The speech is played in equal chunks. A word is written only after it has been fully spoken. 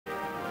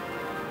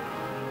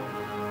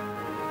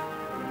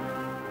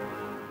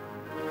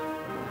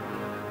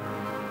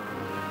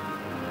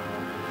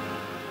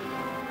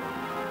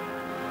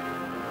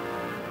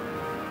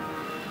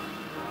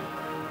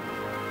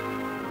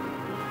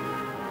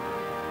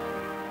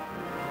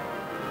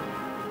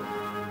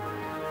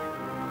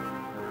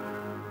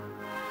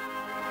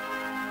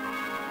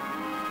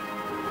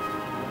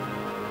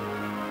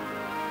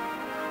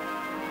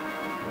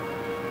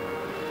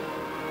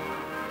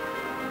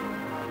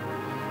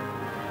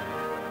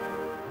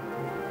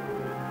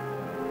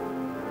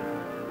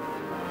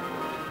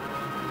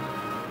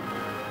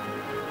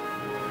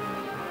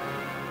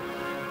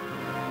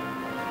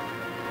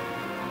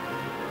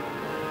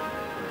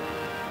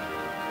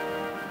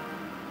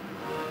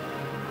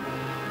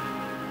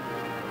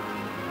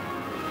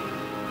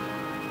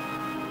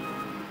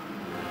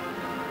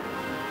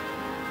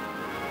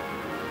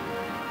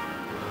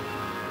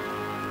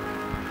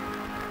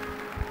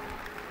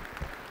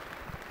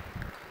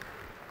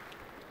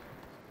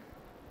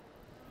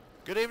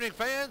Good evening,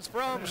 fans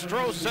from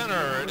Stroh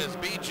Center. It is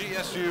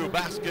BGSU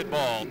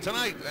basketball.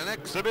 Tonight, an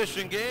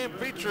exhibition game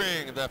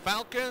featuring the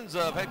Falcons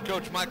of head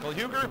coach Michael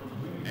Huger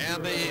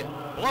and the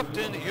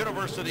Bluffton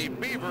University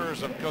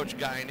Beavers of Coach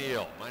Guy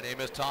Neal. My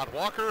name is Todd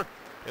Walker.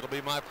 It'll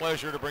be my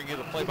pleasure to bring you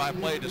the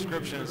play-by-play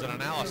descriptions and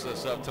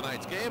analysis of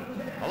tonight's game.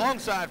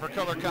 Alongside for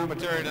color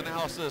commentary and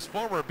analysis,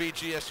 former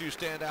BGSU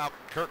standout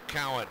Kirk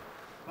Cowan.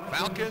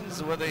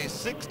 Falcons with a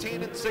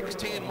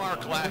 16-16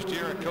 mark last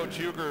year in Coach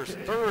Huger's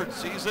third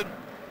season,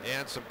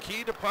 and some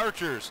key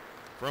departures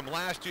from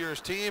last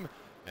year's team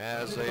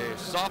as a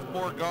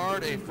sophomore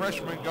guard, a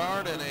freshman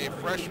guard, and a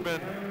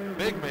freshman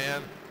big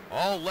man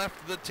all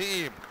left the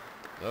team.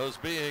 Those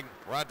being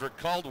Roderick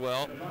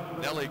Caldwell,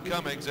 Nellie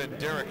Cummings, and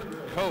Derek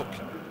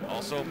Koch.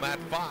 Also Matt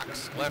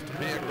Fox left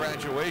via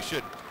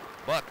graduation.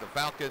 But the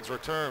Falcons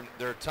returned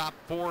their top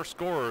 4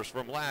 scorers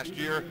from last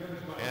year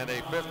and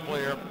a 5th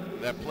player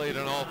that played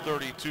in all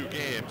 32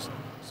 games.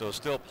 So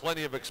still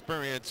plenty of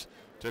experience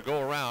to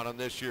go around on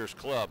this year's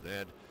club.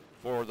 And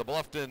for the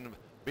Bluffton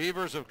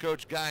Beavers of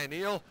Coach Guy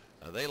Neal,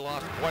 they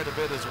lost quite a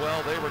bit as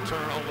well. They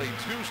return only 2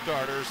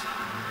 starters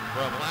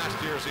from last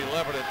year's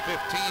 11 and 15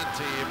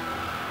 team,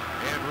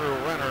 Andrew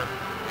Renner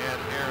and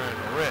Aaron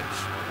Rich.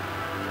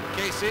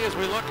 KC, as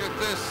we look at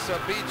this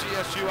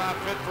BGSU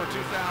outfit for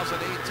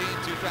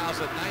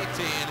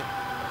 2018-2019,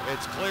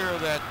 it's clear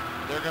that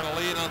they're going to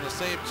lean on the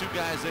same 2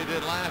 guys they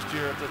did last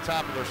year at the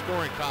top of their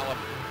scoring column.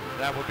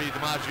 That would be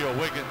DiMaggio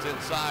Wiggins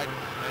inside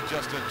and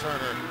Justin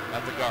Turner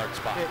at the guard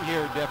spot.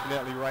 You're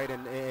definitely right,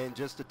 and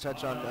just to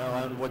touch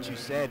on what you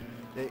said,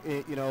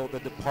 you know, the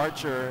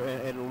departure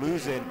and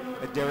losing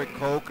Derek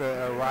Koch,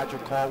 Roger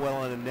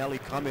Caldwell, and Nellie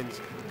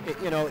Cummings,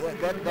 you know,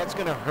 that's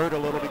going to hurt a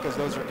little because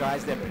those are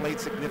guys that played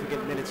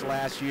significant minutes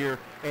last year,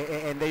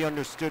 and they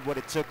understood what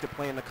it took to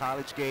play in the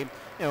college game.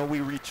 You know, we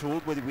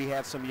retooled with, we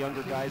have some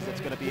younger guys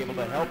that's going to be able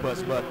to help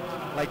us, but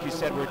like you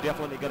said, we're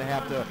definitely going to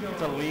have to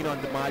lean on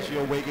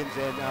DiMaggio Wiggins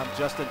and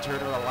Justin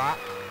Turner a lot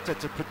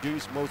to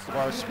produce most of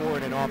our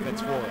scoring and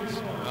offense for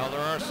us. Well, there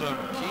are some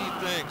key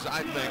things,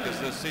 I think, as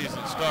this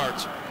season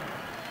starts.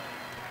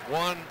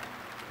 One,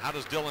 how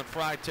does Dylan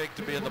Fry take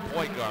to being the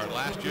point guard?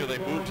 Last year they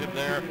moved him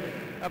there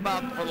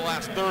about for the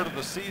last third of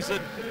the season,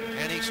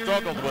 and he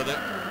struggled with it.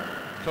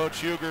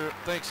 Coach Huger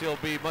thinks he'll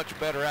be much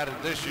better at it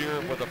this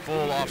year with a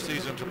full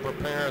offseason to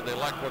prepare. They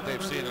like what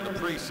they've seen in the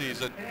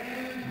preseason,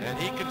 and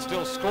he can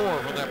still score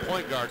from that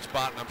point guard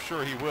spot, and I'm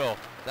sure he will.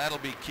 That'll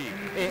be key.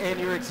 And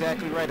you're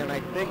exactly right, and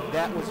I think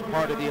that was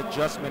part of the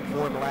adjustment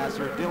for him last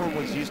year. Dylan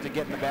was used to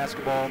getting the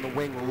basketball on the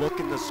wing,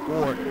 looking to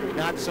score,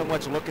 not so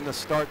much looking to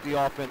start the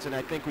offense. And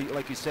I think,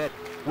 like you said,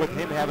 with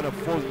him having a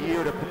full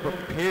year to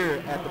prepare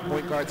at the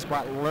point guard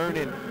spot,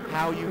 learning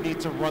how you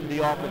need to run the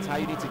offense, how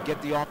you need to get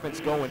the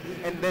offense going,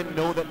 and then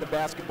know that the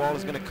basketball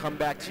is going to come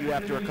back to you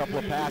after a couple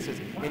of passes,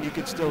 and you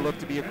can still look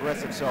to be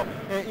aggressive. So,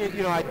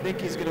 you know, I think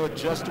he's going to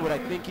adjust to it. I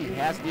think he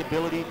has the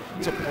ability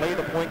to play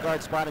the point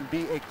guard spot and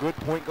be a good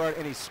point guard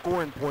and a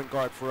scoring point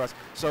guard for us.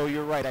 So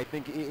you're right. I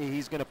think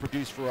he's going to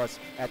produce for us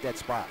at that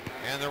spot.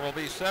 And there will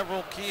be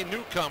several key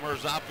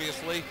newcomers,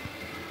 obviously,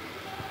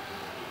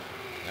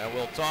 that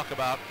we'll talk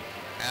about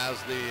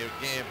as the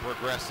game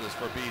progresses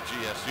for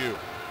BGSU.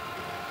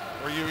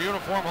 For you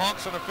uniform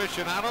hawks and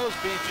aficionados,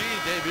 BG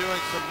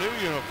debuting some new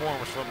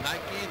uniforms from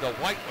Nike, the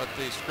white with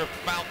the script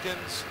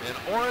Falcons in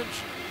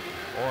orange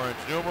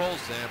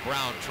numerals and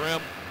brown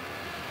trim.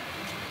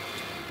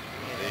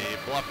 The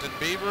Bluffton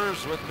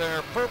Beavers with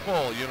their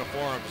purple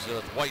uniforms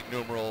with white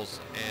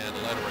numerals and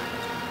lettering.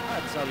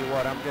 I'll tell you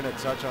what, I'm going to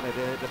touch on it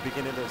at the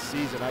beginning of the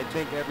season. I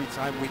think every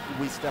time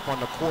we step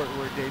on the court,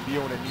 we're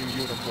debuting a new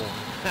uniform.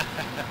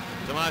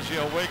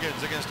 DiMaggio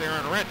Wiggins against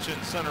Aaron Rich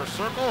in center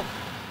circle.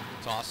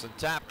 Toss and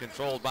tap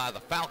controlled by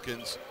the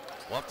Falcons.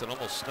 Bluffton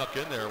almost snuck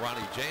in there,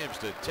 Ronnie James,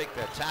 to take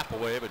that tap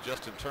away, but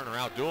Justin Turner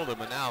outdueled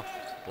him, and now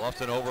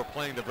Bluffton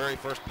overplaying the very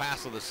first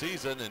pass of the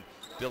season, and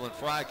Dylan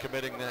Fry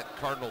committing that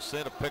cardinal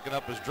sin of picking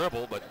up his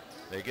dribble, but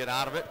they get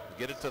out of it,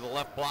 get it to the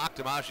left block.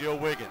 DiMaggio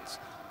Wiggins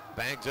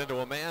bangs into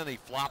a man, he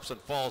flops and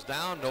falls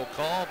down, no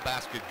call,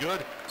 basket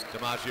good.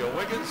 DiMaggio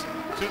Wiggins,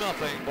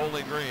 2-0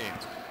 Bowling Green.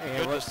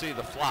 Good to see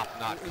the flop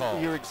not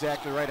called. You're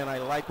exactly right, and I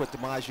like what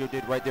DiMaggio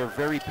did right there.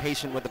 Very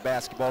patient with the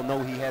basketball,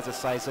 know he has a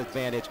size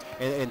advantage,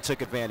 and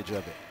took advantage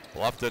of it.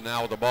 Bluffton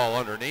now with the ball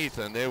underneath,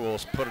 and they will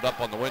put it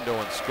up on the window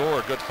and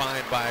score. Good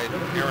find by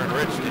Aaron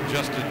Rich and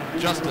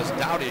Justice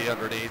Dowdy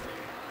underneath.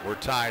 We're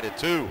tied at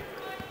 2.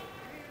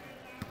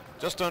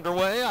 Just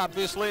underway,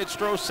 obviously, at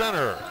Stroh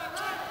Center.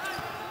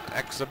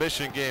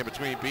 Exhibition game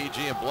between BG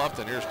and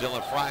Bluffton. Here's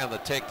Dylan Fry on the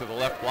take to the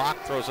left block,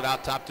 throws it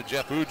out top to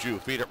Jeff Uju.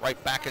 Feed it right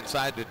back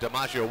inside to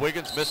DiMaggio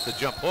Wiggins, missed the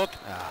jump hook.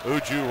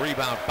 Uju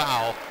rebound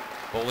foul.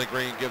 Bowling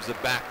Green gives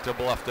it back to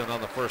Bluffton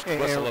on the first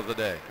whistle of the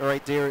day.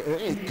 Right there,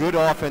 good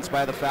offense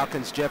by the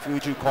Falcons. Jeff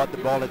Uju caught the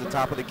ball at the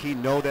top of the key.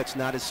 No, that's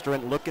not his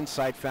strength. Look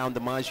inside, found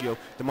DiMaggio.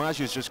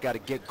 DiMaggio's just got to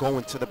get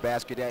going to the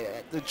basket.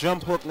 The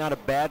jump hook, not a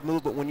bad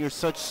move, but when you're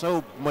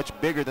so much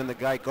bigger than the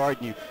guy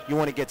guarding you, you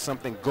want to get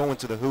something going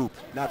to the hoop,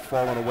 not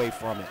falling away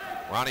from it.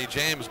 Ronnie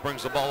James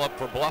brings the ball up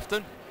for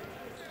Bluffton.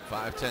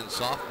 5'10"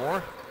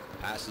 sophomore.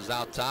 Passes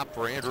out top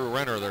for Andrew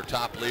Renner, their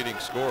top leading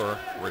scorer.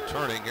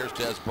 Returning, here's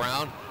Des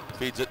Brown.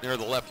 Feeds it near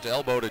the left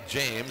elbow to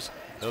James.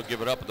 He'll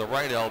give it up at the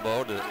right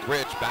elbow to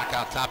Rich. Back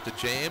out top to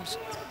James.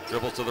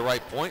 Dribbles to the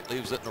right point,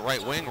 leaves it in the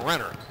right wing.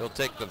 Renner, he'll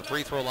take to the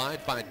free throw line,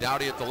 find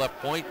Dowdy at the left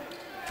point.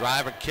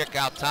 Drive and kick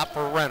out top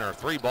for Renner.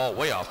 3-ball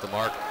way off the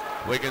mark.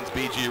 Wiggins,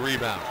 BG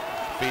rebound.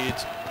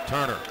 Feeds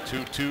Turner,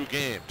 2-2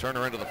 game.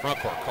 Turner into the front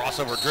court,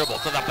 crossover dribble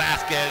to the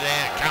basket,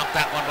 and count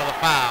that one to the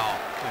foul.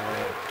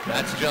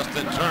 That's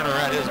Justin Turner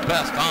at his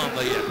best on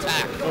the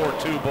attack.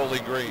 4-2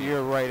 Bowling Green.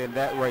 You're right, and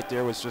that right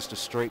there was just a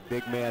straight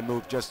big man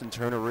move. Justin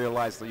Turner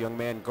realized the young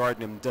man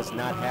guarding him does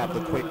not have the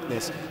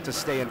quickness to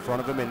stay in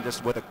front of him, and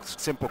just with a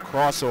simple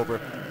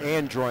crossover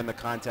and drawing the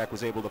contact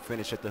was able to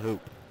finish at the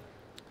hoop.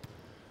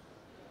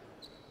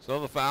 So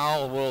the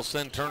foul will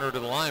send Turner to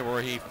the line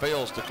where he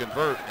fails to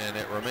convert, and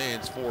it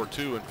remains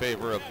 4-2 in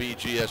favor of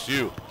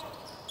BGSU.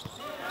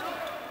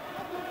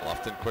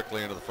 Bluffton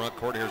quickly into the front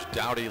court. Here's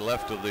Dowdy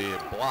left of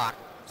the block.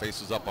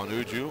 Faces up on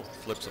Uju.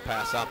 Flips a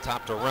pass out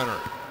top to Renner.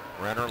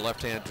 Renner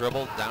left-hand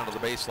dribble down to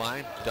the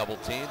baseline. Double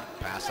team.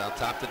 Pass out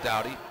top to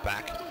Dowdy.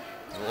 Back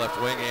to the left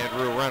wing,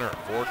 Andrew Renner.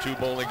 4-2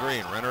 Bowling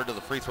Green. Renner to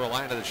the free throw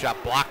line, to the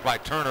shot blocked by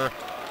Turner.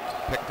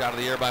 Picked out of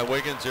the air by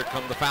Wiggins. Here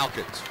come the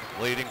Falcons.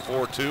 Leading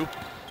 4-2.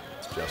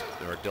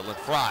 Dylan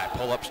Fry.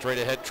 Pull up straight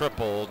ahead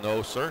triple.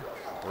 No, sir.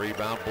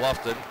 Rebound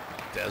Bluffton.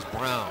 Des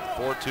Brown.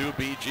 4-2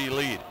 BG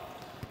lead.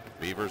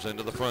 Beavers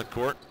into the front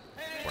court.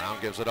 Brown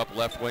gives it up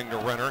left wing to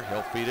Renner.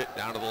 He'll feed it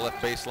down to the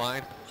left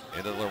baseline.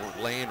 Into the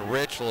lane,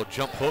 Rich. Little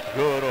jump hook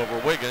good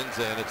over Wiggins,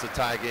 and it's a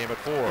tie game at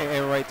 4.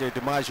 And right there,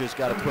 DiMaggio's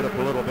got to put up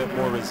a little bit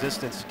more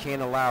resistance. He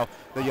can't allow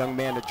the young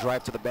man to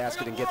drive to the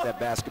basket and get that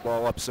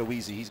basketball up so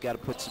easy. He's got to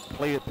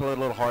play a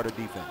little harder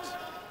defense.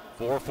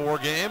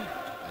 4-4 game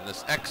in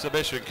this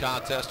exhibition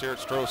contest here at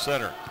Stroh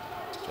Center.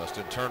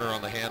 Justin Turner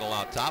on the handle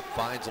out top,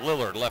 finds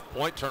Lillard, left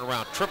point,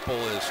 turnaround triple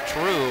is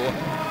true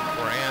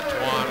for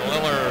Antoine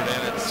Lillard,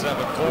 and it's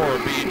 7-4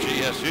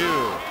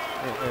 BGSU.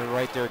 And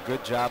right there,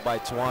 good job by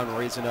Twan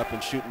raising up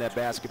and shooting that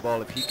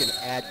basketball. If he can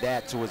add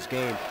that to his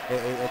game,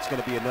 it's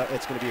going to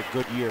be a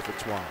good year for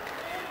Twan.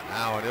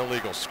 Now an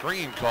illegal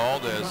screen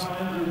called as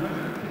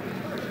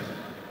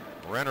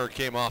Renner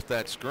came off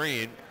that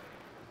screen.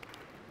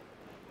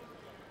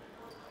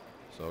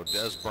 So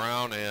Des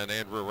Brown and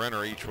Andrew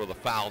Renner each with a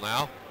foul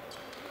now.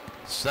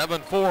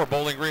 7-4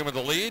 Bowling Green with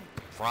the lead.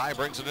 Fry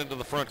brings it into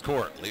the front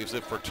court. Leaves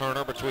it for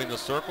Turner between the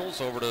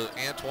circles. Over to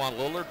Antoine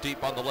Lillard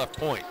deep on the left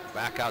point.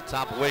 Back out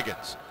top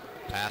Wiggins.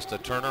 Pass to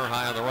Turner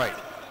high on the right.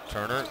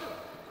 Turner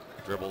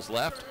dribbles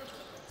left.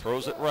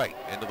 Throws it right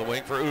into the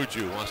wing for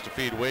Uju. Wants to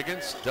feed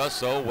Wiggins. Does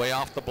so way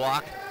off the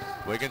block.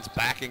 Wiggins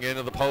backing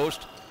into the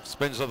post.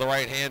 Spins to the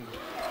right hand.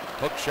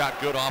 Hook shot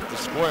good off the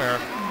square.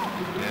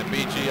 And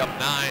BG up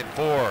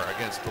 9-4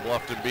 against the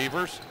Bluffton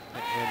Beavers.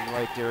 And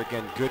right there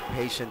again, good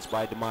patience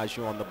by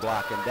DiMaggio on the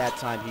block, and that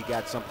time he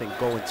got something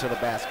going to the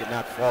basket,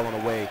 not falling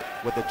away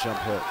with a jump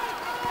hook.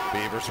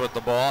 Beavers with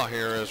the ball.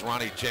 Here is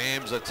Ronnie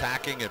James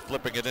attacking and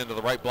flipping it into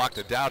the right block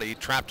to Dowdy.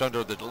 Trapped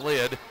under the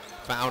lid.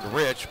 Found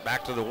Rich.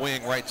 Back to the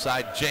wing, right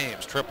side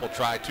James. Triple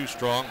try, too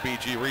strong.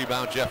 BG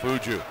rebound, Jeff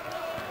Uju.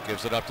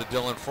 Gives it up to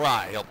Dylan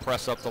Fry. He'll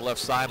press up the left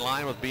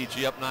sideline with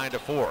BG up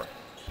 9-4.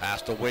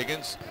 Pass to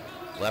Wiggins.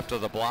 Left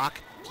of the block.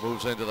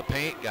 Moves into the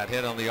paint. Got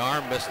hit on the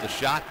arm. Missed the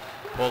shot.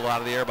 Pulled out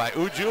of the air by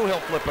Uju. He'll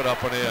flip it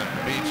up and in.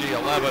 BG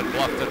 11,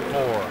 Bluffton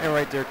 4. And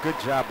right there, good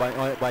job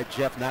by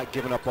Jeff not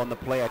giving up on the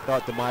play. I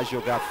thought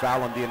DiMaggio got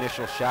fouled on the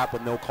initial shot,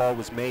 but no call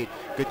was made.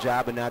 Good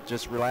job and not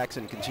just relax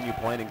and continue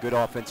playing, and good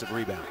offensive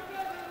rebound.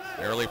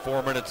 Barely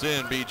 4 minutes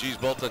in, BG's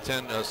built a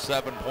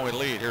 7-point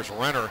lead. Here's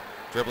Renner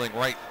dribbling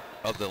right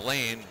of the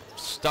lane.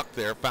 Stuck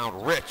there,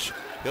 found Rich.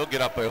 He'll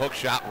get up a hook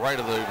shot right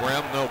of the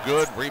rim. No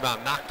good.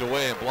 Rebound knocked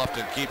away, and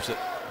Bluffton keeps it.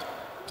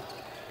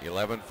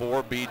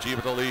 11-4, BG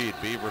with the lead.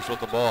 Beavers with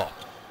the ball.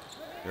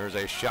 There's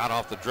a shot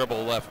off the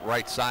dribble left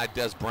right side.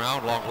 Des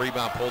Brown, long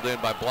rebound pulled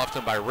in by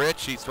Bluffton by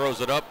Rich. He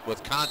throws it up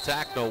with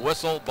contact, no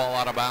whistle. Ball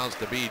out of bounds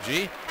to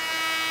BG.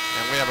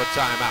 And we have a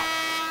timeout.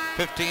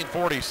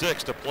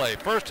 15:46 to play.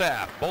 First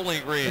half,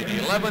 Bowling Green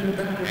 11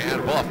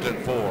 and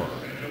Bluffton 4.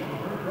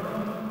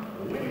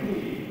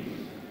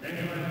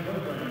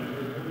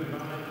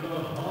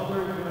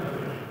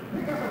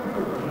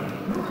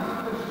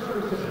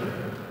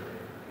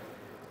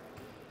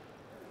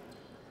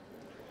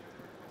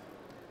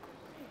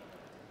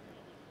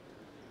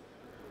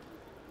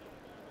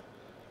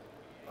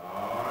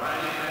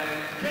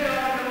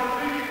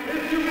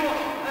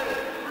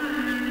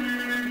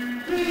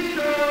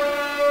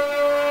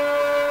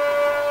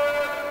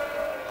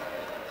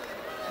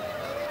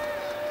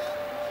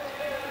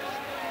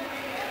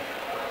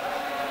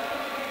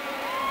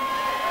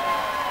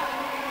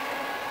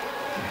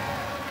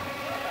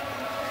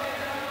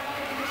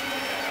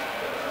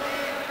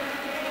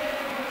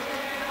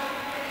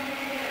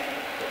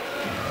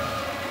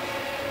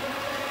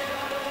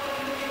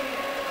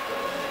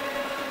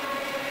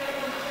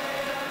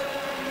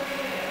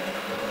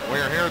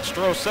 We're here at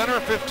Stroh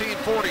Center,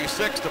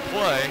 15:46 to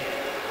play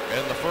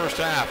in the first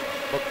half.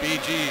 But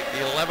BG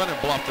 11 and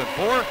Bluffton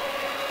 4.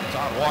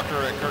 Todd Walker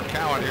and Kirk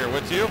Cowan here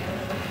with you.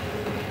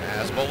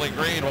 As Bowling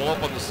Green will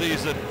open the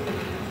season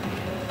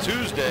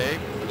Tuesday.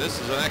 This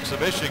is an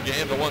exhibition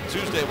game. The one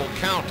Tuesday will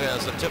count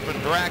as the Tiffin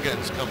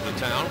Dragons come to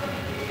town.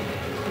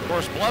 Of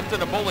course,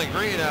 Bluffton and Bowling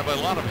Green have a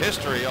lot of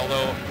history,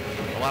 although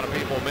a lot of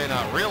people may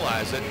not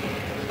realize it.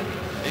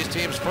 These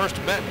teams first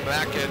met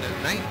back in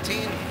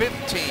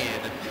 1915,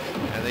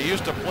 and they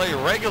used to play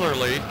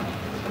regularly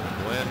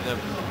when the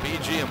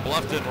BG and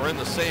Bluffton were in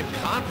the same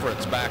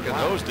conference back in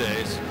those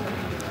days.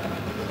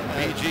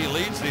 BG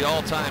leads the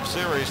all-time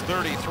series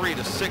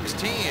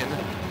 33-16,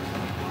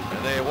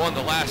 and they won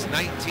the last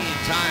 19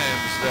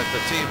 times that the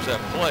teams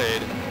have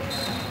played.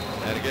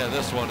 And again,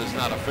 this one is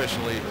not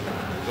officially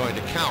going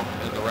to count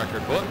in the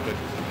record book, but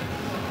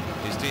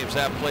these teams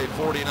have played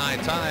 49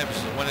 times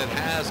when it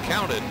has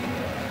counted.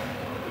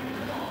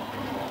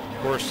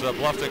 Of course,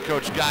 Bluffton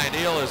coach Guy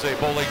Neal is a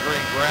Bowling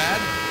Green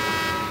grad.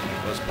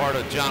 Was part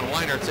of John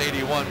Weinert's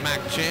 81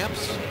 MAC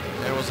champs,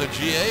 and was a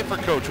GA for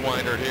Coach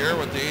Weinert here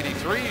with the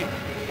 83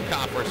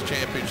 conference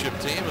championship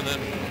team, and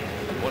then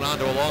went on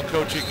to a long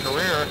coaching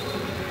career.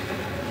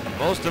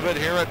 Most of it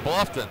here at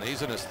Bluffton.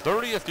 He's in his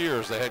 30th year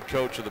as the head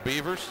coach of the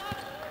Beavers.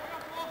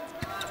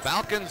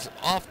 Falcons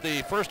off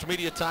the first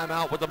media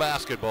timeout with the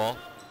basketball.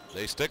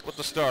 They stick with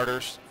the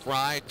starters: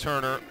 Fry,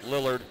 Turner,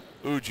 Lillard,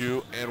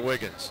 Uju, and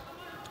Wiggins.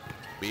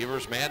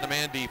 Beavers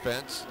man-to-man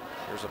defense.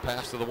 There's a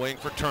pass to the wing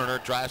for Turner.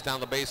 Drives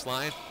down the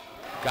baseline.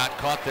 Got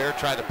caught there.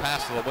 Tried to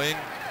pass to the wing.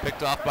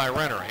 Picked off by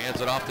Renner.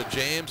 Hands it off to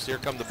James. Here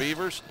come the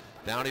Beavers.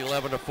 Down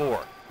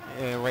 11-4.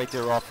 And right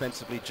there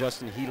offensively,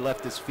 Justin, he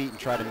left his feet and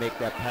tried to make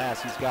that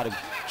pass. He's got to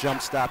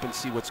jump stop and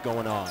see what's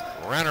going on.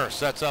 Renner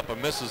sets up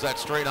and misses that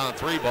straight on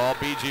three ball.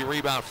 BG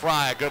rebound.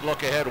 Fry. Good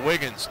look ahead.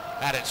 Wiggins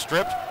had it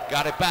stripped.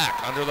 Got it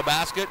back. Under the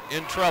basket.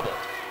 In trouble.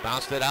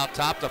 Bounced it out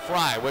top to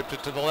Fry. Whipped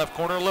it to the left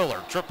corner.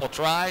 Lillard. Triple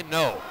try.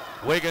 No.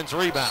 Wiggins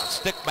rebound.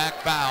 Stick back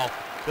foul.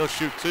 He'll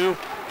shoot two.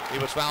 He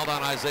was fouled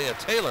on Isaiah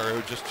Taylor,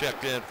 who just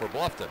checked in for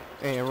Bluffton.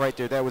 And right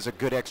there, that was a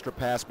good extra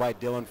pass by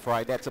Dylan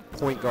Fry. That's a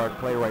point guard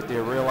play right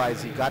there.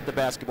 Realized he got the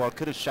basketball,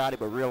 could have shot it,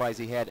 but realized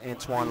he had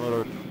Antoine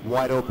Lillard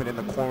wide open in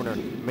the corner.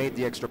 Made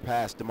the extra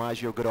pass.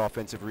 DiMaggio, good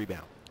offensive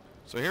rebound.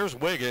 So here's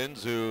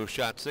Wiggins, who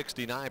shot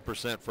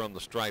 69% from the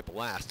stripe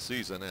last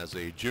season as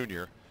a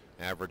junior.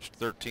 Averaged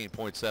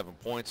 13.7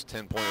 points,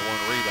 10.1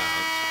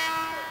 rebounds.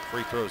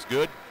 Free throws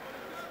good.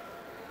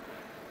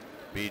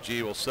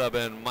 BG will sub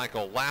in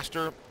Michael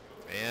Laster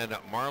and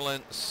Marlon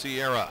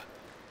Sierra.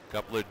 A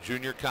couple of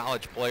junior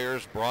college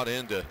players brought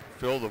in to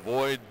fill the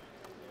void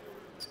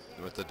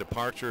with the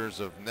departures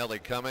of Nellie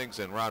Cummings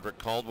and Roderick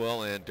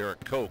Caldwell and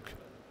Derek Koch.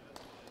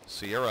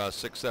 Sierra, a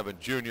 6'7"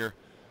 junior.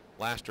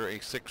 Laster, a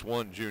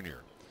 6'1"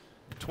 junior.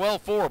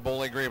 12-4,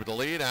 Bowling Green with the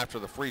lead after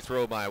the free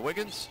throw by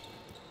Wiggins.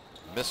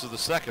 Misses the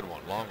second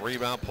one. Long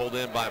rebound pulled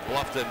in by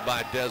Bluffton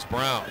by Des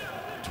Brown.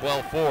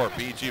 12-4,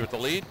 BG with the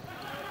lead.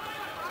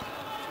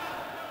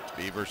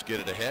 Beavers get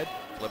it ahead.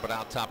 Flip it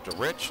out top to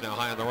Rich. Now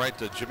high on the right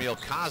to Jameel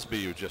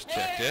Cosby, who just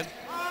checked in.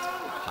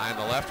 High on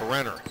the left,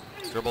 Renner.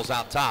 Dribbles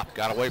out top.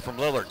 Got away from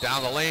Lillard.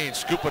 Down the lane.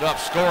 Scoop it up.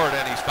 Scored,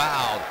 and he's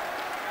fouled.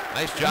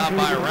 Nice job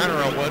by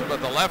Renner,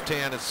 but the left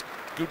hand is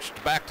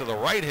scooched back to the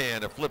right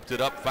hand and flipped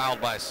it up.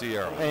 Fouled by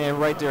Sierra. And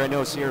right there, I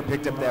know Sierra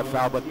picked up that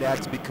foul, but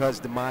that's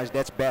because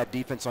that's bad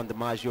defense on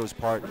DiMaggio's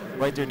part.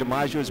 Right there,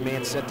 DiMaggio's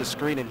man set the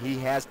screen, and he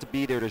has to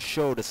be there to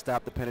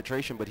stop the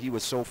penetration, but he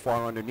was so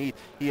far underneath,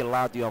 he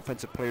allowed the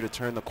offensive player to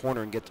turn the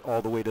corner and get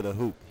all the way to the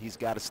hoop. He's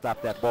got to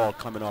stop that ball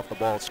coming off the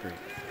ball screen.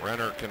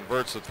 Renner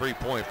converts the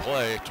three-point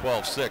play,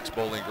 12-6,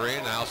 Bowling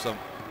Green. Now some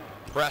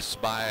press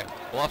by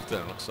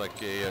Bluffton. Looks like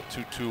a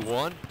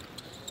 2-2-1.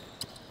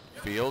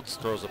 Fields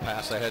throws a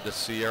pass ahead to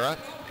Sierra.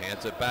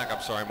 Hands it back.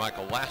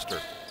 Michael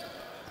Laster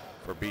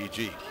for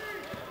BG.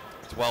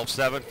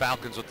 12-7,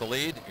 Falcons with the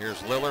lead. Here's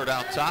Lillard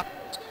out top.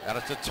 Got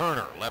it to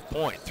Turner. Left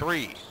point,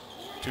 three.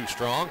 Too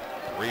strong.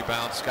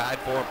 Rebound skied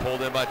for and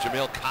pulled in by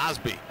Jameel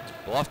Cosby.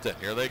 Bluffton,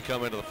 here they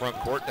come into the front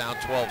court, down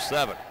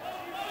 12-7.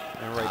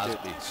 And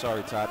right there,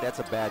 sorry Todd, that's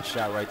a bad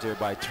shot right there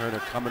by Turner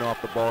coming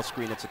off the ball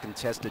screen. It's a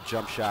contested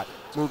jump shot.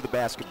 Move the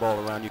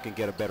basketball around, you can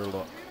get a better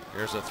look.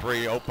 Here's a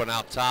three open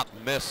out top,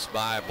 miss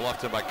by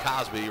Bluffton by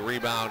Cosby.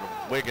 Rebound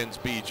Wiggins,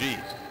 BG.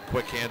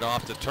 Quick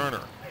handoff to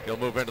Turner. He'll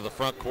move into the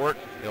front court.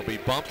 He'll be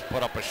bumped,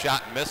 put up a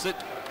shot, miss it.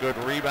 Good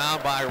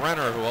rebound by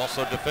Renner, who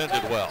also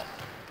defended well.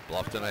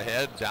 Bluffton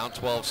ahead, down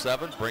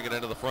 12-7. Bring it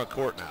into the front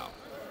court now.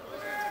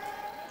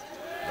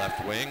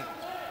 Left wing.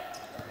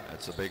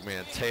 That's the big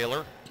man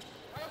Taylor.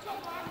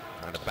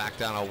 Trying to back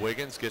down on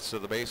Wiggins. Gets to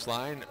the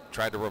baseline.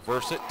 Tried to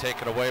reverse it.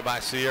 Taken away by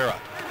Sierra.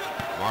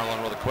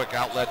 Marlon with a quick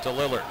outlet to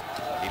Lillard.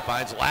 He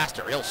finds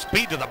Laster. He'll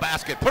speed to the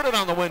basket. Put it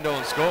on the window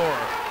and score.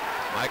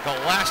 Michael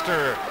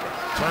Laster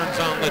turns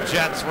on the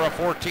Jets for a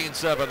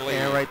 14-7 lead.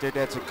 And right there,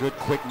 that's a good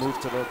quick move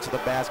to the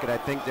basket. I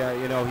think that,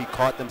 he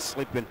caught them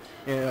slipping.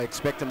 I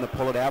expect him to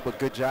pull it out, but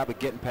good job of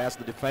getting past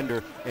the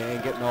defender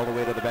and getting all the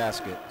way to the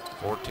basket.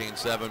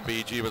 14-7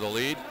 BG with the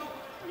lead.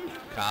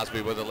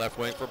 Cosby with the left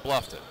wing for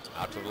Bluffton.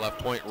 Out to the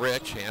left point,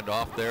 Rich. Hand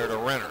off there to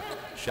Renner.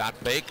 Shot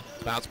fake.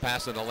 Bounce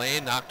pass in the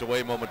lane. Knocked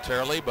away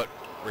momentarily, but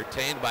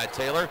retained by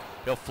Taylor.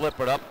 He'll flip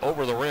it up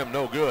over the rim,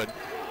 no good.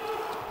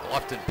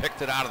 Bluffton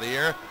picked it out of the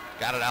air,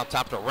 got it out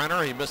top to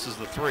Renner. He misses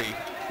the three.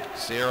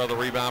 Sierra the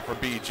rebound for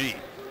BG.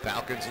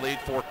 Falcons lead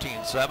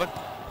 14-7.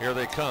 Here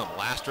they come.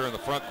 Laster in the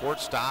front court,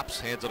 stops,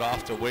 hands it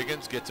off to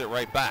Wiggins, gets it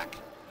right back.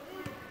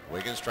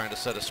 Wiggins trying to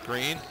set a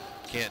screen,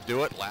 can't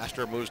do it.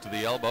 Laster moves to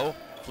the elbow,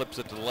 flips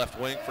it to the left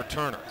wing for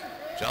Turner.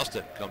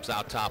 Justin comes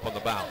out top on the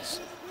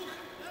bounce.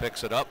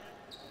 Picks it up,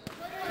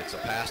 gets a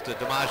pass to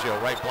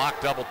DiMaggio. Right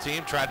block, double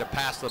team, tried to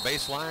pass the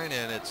baseline,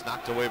 and it's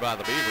knocked away by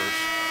the Beavers.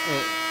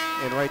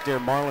 And right there,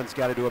 Marlon's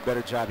got to do a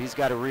better job. He's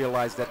got to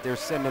realize that they're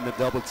sending the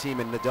double team,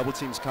 and the double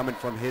team's coming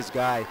from his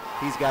guy.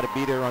 He's got to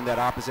be there on that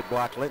opposite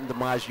block, letting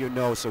DiMaggio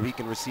know so he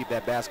can receive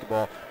that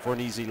basketball for an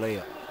easy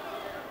layup.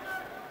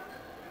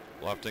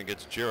 Bluffton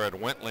gets Jared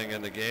Wentling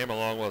in the game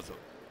along with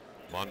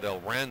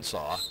Mondell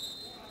Ransaw.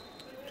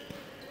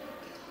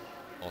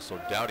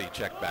 Also Doughty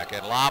checked back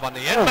in. Lob on the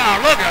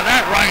inbound. Look at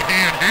that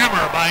right-hand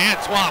hammer by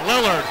Antoine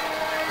Lillard.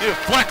 You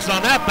flex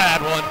on that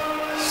bad one.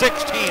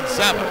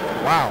 16-7.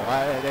 Wow,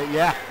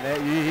 yeah,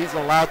 he's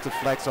allowed to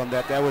flex on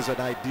that. That was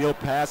an ideal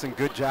pass, and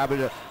good job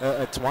of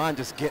Antoine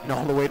just getting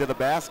all the way to the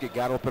basket.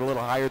 Got open a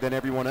little higher than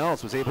everyone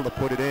else, was able to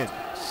put it in.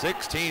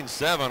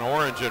 16-7,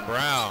 orange and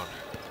brown.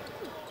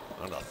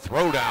 On a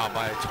throwdown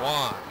by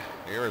Antoine.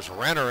 Here's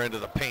Renner into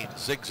the paint,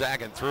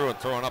 zigzagging through and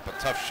throwing up a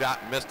tough shot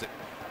and missed it.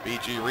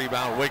 BG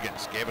rebound,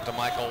 Wiggins gave it to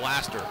Michael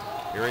Laster.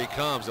 Here he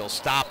comes. He'll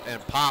stop and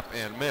pop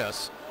and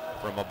miss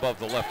from above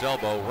the left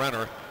elbow.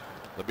 Renner,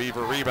 the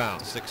Beaver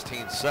rebound.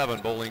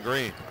 16-7, Bowling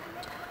Green.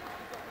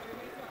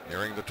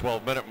 Nearing the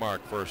 12-minute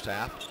mark, first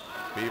half.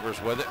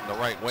 Beavers with it in the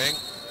right wing.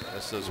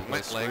 This is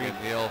Wentling, and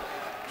he'll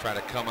try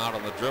to come out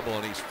on the dribble,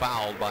 and he's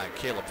fouled by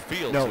Caleb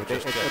Fields. No, it's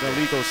an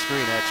illegal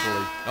screen,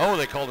 actually. Oh,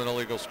 they called an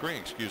illegal screen,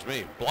 excuse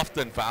me.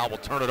 Bluffton foul will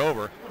turn it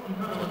over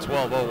with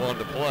 12:01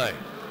 to play.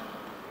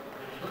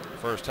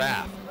 First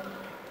half.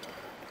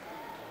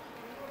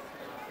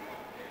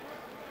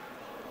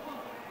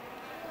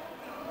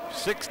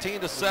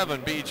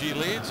 (16-7) BG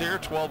leads here.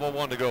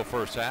 12:01 to go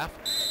first half.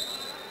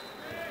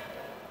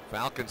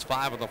 Falcons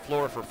 5 on the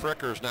floor for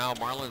Frickers now.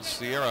 Marlon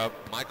Sierra,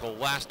 Michael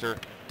Laster,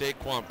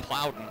 Daquan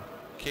Plowden,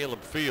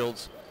 Caleb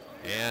Fields,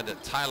 and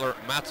Tyler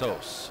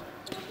Matos.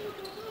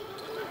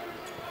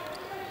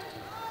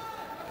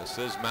 This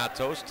is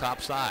Matos,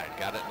 top side.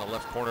 Got it in the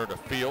left corner to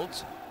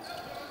Fields.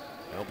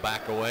 He'll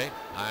back away,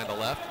 high on the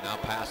left. Now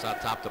pass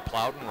out top to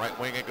Plowden. Right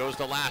wing it goes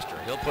to Laster.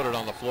 He'll put it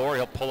on the floor.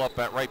 He'll pull up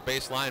that right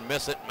baseline,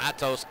 miss it.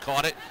 Matos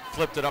caught it,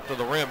 flipped it up to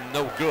the rim,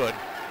 no good.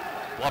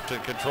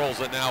 Bluffton controls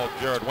it now with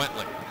Jared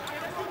Wentling.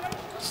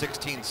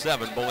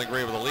 16-7, Bowling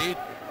Green with the lead.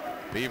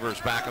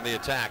 Beavers back on the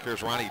attack.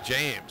 Here's Ronnie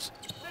James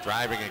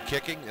driving and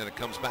kicking, and it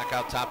comes back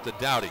out top to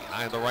Doughty.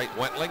 High on the right,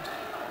 Wentling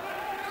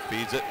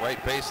feeds it right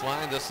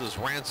baseline. This is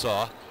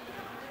Ransaw.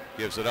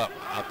 Gives it up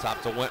out top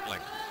to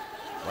Wentling.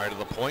 Right of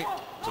the point,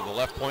 to the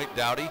left point,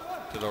 Doughty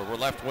to the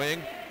left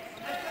wing.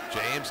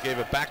 James gave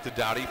it back to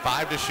Doughty.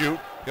 5 to shoot.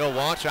 He'll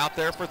launch out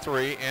there for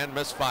 3 and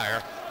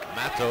misfire.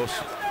 Matos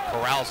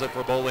corrals it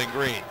for Bowling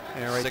Green.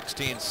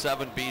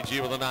 16-7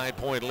 BG with a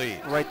 9-point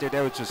lead. Right there,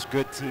 that was just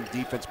good team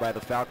defense by the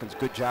Falcons.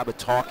 Good job of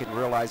talking,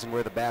 realizing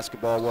where the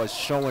basketball was,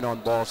 showing on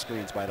ball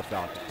screens by the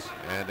Falcons.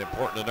 And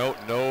important to note,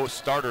 no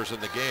starters in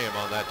the game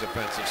on that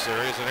defensive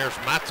series. And here's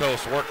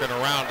Matos working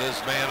around his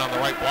man on the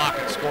right block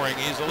and scoring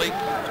easily.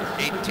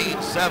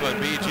 18-7,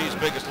 BG's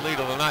biggest lead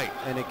of the night.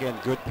 And again,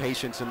 good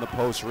patience in the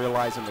post,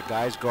 realizing the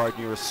guys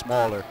guarding you are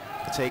smaller.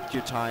 Take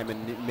your time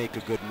and make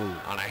a good move.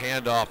 On a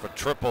handoff, a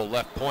triple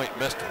left point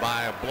missed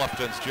by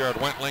Bluffton's Jared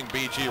Wentling.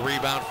 BG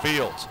rebound,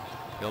 Fields.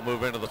 He'll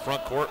move into the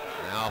front court.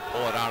 Now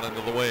pull it out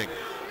into the wing.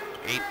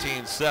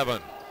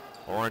 18-7.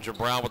 Orange and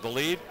brown with the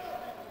lead.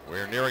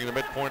 We're nearing the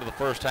midpoint of the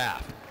first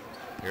half.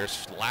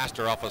 Here's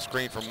Laster off a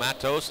screen from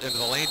Matos into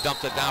the lane,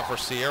 dumped it down for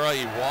Sierra.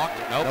 He walked,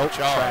 nope,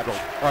 charge.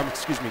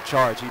 Excuse me,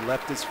 charge. He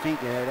left his feet.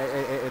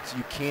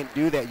 You can't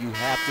do that. You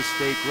have to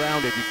stay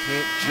grounded. You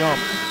can't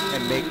jump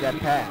and make that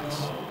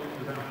pass.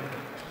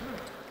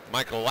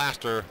 Michael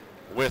Laster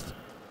with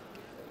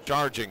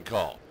charging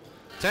call.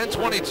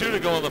 10:22 to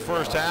go in the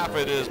first half.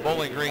 It is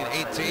Bowling Green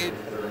 18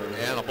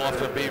 and the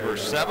Bluffton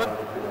Beavers 7.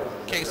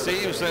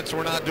 KC, since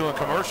we're not doing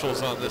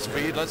commercials on this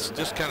feed, let's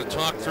just kind of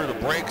talk through the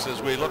breaks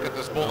as we look at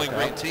this Bowling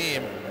Green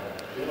team.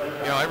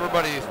 You know,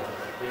 everybody,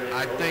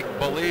 I think,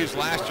 believes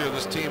last year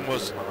this team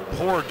was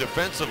poor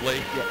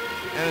defensively,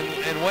 and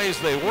in ways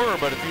they were,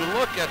 but if you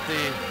look at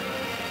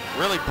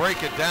really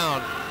break it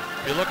down,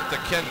 if you look at the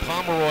Ken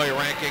Pomeroy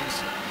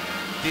rankings,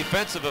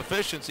 defensive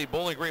efficiency,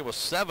 Bowling Green was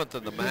 7th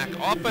in the MAC.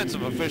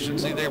 Offensive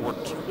efficiency, they were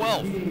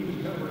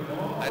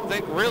 12th. I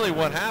think really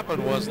what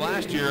happened was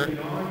last year,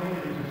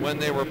 when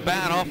they were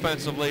bad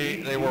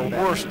offensively, they were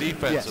worse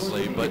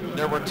defensively. Yes. But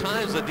there were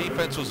times the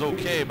defense was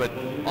okay, but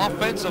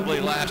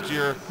offensively last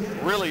year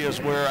really is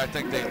where I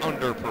think they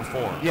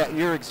underperformed. Yeah,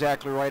 you're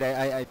exactly right.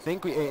 I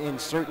think in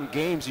certain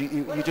games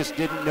you just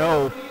didn't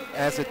know,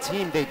 as a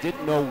team, they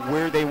didn't know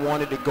where they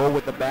wanted to go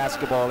with the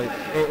basketball.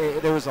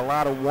 There was a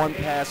lot of one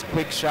pass,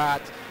 quick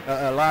shot,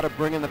 a lot of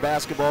bringing the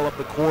basketball up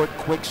the court,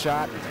 quick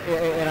shot.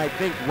 And I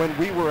think when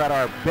we were at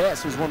our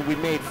best was when we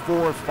made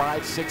 4,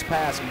 5, 6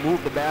 passes,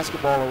 move the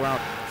basketball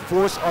around,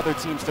 force other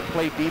teams to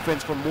play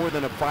defense for more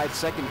than a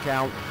 5-second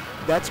count.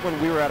 That's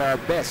when we were at our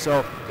best.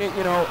 So,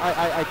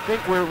 I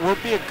think we'll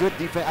be a good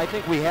defense. I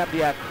think we have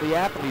the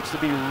athletes to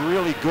be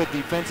really good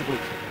defensively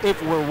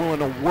if we're willing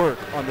to work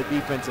on the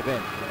defensive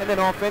end. And then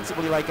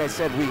offensively, like I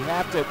said, we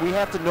have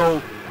to know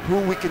who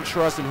we can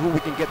trust and who we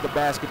can get the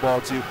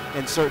basketball to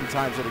in certain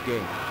times of the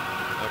game.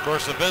 Of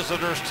course, the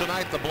visitors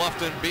tonight, the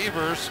Bluffton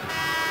Beavers,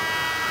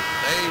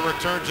 they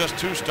return just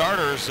 2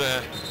 starters.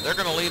 They're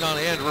going to lean on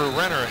Andrew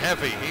Renner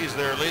heavy. He's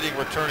their leading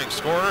returning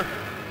scorer,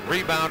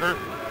 rebounder,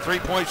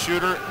 3-point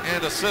shooter,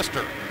 and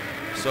assister.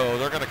 So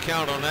they're going to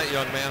count on that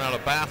young man out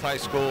of Bath High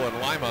School in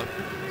Lima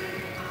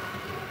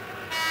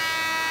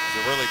to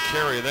really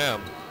carry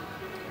them.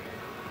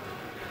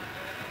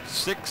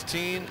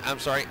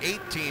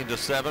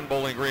 18-7,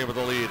 Bowling Green with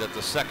the lead at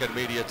the second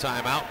media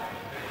timeout.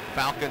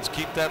 Falcons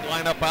keep that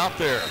lineup out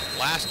there.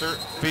 Laster,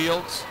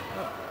 Fields,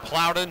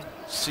 Plowden,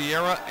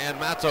 Sierra, and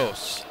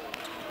Matos.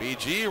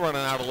 BG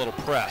running out a little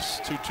press.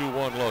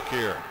 2-2-1 look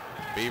here.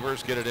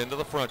 Beavers get it into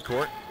the front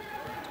court.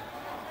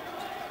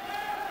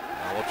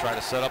 Now we'll try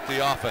to set up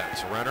the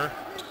offense. Renner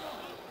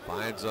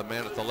finds a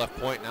man at the left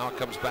point. Now it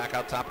comes back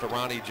out top to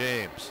Ronnie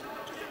James.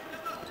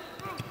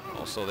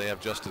 Also, they have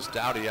Justice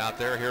Dowdy out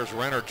there. Here's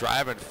Renner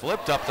driving,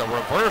 flipped up the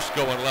reverse,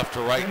 going left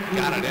to right.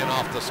 Got it in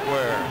off the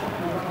square.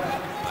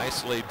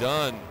 Nicely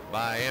done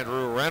by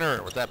Andrew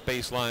Renner with that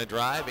baseline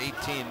drive.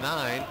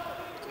 18-9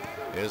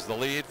 is the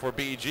lead for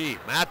BG.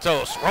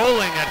 Matos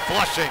rolling and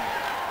flushing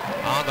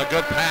on the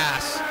good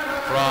pass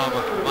from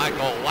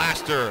Michael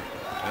Laster.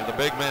 And the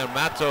big man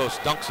Matos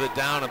dunks it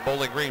down, and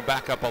Bowling Green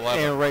back up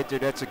 11. And right there,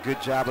 that's a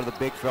good job of the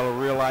big fellow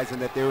realizing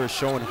that they were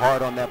showing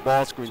hard on that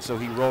ball screen, so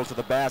he rolls to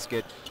the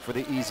basket for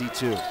the easy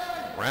 2.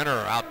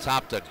 Renner out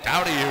top to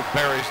Dowdy, who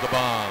buries the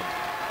bomb.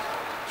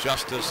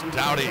 Justice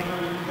Dowdy,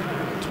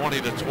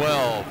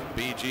 20-12.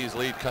 BG's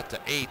lead cut to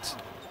 8.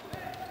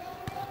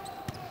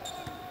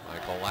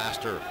 Michael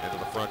Laster into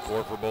the front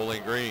court for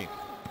Bowling Green.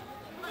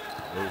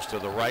 Moves to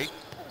the right.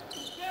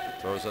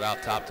 Throws it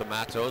out top to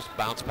Matos.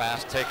 Bounce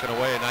pass taken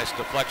away. A nice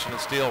deflection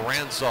and steal.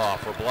 Ransaw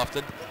for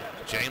Bluffton.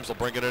 James will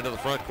bring it into the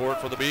front court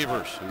for the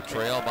Beavers, who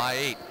trail by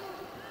 8.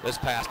 This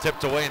pass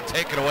tipped away and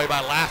taken away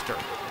by Laster.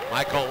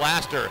 Michael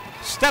Laster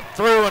step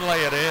through and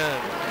lay it in.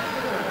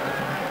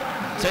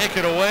 Take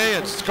it away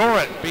and score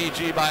it.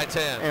 BG by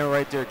 10. And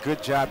right there,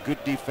 good job,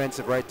 good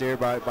defensive right there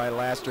by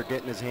Laster,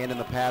 getting his hand in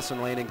the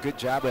passing lane, and good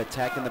job of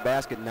attacking the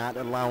basket, not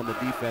allowing the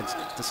defense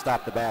to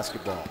stop the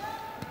basketball.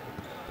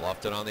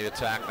 Bluffton on the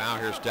attack now.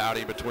 Here's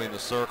Dowdy between the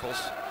circles.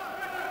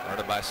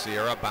 Guarded by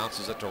Sierra,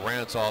 bounces it to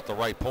Ransaw at the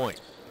right point.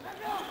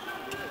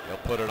 He'll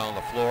put it on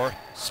the floor,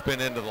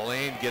 spin into the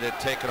lane, get it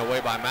taken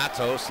away by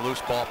Matos.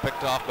 Loose ball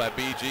picked off by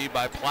BG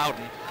by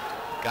Plowden.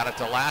 Got it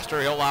to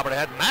Laster, he'll lob it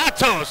ahead.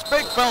 Matos,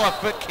 big fella,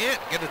 can't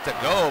get it to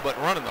go, but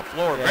running the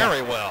floor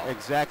very well.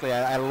 Exactly,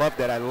 I love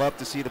that. I love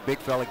to see the big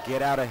fella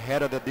get out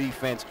ahead of the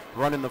defense,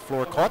 running the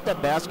floor. Caught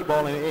that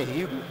basketball, and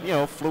he,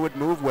 fluid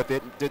move with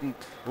it. Didn't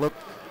look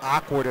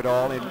awkward at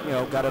all, and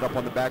got it up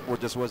on the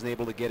backboard, just wasn't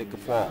able to get it to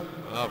fall.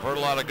 I've heard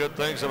a lot of good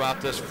things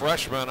about this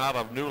freshman out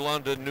of New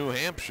London, New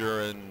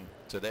Hampshire, and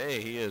today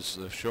he has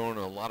shown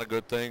a lot of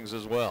good things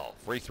as well.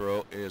 Free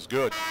throw is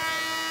good.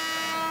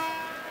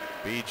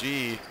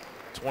 BG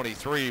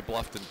 23,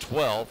 Bluffton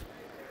 12.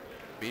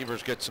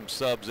 Beavers get some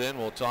subs in.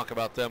 We'll talk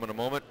about them in a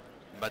moment.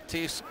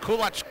 Matisse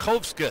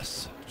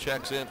Kulachkovskis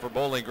checks in for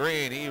Bowling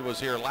Green. He was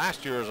here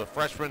last year as a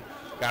freshman,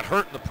 got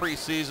hurt in the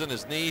preseason.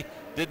 His knee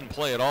didn't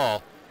play at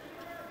all.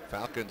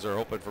 Falcons are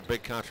hoping for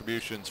big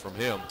contributions from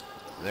him.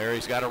 There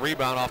he's got a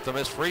rebound off the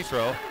missed free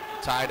throw.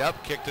 Tied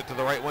up, kicked it to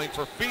the right wing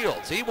for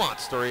Fields. He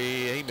wants 3,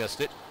 he missed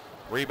it.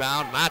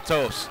 Rebound,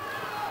 Matos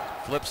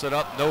flips it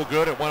up, no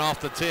good. It went off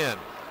the 10.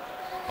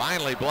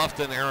 Finally,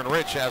 Bluffton, Aaron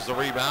Rich has the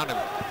rebound and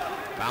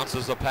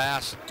bounces the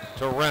pass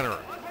to Renner.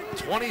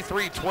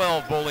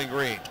 23-12 Bowling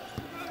Green.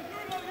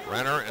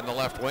 Renner in the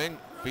left wing,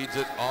 feeds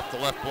it off the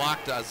left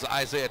block to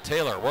Isaiah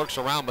Taylor. Works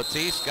around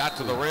Matisse, got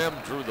to the rim,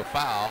 drew the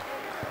foul.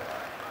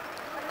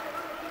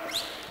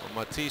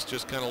 Matisse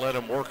just kind of let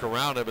him work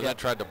around him and then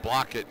tried to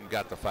block it and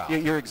got the foul.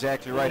 You're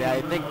exactly right. I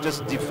think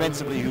just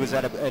defensively he was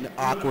at an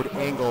awkward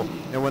angle,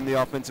 and when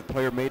the offensive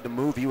player made the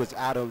move, he was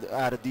out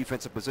of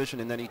defensive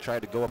position, and then he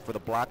tried to go up for the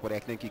block, but I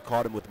think he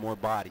caught him with more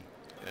body.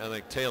 Yeah, I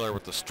think Taylor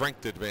with the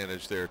strength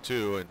advantage there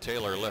too, and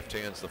Taylor left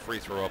hands the free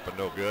throw up and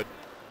no good.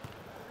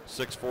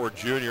 6'4"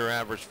 junior,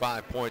 averaged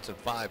 5 points and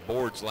 5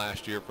 boards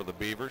last year for the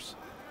Beavers.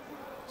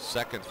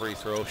 Second free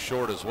throw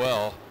short as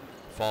well,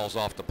 falls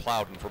off to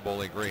Plowden for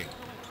Bowling Green.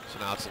 So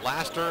now it's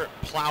Laster,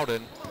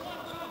 Plowden,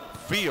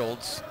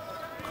 Fields,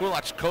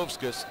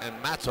 Kulachkovskis, and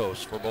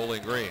Matos for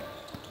Bowling Green.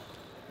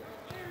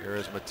 Here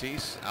is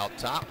Matisse out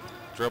top,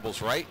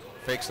 dribbles right,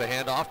 fakes the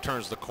handoff,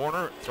 turns the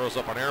corner, throws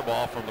up an air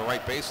ball from the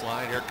right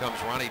baseline. Here comes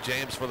Ronnie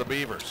James for the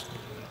Beavers.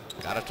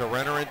 Got it to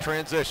Renner in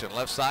transition.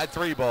 Left side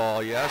 3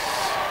 ball, yes.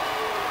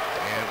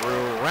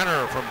 Andrew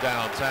Renner from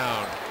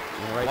downtown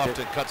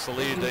Bluffton cuts the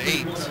lead to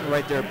 8.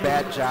 Right there,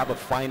 bad job of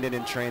finding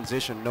in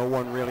transition. No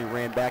one really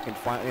ran back and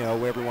find,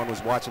 everyone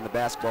was watching the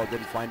basketball,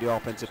 didn't find the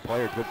offensive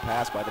player. Good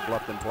pass by the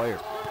Bluffton player.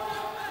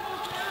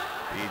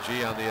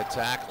 BG on the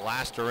attack,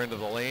 Laster into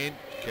the lane,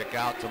 kick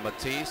out to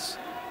Matisse,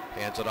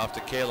 hands it off to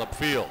Caleb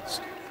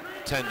Fields.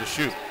 10 to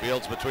shoot.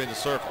 Fields between the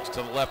circles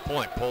to the left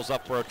point, pulls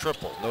up for a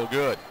triple, no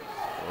good.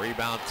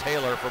 Rebound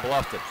Taylor for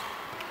Bluffton.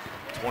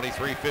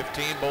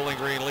 23-15, Bowling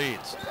Green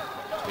leads.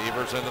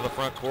 Beavers into the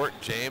front court.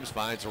 James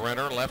finds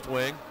Renner, left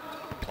wing.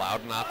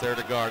 Plowden out there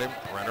to guard him.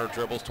 Renner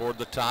dribbles toward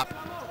the top.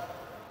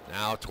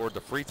 Now toward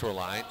the free throw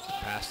line.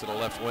 Pass to the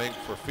left wing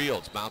for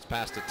Fields. Bounce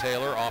pass to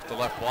Taylor off the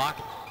left block.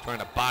 Trying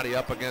to body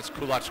up against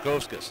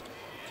Kulachkovskis.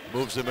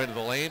 Moves him into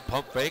the lane.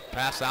 Pump fake.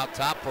 Pass out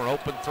top for an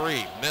open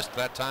 3. Missed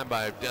that time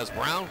by Des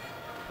Brown.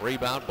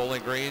 Rebound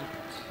Bowling Green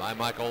by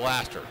Michael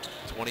Laster.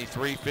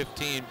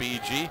 23-15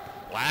 BG.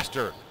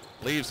 Laster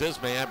leaves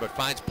his man but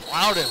finds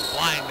Plowden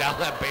flying down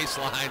that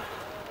baseline.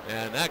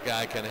 And that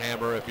guy can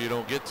hammer if you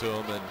don't get to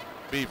him, and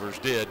Beavers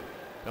did.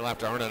 He'll have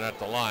to earn it at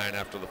the line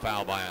after the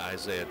foul by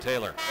Isaiah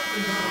Taylor.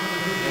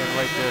 And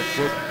right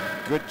there,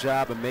 good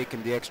job of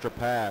making the extra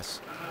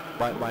pass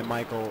by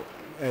Michael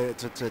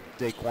to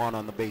Daquan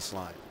on the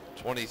baseline.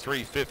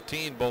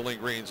 23-15 Bowling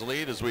Green's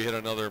lead as we hit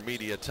another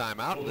media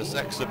timeout in this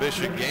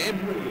exhibition game.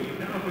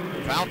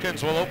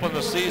 Falcons will open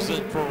the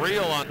season for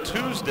real on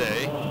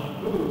Tuesday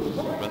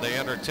when they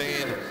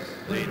entertain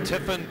the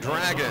Tiffin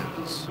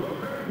Dragons.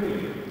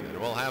 And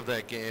we'll have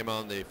that game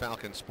on the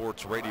Falcon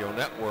Sports Radio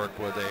Network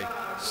with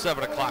a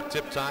 7 o'clock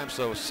tip time,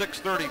 so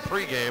 6:30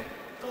 pregame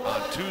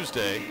on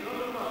Tuesday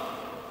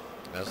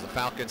as the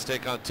Falcons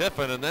take on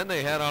Tiffin, and then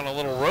they head on a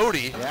little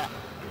roadie. Yeah.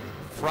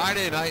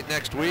 Friday night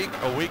next week,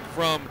 a week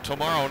from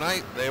tomorrow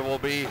night, they will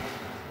be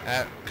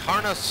at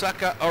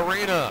Carnesecca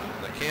Arena,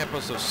 the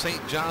campus of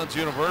St. John's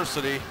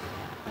University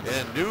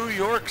in New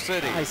York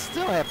City. I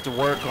still have to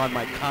work on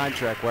my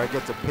contract where I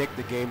get to pick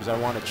the games I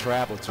want to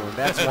travel to, and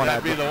that's one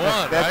That'd be the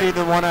one, that'd be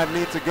the one I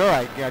need to go.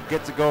 I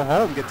get to go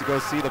home, get to go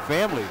see the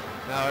family.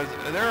 Now,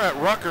 they're at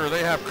Rucker.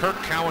 They have Kirk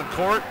Cowan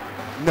Court.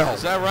 No.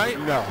 Is that right?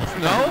 No.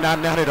 No?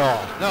 Not at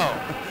all. No.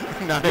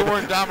 Not You at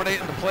weren't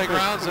dominating the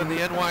playgrounds in the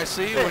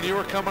NYC when you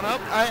were coming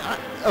up?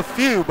 A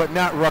few, but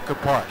not Rucker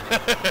Park.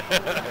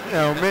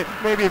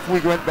 Maybe if we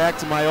went back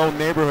to my old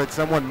neighborhood,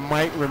 someone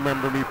might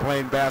remember me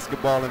playing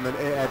basketball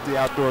at the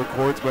outdoor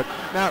courts, but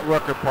not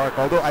Rucker Park.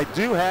 Although I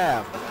do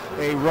have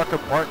a Rucker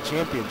Park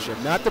championship,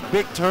 not the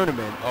big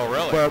tournament. Oh,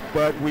 really?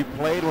 But we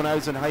played when I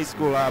was in high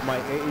school.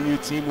 My AAU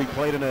team, we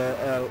played in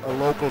a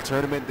local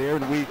tournament there,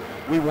 and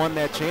we won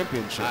that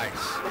championship.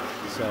 Nice.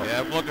 So.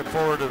 Yeah, I'm looking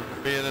forward to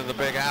being in the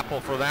Big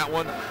Apple for that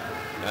one.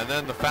 And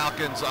then the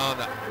Falcons on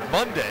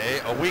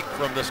Monday, a week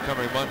from this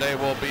coming Monday,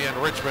 will be in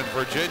Richmond,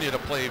 Virginia to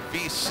play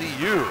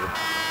VCU.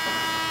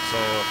 So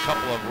a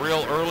couple of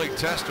real early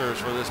testers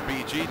for this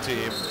BG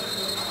team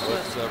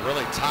with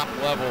really top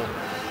level,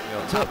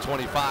 top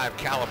 25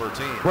 caliber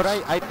teams. But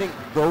I think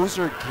those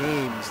are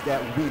games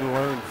that we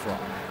learn from.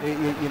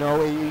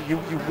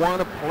 You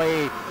want to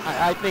play.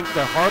 I think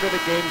the harder the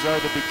games are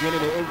at the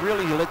beginning, it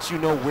really lets you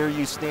know where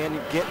you stand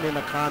getting in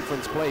a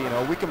conference play.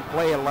 We can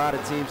play a lot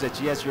of teams that,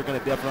 yes, you're going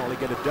to definitely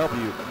get a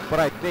W, but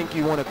I think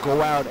you want to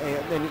go out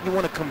and you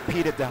want to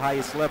compete at the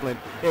highest level, and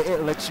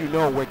it lets you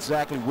know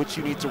exactly what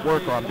you need to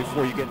work on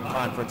before you get in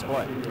conference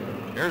play.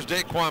 Here's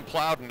Daquan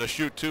Plowden to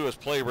shoot 2 as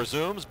play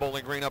resumes.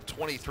 Bowling Green up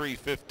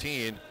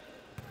 23-15.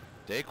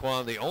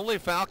 Daquan, the only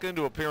Falcon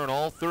to appear in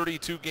all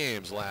 32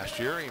 games last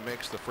year. He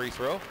makes the free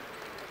throw.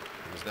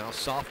 He's now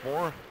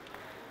sophomore,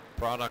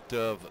 product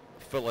of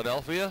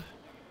Philadelphia.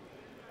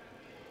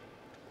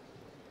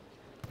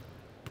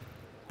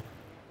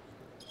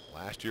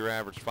 Last year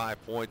averaged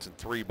 5 points and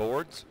 3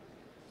 boards.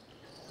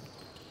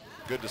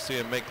 Good to see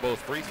him make both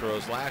free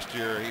throws. Last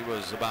year he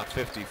was about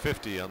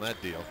 50-50 on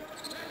that deal.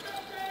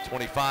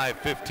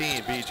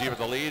 25-15, BG with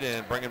the lead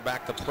and bringing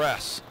back the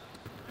press.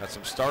 Got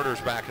some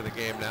starters back in the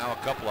game now,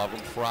 a couple of them,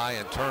 Fry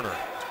and Turner.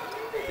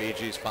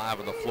 BG's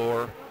 5 on the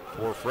floor,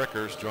 4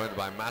 Frickers, joined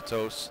by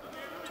Matos,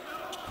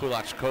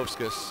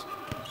 Kulachkovskis,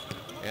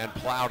 and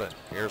Plowden.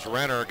 Here's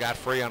Renner, got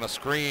free on a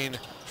screen,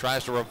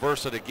 tries to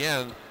reverse it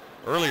again.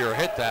 Earlier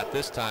hit that,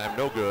 this time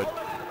no good.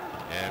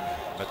 And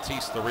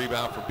Matisse the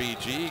rebound for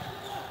BG.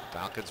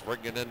 Falcons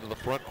bringing it into the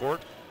front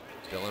court.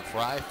 Dylan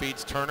Fry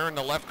feeds Turner in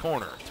the left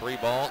corner. 3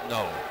 ball,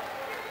 no.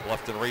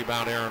 Bluffton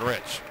rebound, Aaron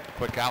Rich.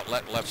 Quick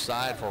outlet left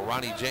side for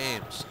Ronnie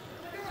James.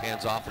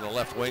 Hands off in the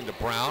left wing to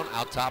Brown.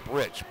 Out top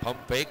Rich. Pump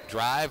fake,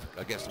 drive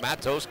against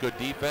Matos. Good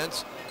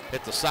defense.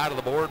 Hit the side of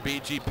the board.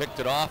 BG picked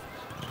it off.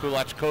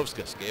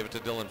 Kulachkovskis gave it to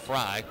Dylan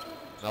Fry.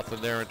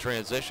 Nothing there in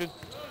transition.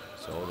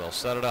 So they'll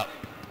set it up.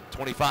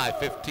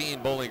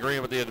 25-15 Bowling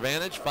Green with the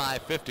advantage.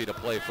 5:50 to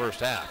play first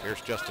half. Here's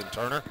Justin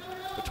Turner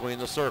between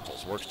the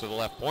circles. Works to the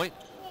left point.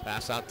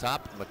 Pass out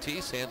top.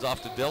 Matisse hands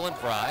off to Dylan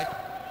Fry.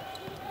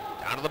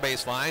 Down to the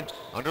baseline,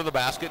 under the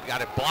basket,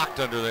 got it blocked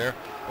under there.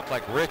 Looked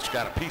like Rich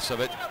got a piece of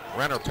it.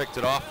 Renner picked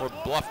it off for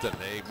Bluffton.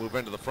 They move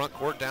into the front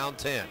court, down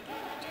 10.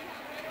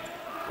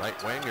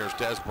 Right wing, here's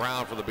Des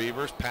Brown for the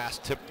Beavers. Pass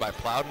tipped by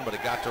Plowden, but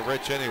it got to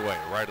Rich anyway,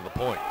 right of the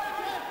point.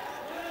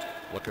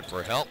 Looking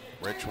for help.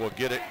 Rich will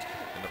get it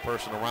in the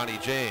person of Ronnie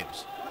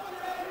James.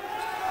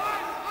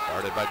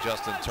 Guarded by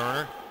Justin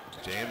Turner.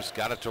 James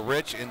got it to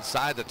Rich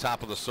inside the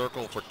top of the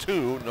circle for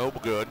two, no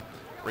good.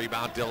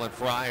 Rebound Dylan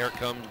Fry, here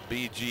comes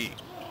BG.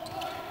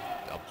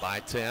 Up by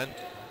 10.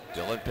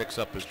 Dylan picks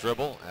up his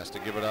dribble, has to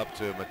give it up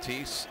to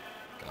Matisse.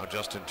 Now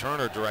Justin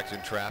Turner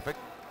directing traffic,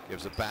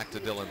 gives it back to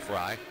Dylan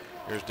Fry.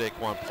 Here's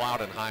Daquan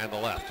Plowden high on the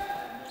left.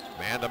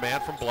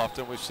 Man-to-man from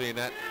Bluffton, we've seen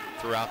that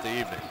throughout the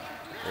evening.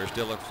 Here's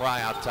Dylan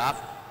Fry out top,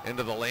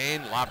 into the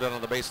lane, lobbed it on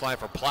the baseline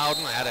for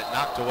Plowden, had it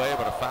knocked away,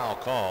 but a foul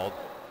called.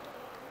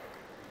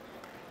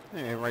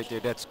 And right there,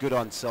 that's good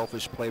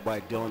unselfish play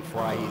by Dylan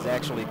Fry. He's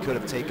actually could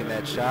have taken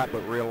that shot, but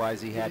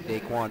realized he had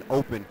Daquan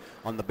open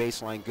on the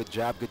baseline. Good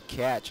job, good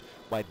catch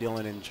by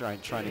Dylan and trying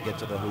to get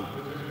to the hoop.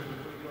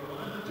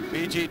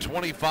 BG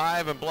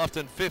 25 and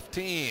Bluffton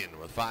 15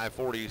 with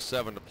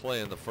 5:47 to play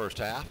in the first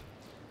half.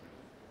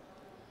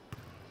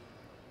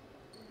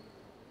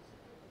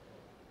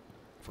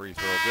 Free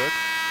throw good.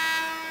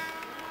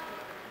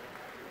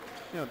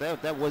 You know,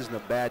 that wasn't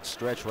a bad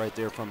stretch right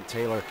there from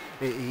Taylor.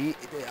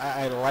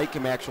 I like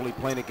him actually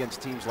playing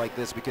against teams like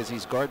this because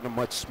he's guarding a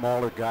much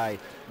smaller guy,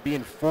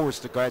 being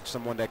forced to guard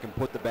someone that can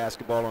put the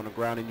basketball on the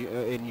ground.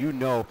 And you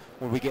know,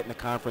 when we get in a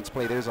conference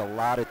play, there's a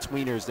lot of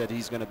tweeners that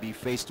he's going to be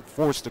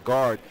forced to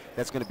guard.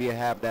 That's going to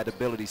have that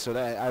ability. So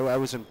that I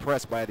was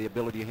impressed by the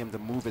ability of him to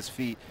move his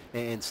feet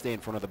and stay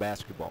in front of the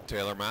basketball.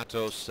 Taylor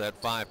Matos had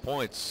 5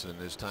 points in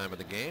his time of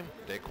the game.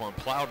 Daquan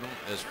Plowden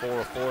is 4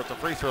 of 4 at the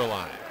free throw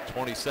line.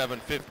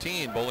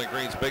 27-15, Bowling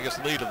Green's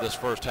biggest lead of this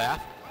first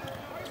half.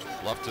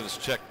 Bluffton's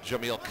checked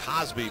Jameel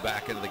Cosby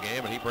back into the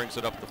game, and he brings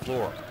it up the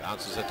floor.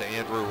 Bounces it to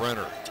Andrew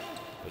Renner.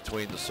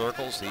 Between the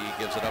circles, he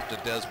gives it up to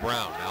Des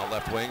Brown. Now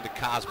left wing to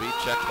Cosby,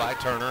 checked by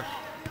Turner.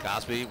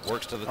 Cosby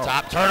works to the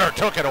top. Turner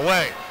took it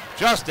away.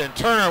 Justin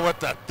Turner with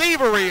the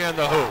thievery in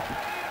the hoop.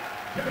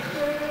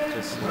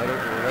 Just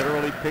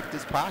literally picked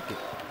his pocket.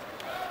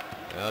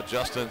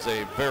 Justin's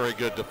a very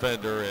good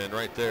defender, and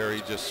right there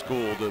he just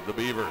schooled the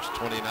Beavers.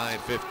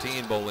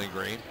 29-15 Bowling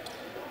Green.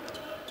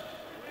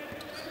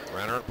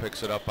 Renner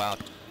picks it up out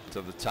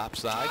to the top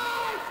side,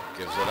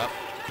 gives it up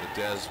to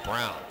Des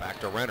Brown. Back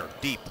to Renner,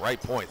 deep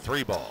right point,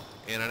 3-ball,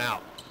 in and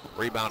out.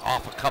 Rebound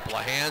off a couple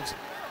of hands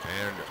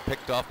and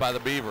picked off by the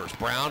Beavers.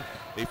 Brown,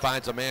 he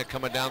finds a man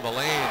coming down the lane.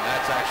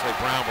 That's actually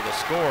Brown with a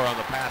score on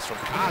the pass from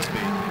Cosby.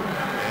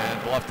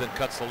 And Bluffton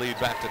cuts the lead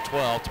back to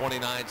 12,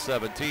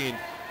 29-17.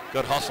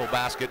 Good hustle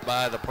basket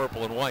by the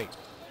purple and white.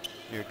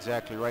 You're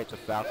exactly right. The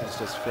Falcons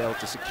just failed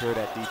to secure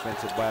that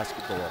defensive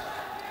basketball.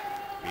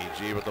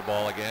 BG with the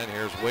ball again.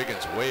 Here's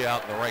Wiggins way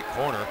out in the right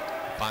corner.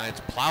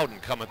 Finds Plowden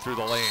coming through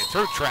the lane,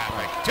 through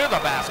traffic, to the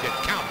basket.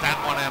 Count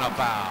that one and a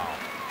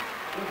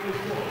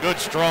foul. Good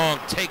strong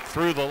take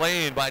through the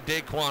lane by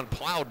Daquan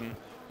Plowden,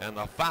 and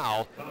the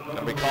foul going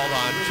to be called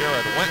on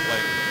Jared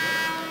Wentling.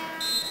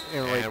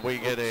 And we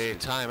get a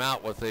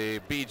timeout with a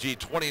BG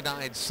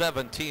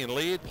 29-17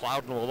 lead.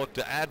 Plowden will look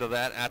to add to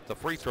that at the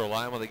free throw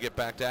line when they get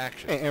back to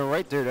action. And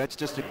right there, that's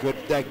just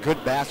that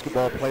good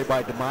basketball play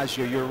by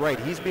DiMaggio. You're right.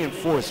 He's being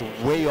forced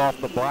way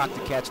off the block to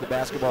catch the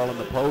basketball in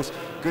the post.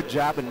 Good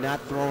job in not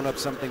throwing up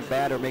something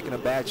bad or making a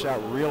bad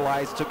shot.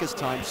 Realized, took his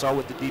time, saw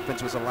what the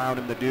defense was allowing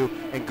him to do,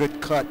 and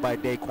good cut by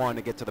Daquan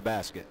to get to the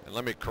basket. And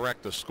let me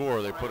correct the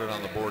score. They put it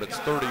on the board. It's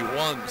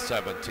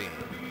 31-17.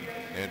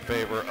 In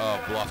favor of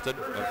Bluffton,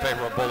 in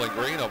favor of Bowling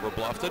Green over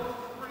Bluffton.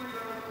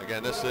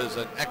 Again, this is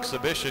an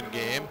exhibition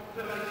game.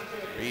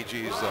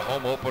 BG's the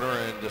home opener,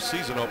 and the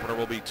season opener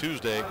will be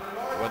Tuesday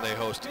when they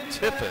host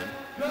Tiffin.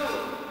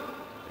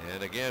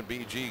 And again,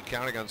 BG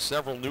counting on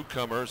several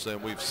newcomers,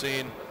 and we've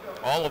seen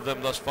all of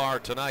them thus far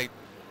tonight.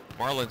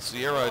 Marlon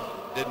Sierra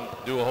didn't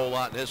do a whole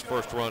lot in his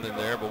first run in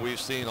there, but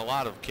we've seen a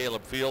lot of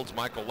Caleb Fields,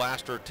 Michael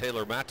Laster,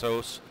 Taylor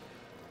Matos,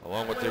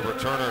 along with the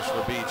returners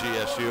for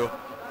BGSU.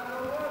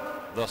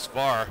 Thus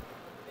far.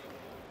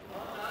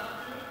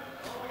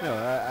 You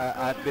know,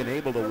 I've been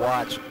able to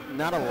watch,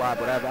 not a lot,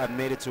 but I've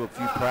made it to a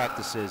few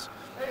practices.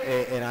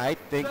 And I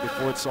think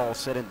before it's all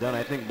said and done,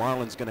 I think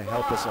Marlon's going to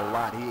help us a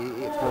lot.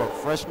 For a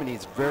freshman,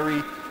 he's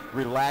very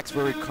relaxed,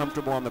 very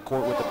comfortable on the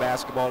court with the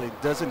basketball. He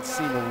doesn't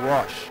seem to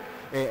rush.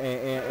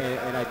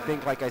 And I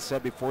think, like I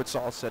said, before it's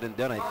all said and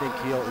done, I think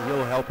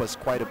he'll help us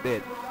quite a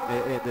bit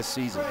this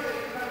season.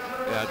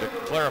 Yeah, to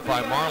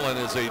clarify, Marlon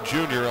is a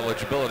junior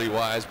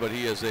eligibility-wise, but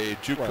he is a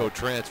JUCO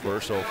transfer,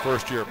 so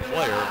first-year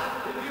player.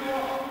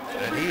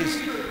 And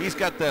he's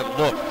got that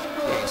look,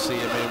 AC.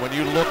 I mean, when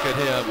you look at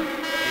him,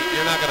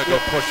 you're not going to go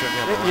pushing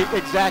him around.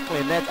 Exactly,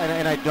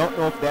 and I don't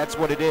know if that's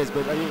what it is,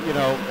 but you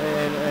know,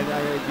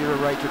 and you're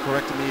right. You're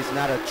correcting me. He's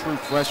not a true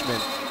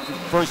freshman.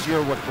 First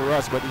year was for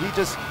us, but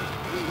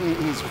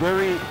he's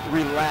very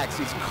relaxed.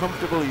 He's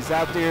comfortable. He's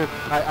out there.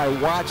 I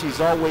watch. He's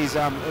always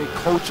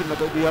coaching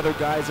the other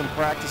guys in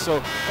practice. So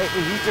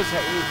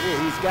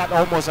he's got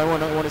almost, I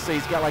want to say,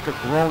 he's got like a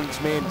grown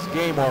man's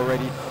game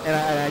already. And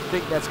I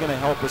think that's going to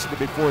help us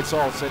before it's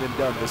all said and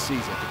done this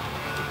season.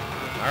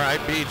 All right,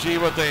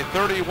 BG with a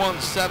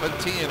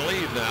 31-17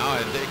 lead now,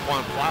 and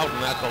Daquan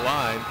Plowden at the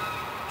line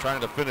trying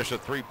to finish a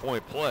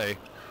three-point play.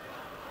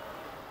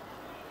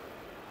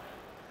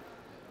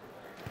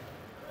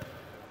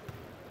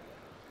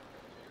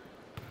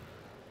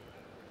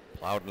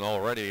 Plowden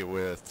already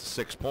with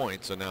 6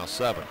 points and now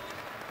 7.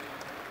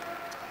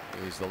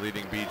 He's the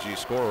leading BG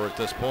scorer at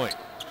this point.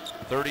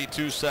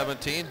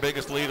 32-17,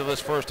 biggest lead of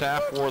this first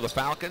half for the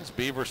Falcons.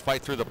 Beavers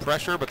fight through the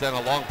pressure, but then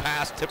a long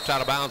pass tipped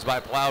out of bounds by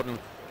Plowden.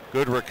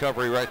 Good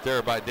recovery right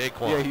there by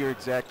Daquan. Yeah, you're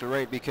exactly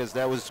right, because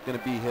that was going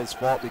to be his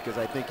fault, because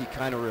I think he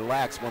kind of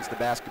relaxed once the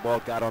basketball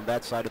got on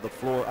that side of the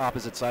floor,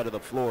 opposite side of the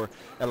floor.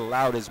 It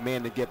allowed his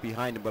man to get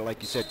behind him, but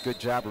like you said, good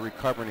job of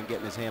recovering and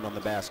getting his hand on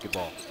the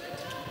basketball.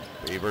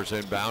 Beavers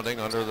inbounding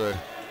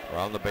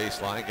around the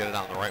baseline, get it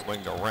out in the right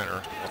wing to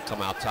Renner. He'll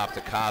come out top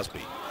to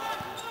Cosby.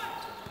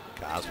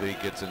 Cosby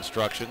gets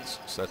instructions,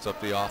 sets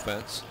up the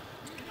offense.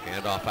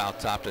 Handoff out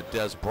top to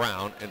Des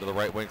Brown into the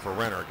right wing for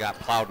Renner. Got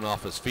Plowden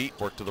off his feet,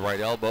 worked to the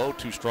right elbow,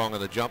 too strong on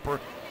the jumper.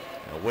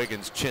 Now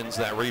Wiggins chins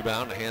that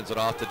rebound and hands it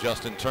off to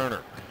Justin Turner.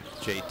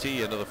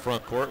 JT into the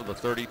front court with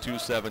a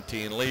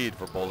 32-17 lead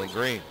for Bowling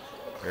Green.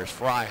 Here's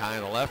Fry high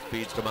on the left,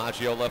 feeds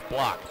DiMaggio left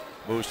block.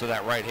 Moves to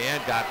that right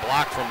hand, got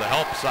blocked from the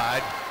help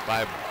side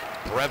by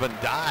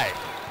Brevin Dye.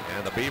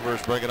 And the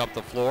Beavers bring it up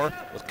the floor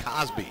with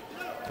Cosby.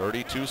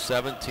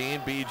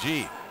 32-17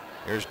 BG.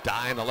 Here's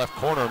Dye in the left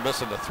corner,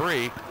 missing the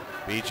three.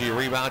 BG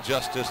rebound,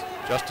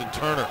 Justin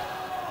Turner.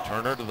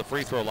 Turner to the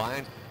free throw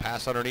line.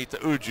 Pass underneath to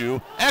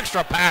Uju.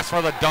 Extra pass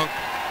for the dunk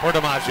for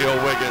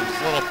DiMaggio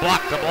Wiggins. Little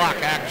block-to-block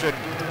action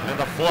and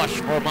the flush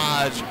for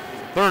Maj.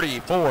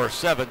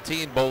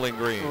 34-17 Bowling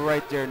Green.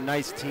 Right there,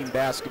 nice team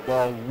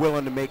basketball,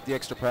 willing to make the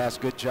extra pass.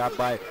 Good job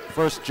by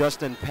first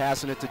Justin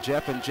passing it to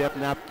Jeff, and Jeff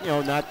not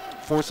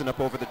forcing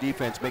up over the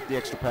defense, make the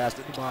extra pass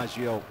to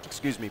DiMaggio,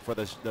 for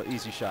the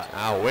easy shot.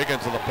 Now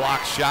Wiggins with a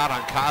block shot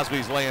on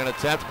Cosby's lay-in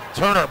attempt.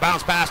 Turner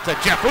bounce pass to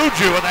Jeff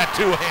Uju with that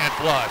two-hand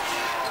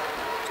flush.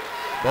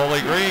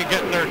 Bowling Green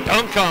getting their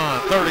dunk on,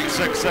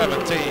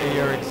 36-17.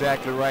 You're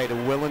exactly right. A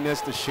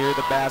willingness to share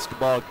the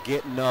basketball,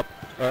 getting up,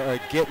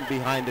 getting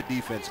behind the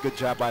defense. Good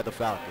job by the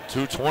Falcons.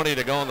 2:20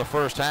 to go in the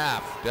first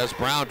half. Des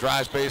Brown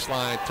drives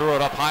baseline, threw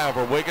it up high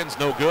over Wiggins,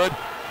 no good.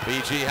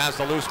 BG has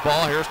the loose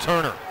ball. Here's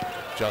Turner.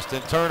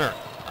 Justin Turner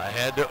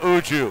ahead to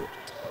Uju.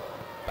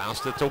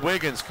 Bounced it to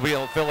Wiggins,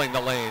 filling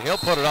the lane. He'll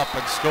put it up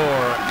and score,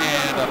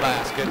 and a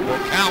basket will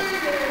count.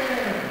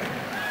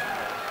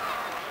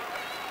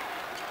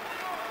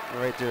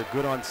 Right there,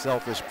 good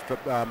unselfish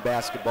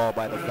basketball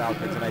by the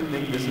Falcons, and I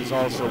think this is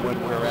also when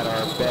we're at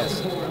our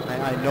best.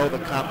 I know the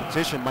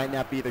competition might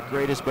not be the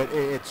greatest, but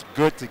it's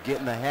good to get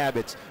in the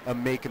habits of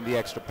making the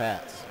extra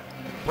pass.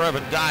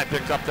 Brevin Dye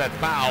picked up that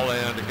foul,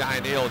 and Guy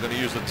Neal going to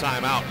use the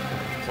timeout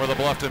for the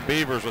Bluffton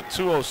Beavers with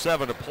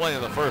 2:07 to play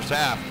in the first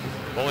half.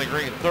 Bowling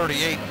Green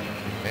 38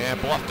 and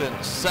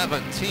Bluffton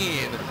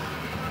 17.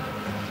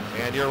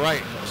 And you're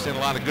right, we've seen a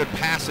lot of good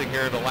passing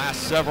here in the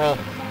last several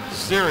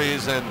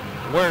series, and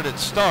where did it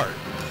start?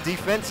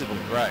 Defensively.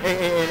 Right.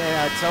 And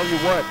I tell you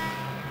what,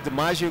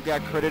 DiMaggio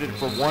got credited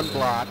for one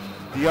block.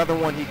 The other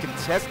one, he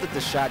contested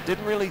the shot,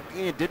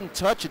 didn't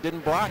touch it,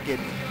 didn't block it,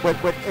 but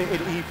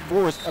he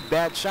forced a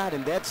bad shot,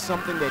 and that's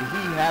something that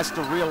he has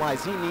to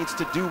realize he needs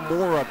to do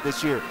more of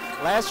this year.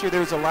 Last year there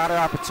was a lot of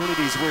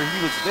opportunities where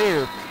he was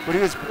there, but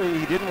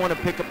he didn't want to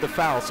pick up the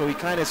foul, so he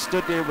kind of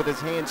stood there with his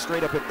hands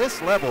straight up. At this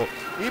level,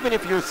 even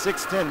if you're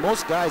 6'10",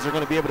 most guys are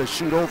going to be able to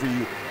shoot over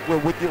you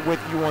with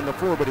you on the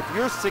floor, but if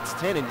you're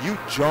 6'10" and you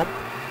jump,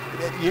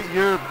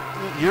 you're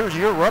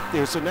up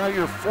there, so now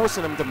you're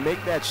forcing them to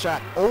make that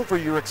shot over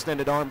your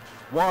extended arm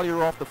while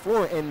you're off the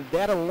floor, and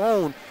that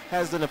alone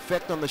has an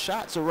effect on the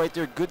shot. So right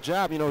there, good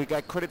job. He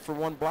got credit for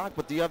one block,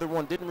 but the other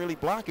one didn't really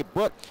block it,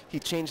 but he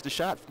changed the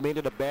shot, made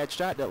it a bad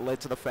shot that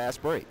led to the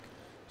fast break.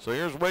 So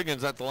here's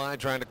Wiggins at the line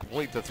trying to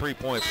complete the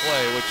three-point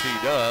play, which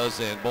he does,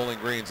 and Bowling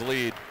Green's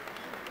lead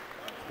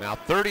now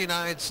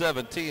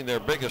 39-17, their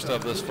biggest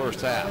of this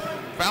first half.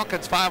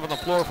 Falcons 5 on the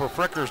floor for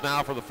Frickers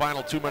now for the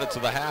final 2 minutes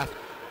of the half.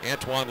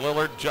 Antoine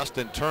Lillard,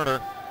 Justin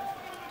Turner,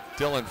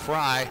 Dylan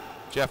Fry,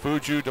 Jeff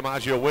Uju,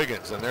 DiMaggio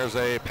Wiggins. And there's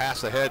a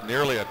pass ahead,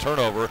 nearly a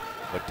turnover,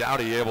 but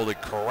Dowdy able to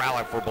corral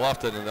it for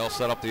Bluffton, and they'll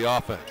set up the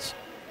offense.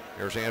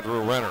 Here's Andrew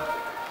Renner,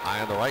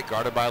 high on the right,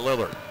 guarded by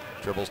Lillard.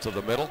 Dribbles to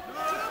the middle,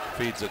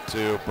 feeds it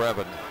to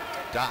Brevin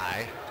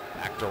Dye,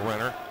 back to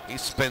Renner. He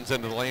spins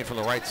into the lane from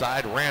the right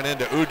side, ran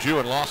into Uju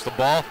and lost the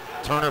ball.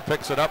 Turner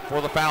picks it up for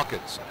the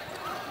Falcons.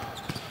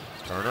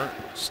 Turner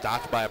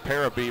stopped by a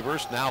pair of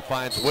Beavers, now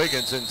finds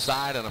Wiggins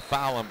inside, and a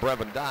foul on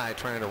Brevin Dye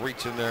trying to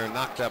reach in there and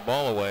knock that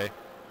ball away.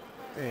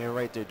 And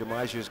right there,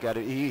 DiMaggio's got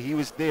it. He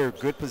was there,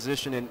 good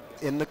position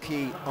in the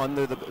key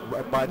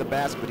by the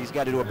basket, but he's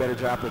got to do a better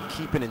job of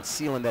keeping and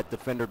sealing that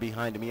defender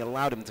behind him. He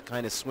allowed him to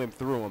kind of swim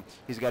through him.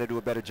 He's got to do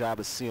a better job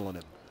of sealing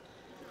him.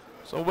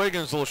 So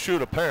Wiggins will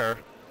shoot a pair,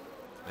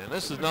 and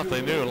this is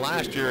nothing new.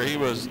 Last year he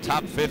was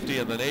top 50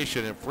 in the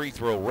nation in free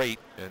throw rate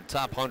and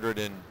top 100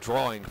 in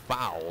drawing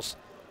fouls.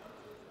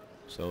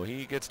 So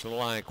he gets to the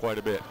line quite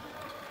a bit.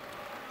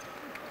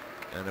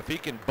 And if he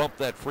can bump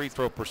that free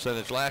throw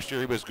percentage, last year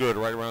he was good,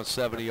 right around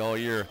 70 all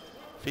year.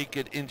 If he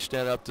could inch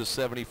that up to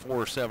 74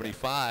 or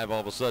 75, all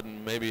of a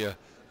sudden maybe a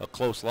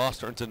close loss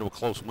turns into a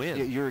close win.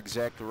 Yeah, you're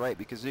exactly right,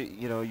 because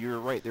you're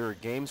right. There are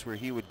games where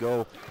he would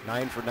go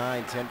 9 for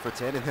 9, 10 for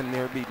 10, and then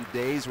there'd be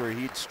days where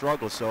he'd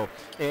struggle. So,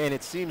 and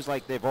it seems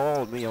like they've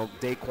all,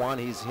 Daquan,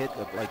 he's hit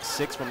like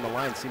 6 from the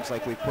line. Seems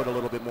like we've put a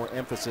little bit more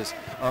emphasis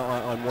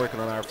on working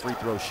on our free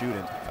throw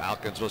shooting.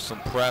 Falcons with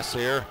some press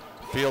here.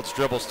 Fields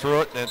dribbles through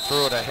it and then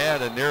threw it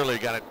ahead and nearly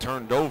got it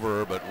turned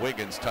over, but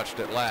Wiggins touched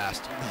it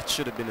last. That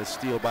should have been a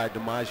steal by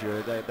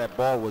DiMaggio. That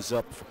ball was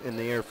up in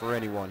the air for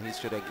anyone. He needs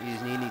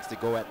to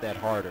go at that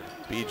harder.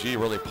 BG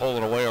really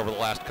pulling away over the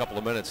last couple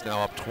of minutes,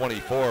 now up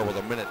 24 with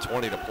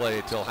 1:20 to play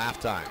until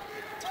halftime.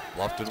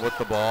 Bluffton with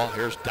the ball.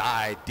 Here's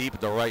Dye deep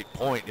at the right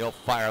point. He'll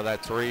fire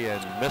that three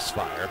and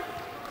misfire.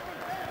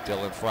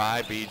 Dylan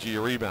Fry,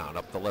 BG rebound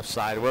up the left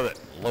side with it.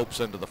 Lopes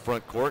into the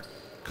front court.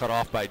 Cut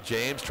off by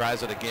James,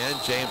 tries it again.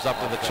 James up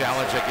to the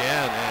challenge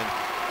again, and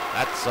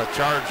that's a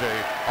charge,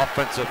 a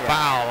offensive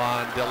foul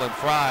on Dylan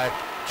Fry.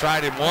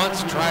 Tried him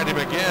once, tried him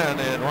again,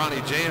 and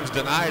Ronnie James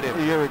denied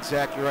him. You're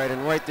exactly right,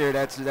 and right there,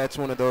 that's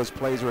one of those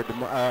plays where,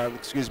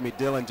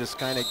 Dylan just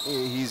kind of,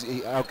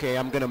 okay,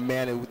 I'm going to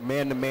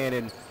man to man,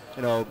 and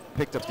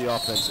picked up the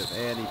offensive,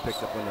 and he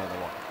picked up another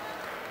one.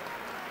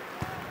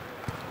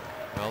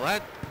 Well,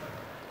 that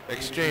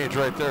exchange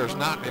right there is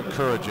not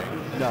encouraging.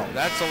 No.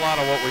 That's a lot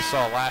of what we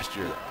saw last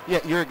year. Yeah,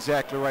 you're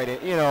exactly right.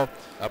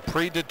 A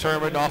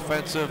predetermined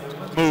offensive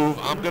move.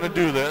 I'm going to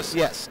do this.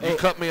 Yes. You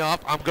cut me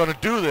off. I'm going to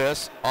do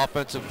this.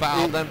 Offensive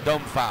foul, then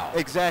dumb foul.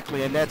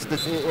 Exactly, and that's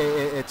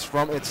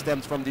it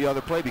stems from the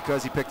other play,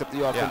 because he picked up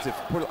the offensive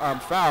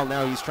foul.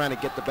 Now he's trying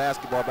to get the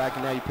basketball back,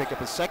 and now you pick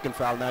up a second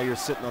foul. Now you're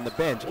sitting on the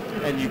bench,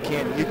 and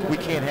we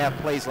can't have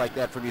plays like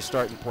that from your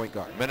starting point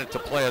guard. Minute to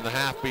play in the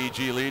half.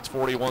 BG leads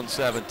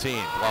 41-17.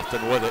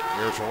 Bluffton with it.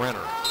 Here's Renner.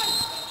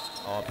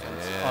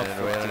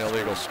 And we had an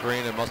illegal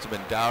screen. It must have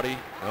been Dowdy.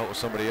 No, it was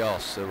somebody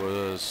else. It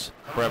was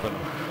Brevin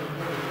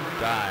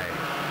Dye.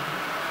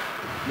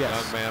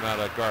 Yes. Young man out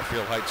of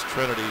Garfield Heights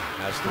Trinity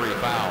has 3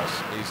 fouls.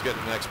 He's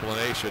getting an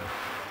explanation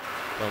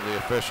from the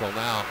official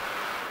now.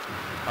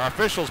 Our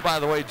officials, by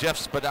the way, Jeff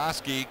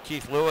Spadowski,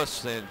 Keith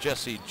Lewis, and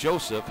Jesse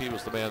Joseph. He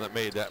was the man that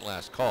made that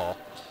last call.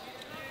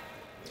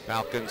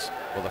 Falcons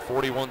with a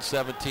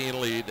 41-17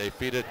 lead. They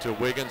feed it to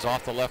Wiggins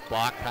off the left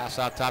block. Pass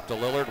out top to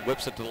Lillard.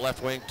 Whips it to the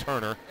left wing.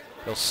 Turner.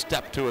 He'll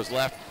step to his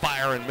left.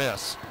 Fire and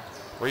miss.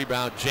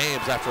 Rebound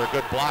James after a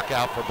good block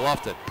out for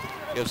Bluffton.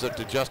 Gives it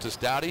to Justice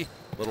Dowdy.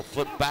 Little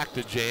flip back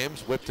to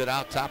James. Whipped it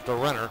out top to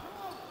Renner.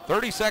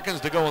 30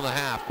 seconds to go in the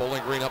half.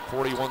 Bowling Green up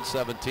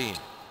 41-17.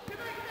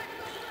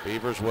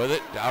 Beavers with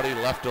it. Dowdy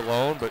left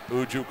alone, but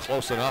Uju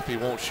close enough. He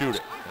won't shoot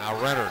it. Now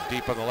Renner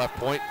deep on the left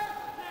point.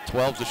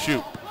 12 to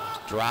shoot.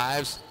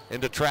 Drives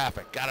into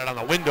traffic. Got it on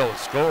the window and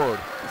scored.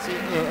 See,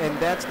 and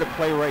that's the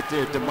play right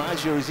there.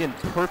 DiMaggio is in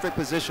perfect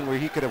position where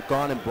he could have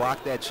gone and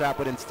blocked that shot,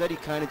 but instead he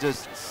kind of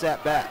just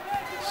sat back.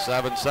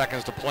 7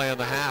 seconds to play in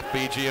the half.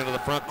 BG into the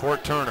front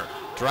court. Turner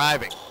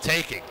driving,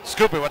 taking,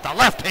 scooping with the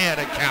left hand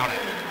and count it.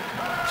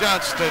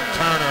 Justin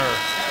Turner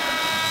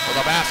with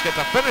a basket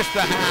to finish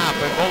the half,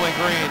 and Bowling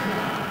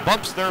Green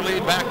bumps their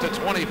lead back to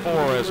 24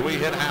 as we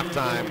hit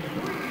halftime.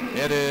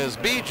 It is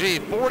BG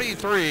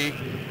 43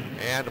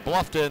 and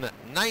Bluffton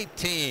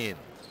 19.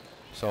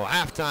 So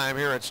halftime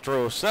here at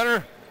Stroh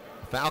Center.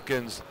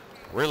 Falcons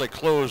really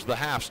closed the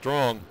half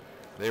strong.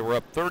 They were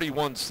up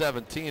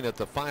 31-17 at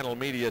the final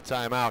media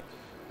timeout.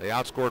 They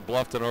outscored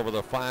Bluffton over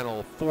the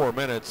final 4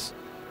 minutes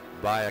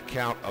by a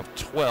count of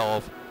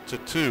 12-2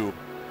 to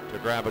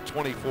grab a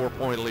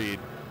 24-point lead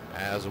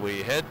as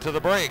we head to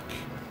the break.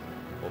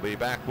 We'll be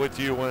back with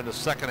you when the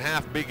second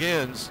half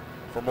begins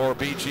for more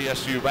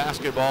BGSU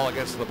basketball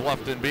against the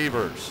Bluffton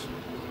Beavers.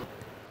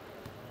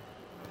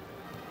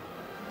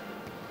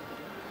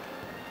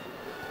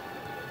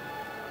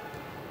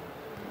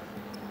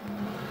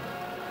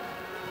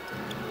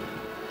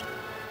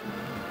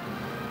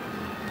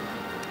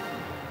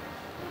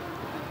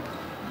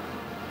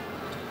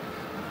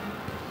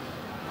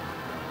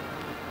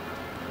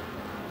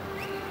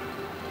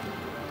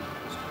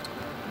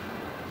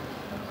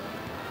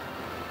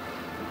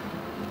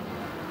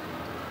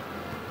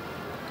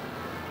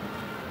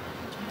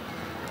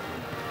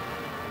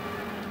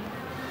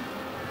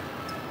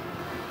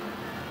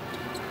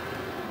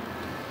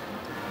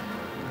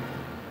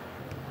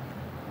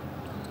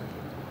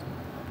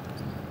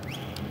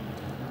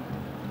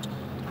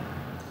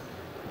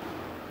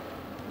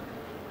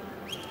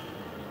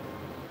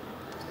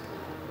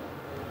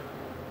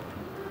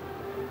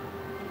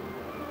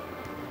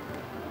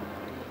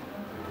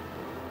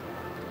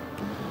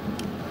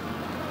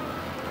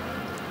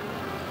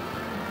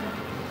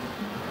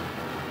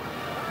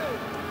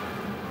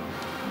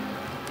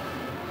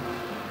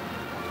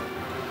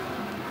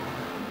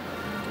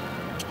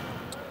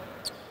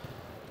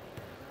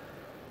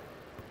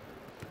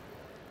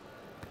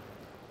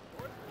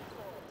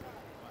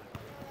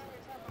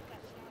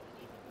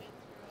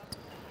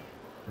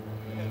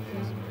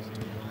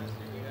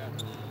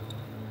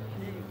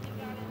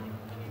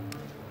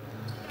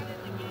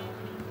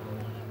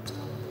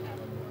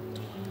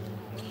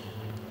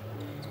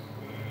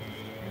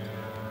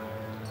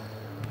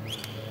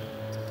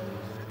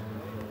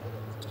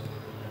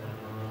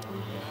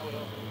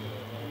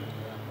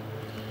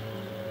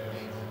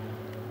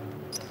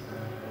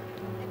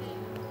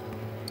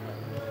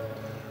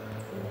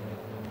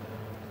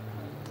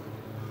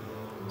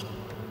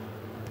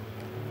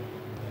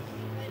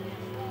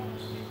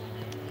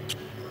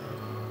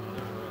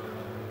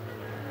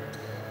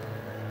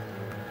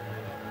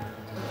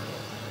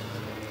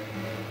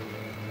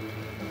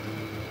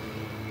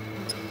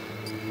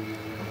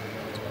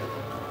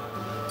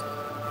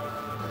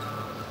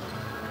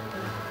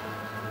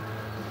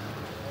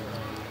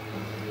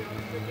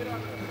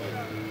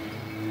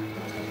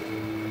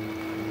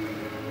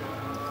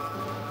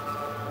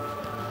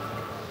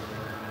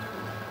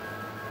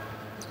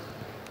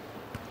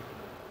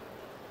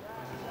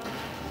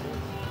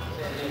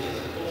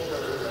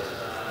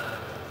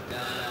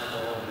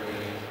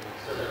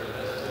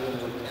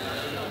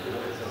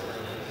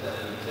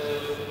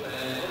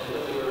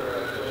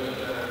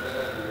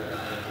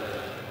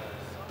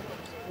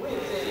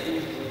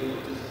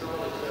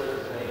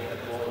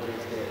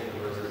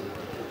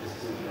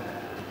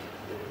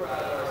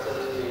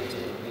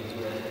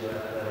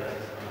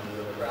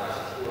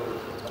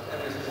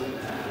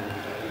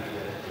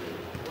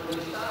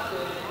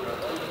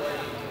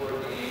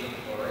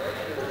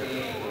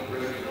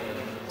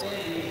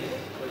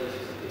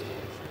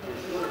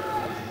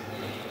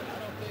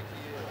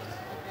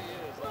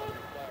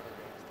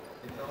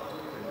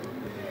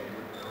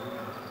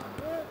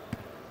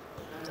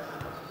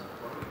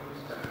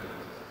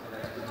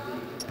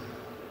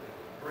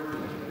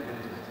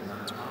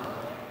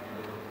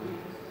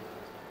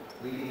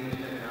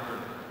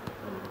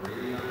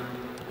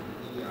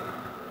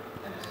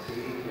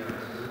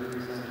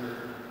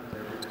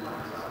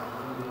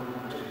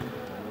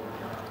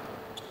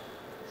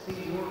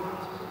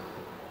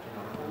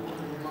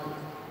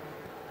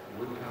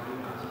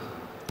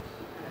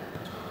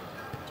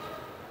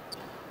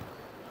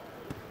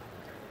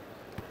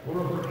 For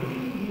over 80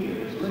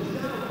 years,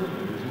 LaSalle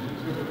Premiers has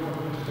served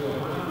Northwest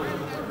Ohio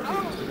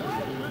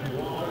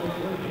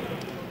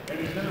and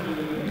is now the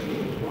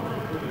official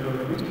pride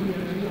winner of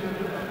BGSU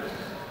athletics.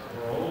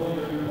 For all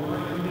of you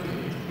blind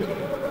community, go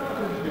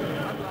Falcons go!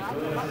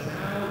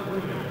 LaSalle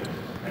Premiers,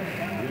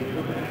 and with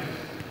the best.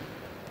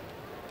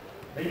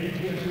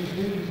 BGSU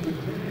students with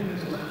 10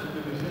 minutes left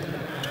in the second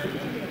half.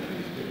 BGSU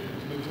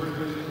students with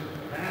breakfast,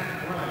 half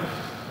price,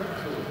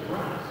 pretzels,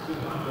 brats,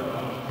 and hot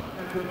dogs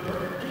at the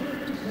Burger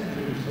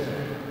Center set.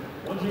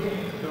 Once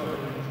again,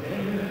 starting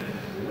 10 minutes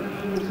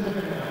left in the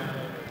second half.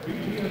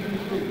 BGSU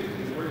students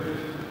with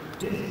breakfast,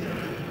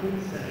 discounted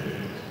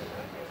concessions.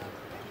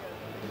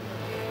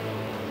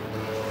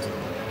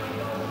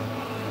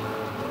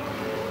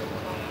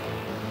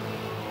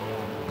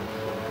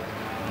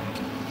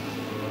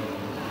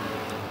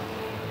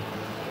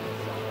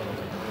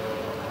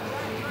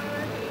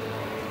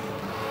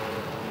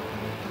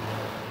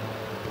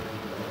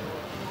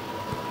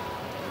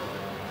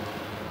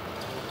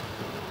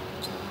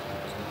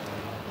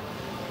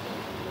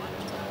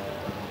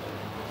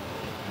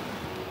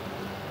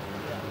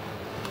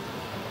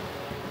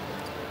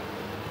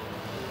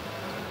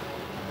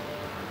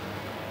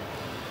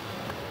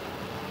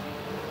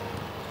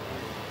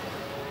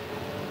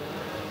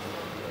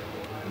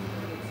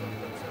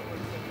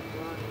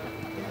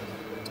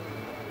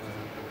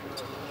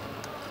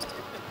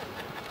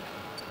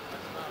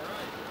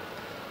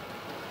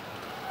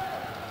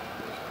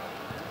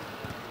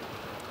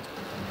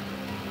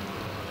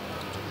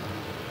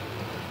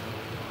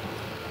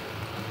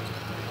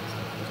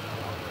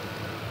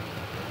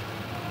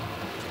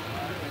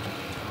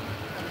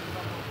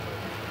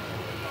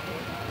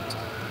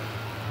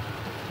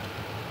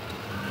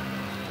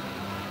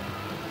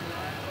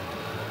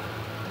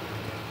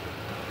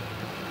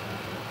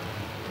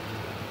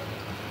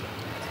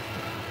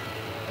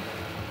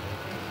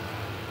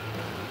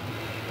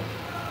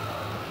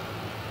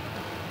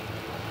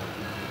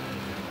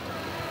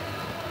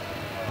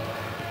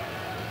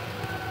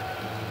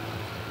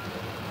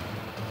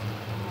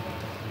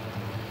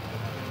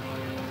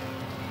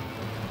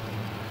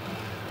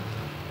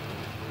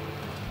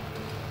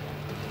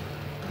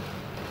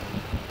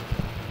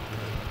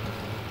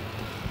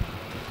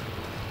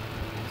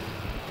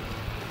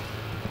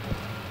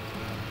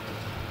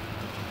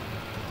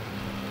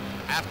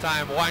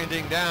 Halftime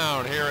winding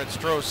down here at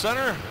Stroh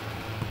Center.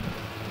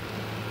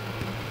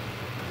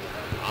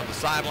 On the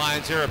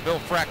sidelines here at Bill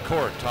Frack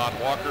Court, Todd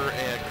Walker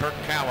and Kirk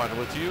Cowan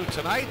with you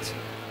tonight.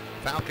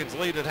 Falcons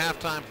lead at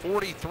halftime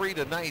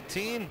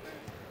 43-19.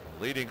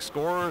 Leading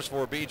scorers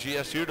for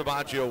BGSU,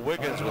 DiMaggio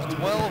Wiggins with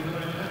 12,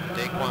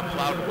 Daquan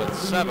Plowden with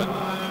 7.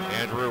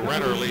 Andrew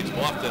Renner leads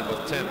Bluffton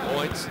with 10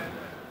 points.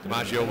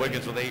 DiMaggio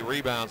Wiggins with 8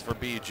 rebounds for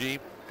BG.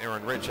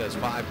 Aaron Rich has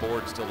 5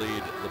 boards to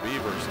lead the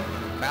Beavers.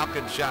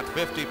 Falcons shot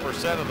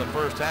 50% in the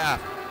first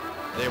half.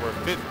 They were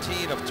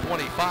 15 of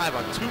 25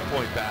 on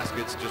 2-point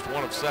baskets, just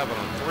 1 of 7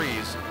 on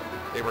threes.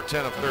 They were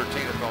 10 of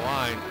 13 at the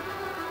line.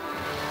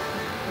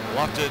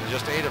 Bluffton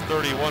just 8 of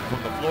 31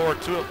 from the floor,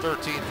 2 of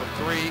 13 from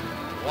 3,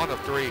 1 of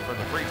 3 from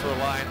the free throw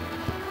line.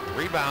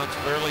 Rebounds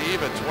fairly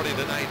even,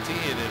 20-19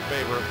 in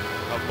favor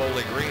of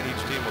Bowling Green,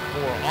 each team with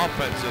 4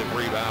 offensive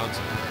rebounds.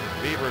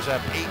 Beavers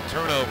have 8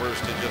 turnovers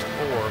to just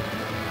 4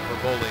 for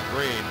Bowling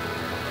Green.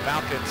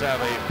 Falcons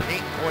have a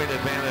paint point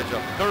advantage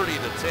of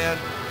 30-10,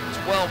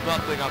 12-0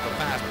 on the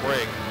fast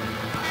break,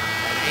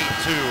 and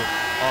 8-2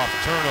 off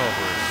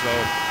turnovers. So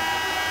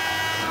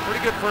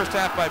pretty good first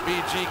half by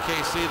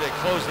BGKC. They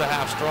closed the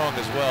half strong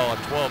as well, a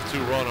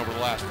 12-2 run over the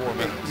last 4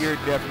 minutes. You're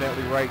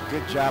definitely right.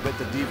 Good job at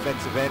the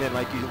defensive end, and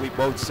like we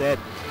both said,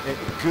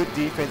 good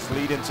defense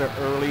leading to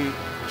early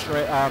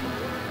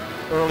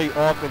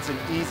offense and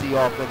easy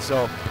offense.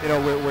 So, you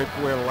know,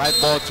 we're light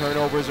ball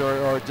turnovers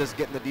or just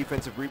getting the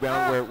defensive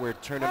rebound, we're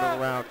turning it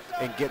around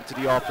and getting to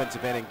the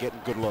offensive end and getting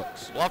good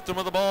looks. Bluffton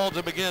with the ball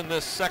to begin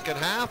this second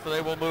half.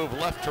 They will move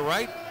left to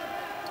right.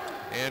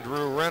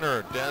 Andrew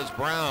Renner, Des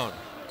Brown.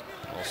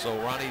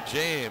 Also Ronnie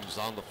James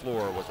on the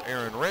floor with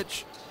Aaron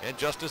Rich and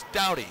Justice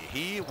Dowdy.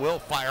 He will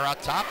fire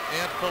out top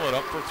and fill it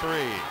up for 3.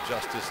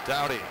 Justice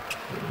Dowdy.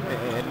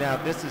 And now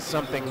this is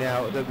something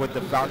now that with the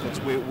Falcons,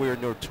 we're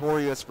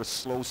notorious for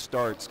slow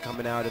starts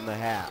coming out in the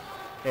half.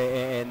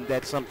 And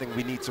that's something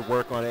we need to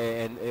work on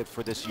and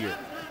for this year.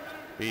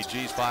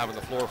 BG's 5 on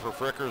the floor for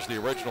Frickers, the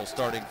original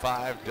starting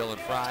 5. Dylan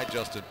Fry,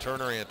 Justin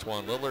Turner,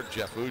 Antoine Lillard,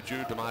 Jeff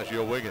Uju,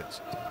 DiMaggio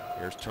Wiggins.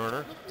 Here's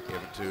Turner, give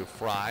it to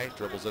Fry,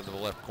 dribbles into the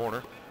left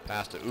corner.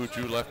 Pass to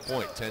Uju, left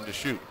point, 10 to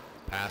shoot.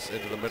 Pass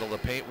into the middle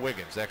of the paint,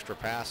 Wiggins. Extra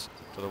pass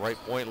to the right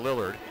point,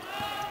 Lillard.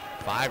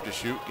 5 to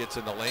shoot, gets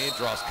in the lane,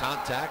 draws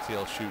contact.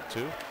 He'll shoot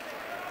 2.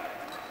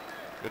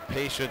 Good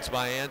patience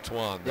by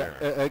Antoine there.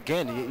 Yeah,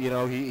 again, you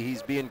know,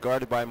 he's being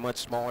guarded by a much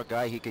smaller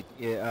guy. He could,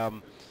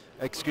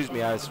 excuse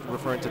me, I was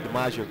referring to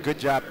DiMaggio. Good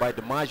job by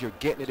DiMaggio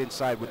getting it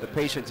inside with the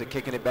patience and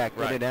kicking it back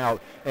in and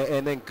out.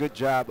 And then good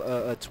job,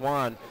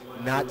 Twan,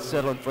 not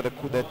settling for the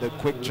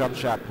quick jump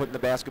shot, putting the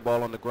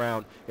basketball on the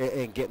ground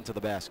and getting to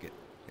the basket.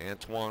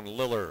 Antoine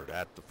Lillard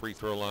at the free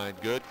throw line,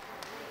 good.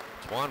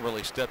 Twan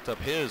really stepped up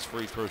his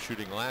free throw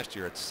shooting last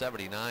year at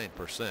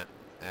 79%.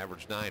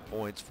 Averaged 9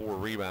 points, 4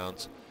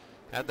 rebounds.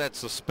 Had that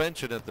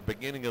suspension at the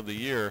beginning of the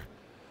year,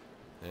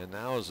 and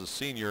now as a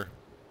senior,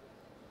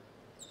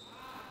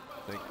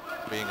 I think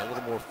being a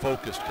little more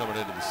focused coming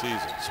into the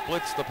season.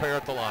 Splits the pair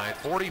at the line,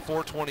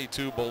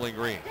 44-22 Bowling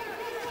Green.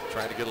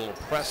 Trying to get a little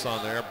press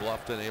on there.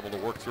 Bluffton able to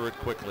work through it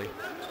quickly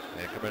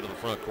and come into the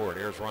front court.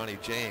 Here's Ronnie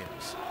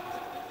James.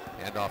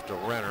 Hand off to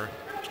Renner.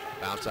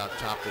 Bounce out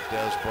top to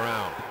Des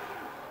Brown.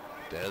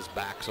 Des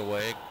backs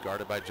away,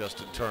 guarded by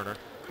Justin Turner.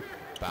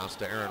 Bounce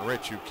to Aaron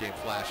Rich, who came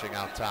flashing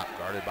out top,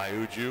 guarded by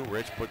Uju.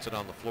 Rich puts it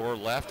on the floor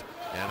left,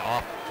 and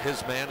off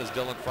his man is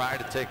Dylan Fry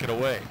to take it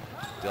away.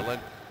 Dylan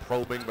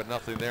probing, but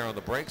nothing there on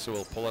the break, so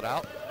he'll pull it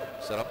out.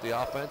 Set up the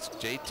offense.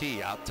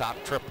 JT out top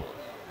triple.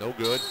 No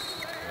good.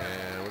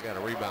 And we got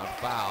a rebound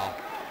foul.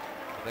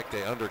 I think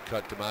they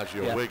undercut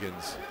DiMaggio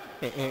Wiggins.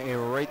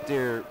 And right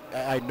there,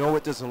 I know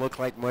it doesn't look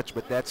like much,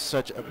 but that's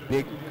such a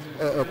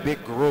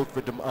big growth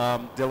for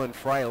Dylan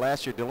Fry.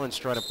 Last year, Dylan's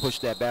trying to push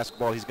that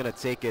basketball. He's going to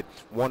take it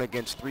 1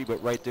 against 3,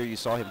 but right there you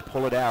saw him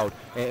pull it out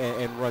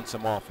and run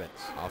some offense.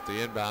 Off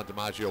the inbound,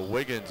 DiMaggio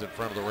Wiggins in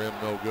front of the rim,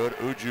 no good.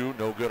 Uju,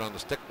 no good on the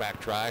stick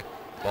back try.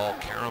 Ball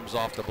caroms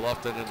off to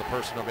Bluffton in the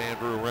person of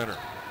Andrew Renner.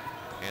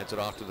 Hands it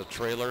off to the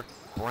trailer.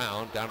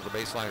 Brown down to the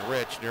baseline.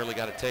 Rich nearly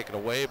got it taken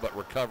away, but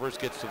recovers,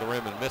 gets to the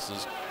rim and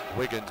misses.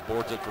 Wiggins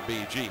boards it for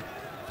BG.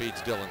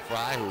 Feeds Dylan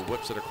Fry, who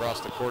whips it across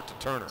the court to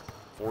Turner.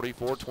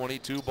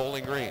 44-22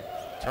 Bowling Green.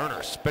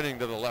 Turner spinning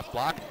to the left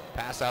block.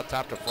 Pass out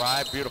top to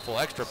Fry. Beautiful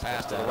extra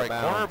pass to the right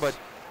corner, but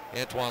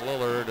Antoine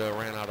Lillard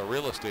ran out of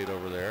real estate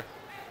over there.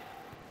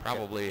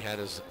 Probably had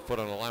his foot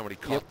on the line when he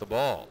caught the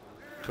ball.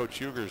 Coach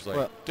Huger's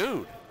like,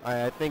 dude.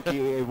 I think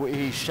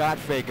he shot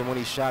fake, and when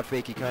he shot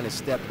fake, he kind of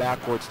stepped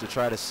backwards to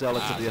try to sell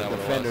it to the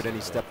defender, then he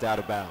stepped out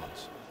of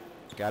bounds.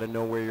 Got to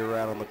know where you're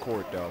at on the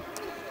court, though.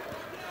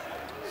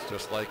 It's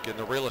just like in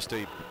the real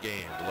estate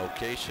game.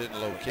 Location,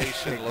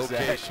 location, exactly.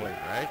 location,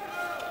 right?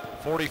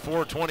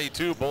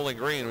 44-22 Bowling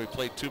Green. We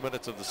played 2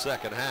 minutes of the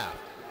second half.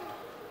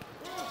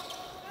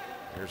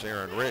 Here's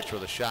Aaron Rich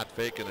with a shot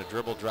fake and a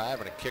dribble drive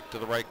and a kick to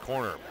the right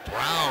corner.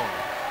 Brown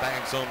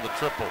bangs home the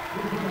triple.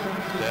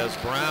 Des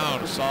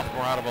Brown,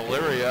 sophomore out of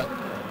Elyria,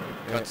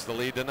 cuts the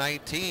lead to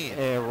 19.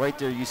 And right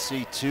there you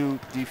see 2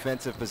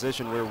 defensive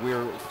position where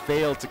we're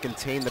failed to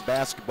contain the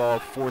basketball,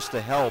 forced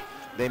to help.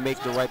 They make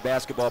the right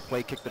basketball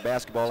play, kick the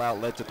basketball out,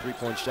 led to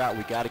 3-point shot.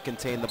 We got to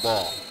contain the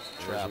ball.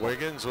 There's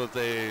Wiggins with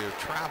a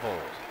travel.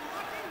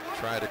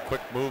 Tried a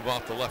quick move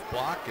off the left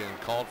block and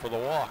called for the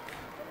walk.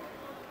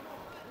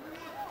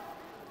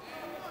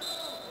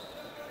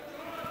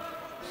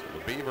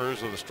 The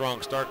Beavers with a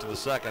strong start to the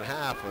second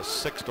half, a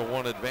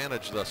 6-1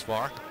 advantage thus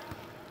far.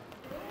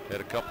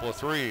 Hit a couple of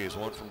threes,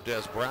 one from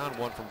Des Brown,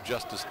 one from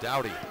Justice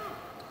Dowdy.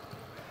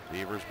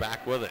 Beavers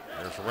back with it.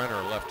 There's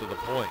Renner left to the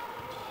point.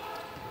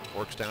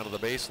 Works down to the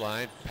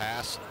baseline,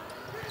 pass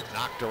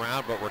knocked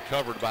around but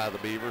recovered by the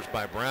Beavers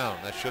by Brown.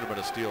 That should have been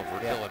a steal for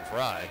Dylan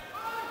Fry.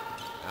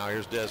 Now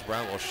here's Des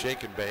Brown, a little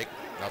shake and bake.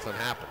 Nothing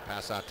happened.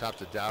 Pass out top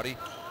to Dowdy.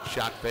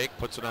 Shot fake,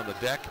 puts it on the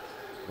deck.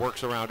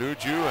 Works around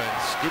Uju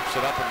and scoops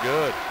it up and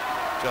good.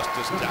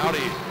 Justice Dowdy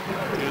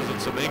using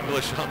some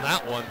English on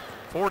that one.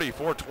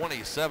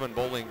 44-27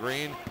 Bowling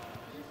Green.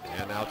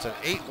 And now it's an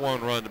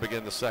 8-1 run to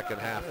begin the second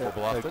half for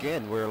Bluffton.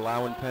 Again, we're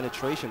allowing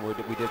penetration.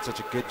 We did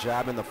such a good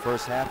job in the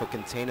first half of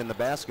containing the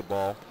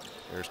basketball.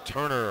 There's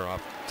Turner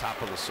off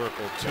top of the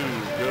circle, 2,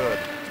 good.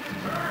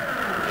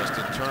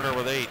 Justin Turner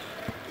with 8.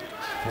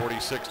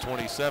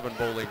 46-27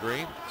 Bowling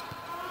Green.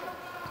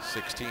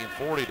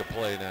 16:40 to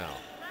play now.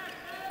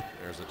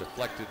 There's a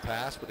deflected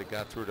pass, but it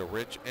got through to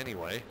Rich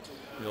anyway.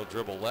 He'll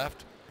dribble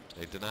left.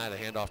 They deny the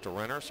handoff to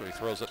Renner, so he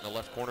throws it in the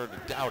left corner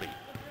to Dowdy.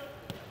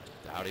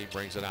 Dowdy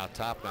brings it out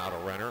top now to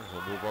Renner.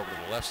 He'll move over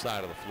to the left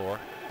side of the floor.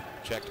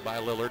 Checked by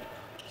Lillard.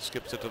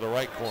 Skips it to the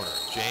right corner.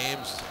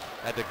 James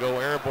had to go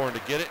airborne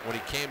to get it. When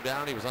he came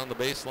down, he was on the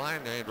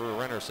baseline. Andrew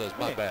Renner says,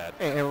 my bad.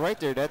 And right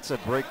there, that's a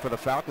break for the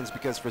Falcons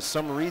because for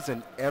some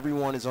reason,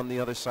 everyone is on the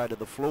other side of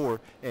the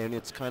floor, and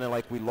it's kind of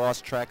like we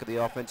lost track of the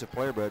offensive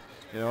player, but,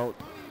 you know,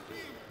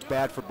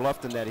 bad for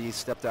Bluffton that he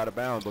stepped out of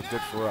bounds, but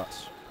good for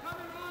us.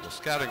 The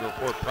scouting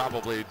report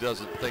probably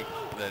doesn't think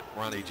that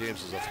Ronnie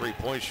James is a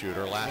three-point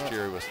shooter. Last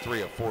year he was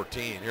 3 of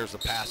 14. Here's the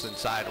pass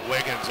inside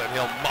Wiggins, and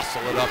he'll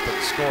muscle it up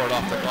and score it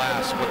off the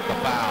glass with the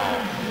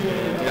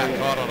foul. Got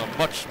caught on a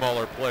much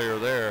smaller player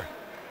there,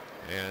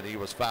 and he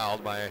was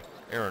fouled by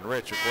Aaron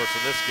Rich. Of course,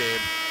 in this game,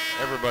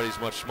 everybody's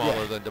much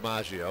smaller than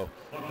DiMaggio,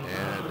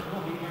 and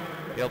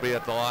he'll be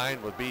at the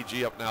line with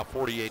BG up now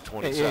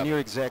 48-27. And you're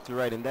exactly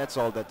right, and that's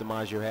all that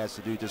DiMaggio has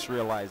to do. Just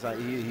realize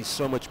he's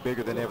so much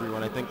bigger than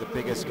everyone. I think the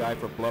biggest guy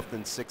for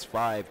Bluffton,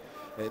 6'5",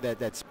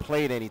 that's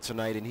played any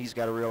tonight, and he's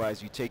got to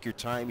realize you take your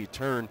time, you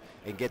turn,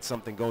 and get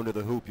something going to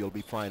the hoop, you'll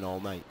be fine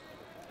all night.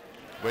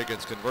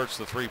 Wiggins converts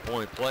the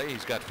three-point play.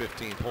 He's got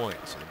 15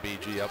 points. And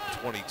BG up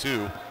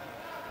 22.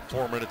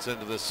 4 minutes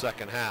into this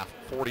second half,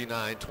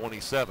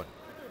 49-27.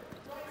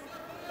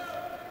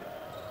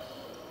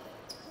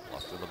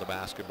 Bluffton with the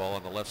basketball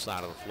on the left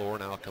side of the floor.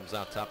 Now it comes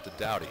out top to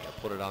Dowdy. He'll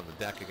put it on the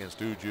deck against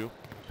Uju.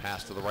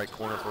 Pass to the right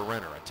corner for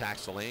Renner.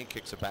 Attacks the lane,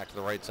 kicks it back to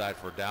the right side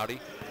for Dowdy.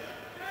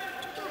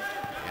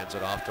 Hands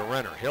it off to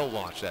Renner. He'll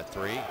launch that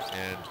three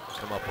and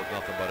come up with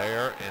nothing but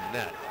air and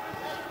net.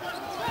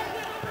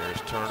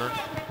 There's Turner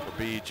for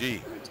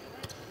BG.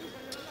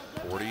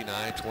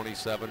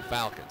 49-27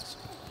 Falcons.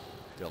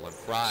 Dylan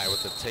Fry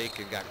with the take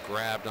and got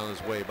grabbed on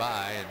his way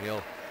by, and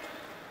he'll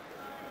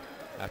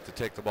have to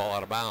take the ball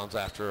out of bounds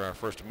after our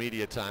first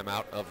media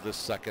timeout of this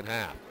second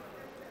half.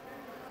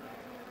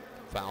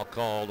 Foul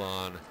called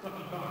on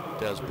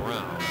Des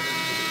Brown.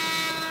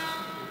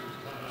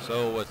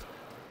 So with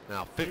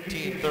now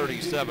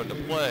 15:37 to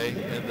play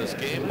in this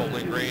game,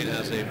 Bowling Green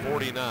has a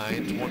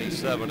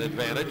 49-27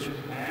 advantage.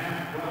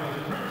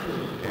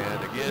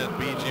 And again,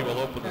 BG will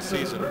open the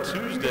season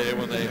Tuesday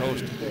when they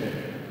host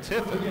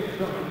Tiffin.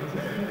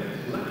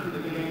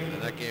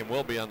 And that game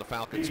will be on the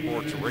Falcon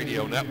Sports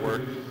Radio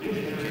Network.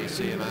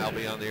 KC and I will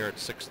be on the air at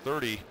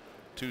 6:30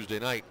 Tuesday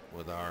night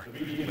with our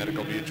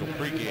Medical Mutual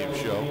pregame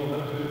show.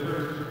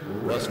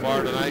 Thus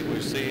far tonight,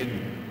 we've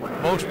seen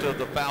most of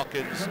the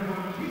Falcons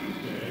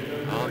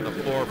on the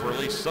floor for at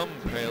least some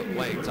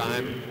playing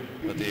time,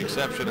 with the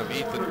exception of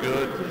Ethan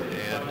Good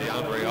and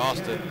DeAndre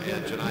Austin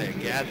and Janiah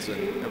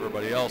Gadsden.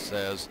 Everybody else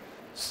has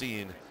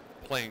seen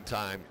playing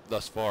time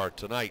thus far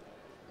tonight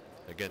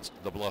against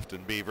the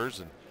Bluffton Beavers.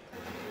 And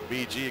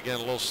BG again, a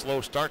little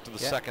slow start to the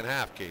second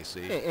half,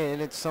 KC.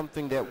 And it's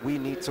something that we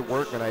need to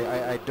work on.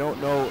 I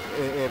don't know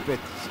if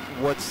it's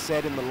what's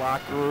said in the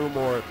locker room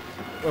or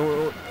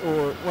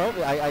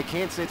well, I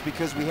can't say it's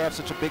because we have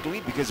such a big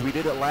lead, because we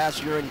did it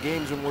last year in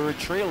games when we were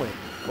trailing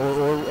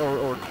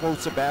or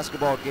close to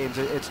basketball games.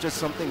 It's just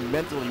something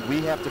mentally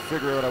we have to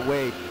figure out a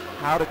way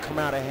how to come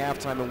out of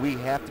halftime, and we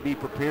have to be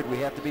prepared. We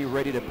have to be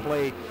ready to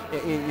play.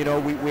 You know,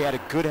 we had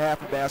a good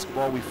half of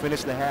basketball. We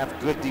finished the half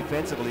good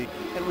defensively,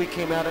 and we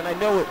came out. And I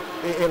know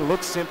it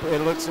looks simple. It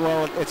looks,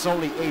 well, it's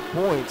only 8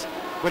 points,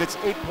 but it's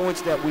 8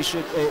 points that we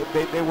should.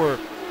 They were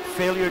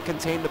failure to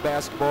contain the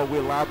basketball. We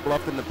allowed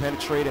Bluffton to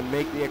penetrate and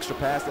make the extra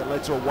pass that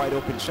led to a wide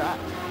open shot.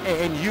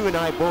 And you and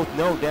I both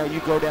know, down you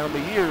go down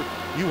the year,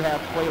 you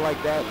have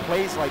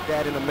plays like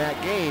that in a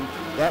MAC game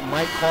that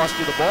might cost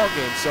you the ball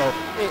game. So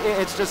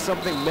it's just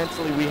something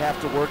mentally we have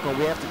to work on.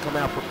 We have to come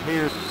out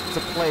prepared to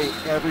play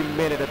every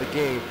minute of the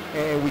game,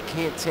 and we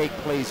can't take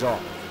plays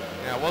off.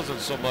 Yeah, it wasn't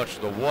so much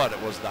the what,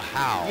 it was the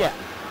how. Yeah,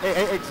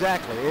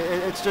 exactly.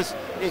 It's just,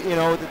 you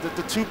know,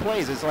 the two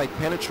plays. It's like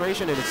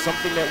penetration, and it's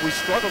something that we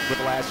struggled with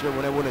last year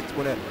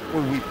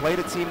when we played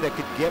a team that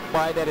could get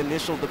by that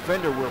initial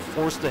defender. We're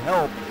forced to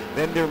help.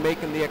 Then they're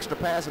making the extra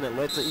pass, and it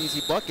led to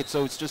easy buckets.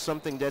 So it's just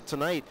something that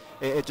tonight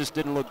it just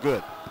didn't look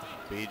good.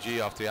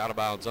 BG off the out of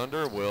bounds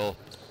under will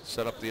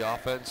set up the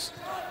offense.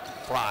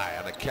 Fry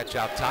on a catch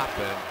out top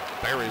and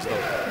buries the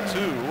two.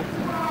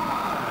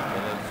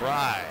 And then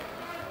Fry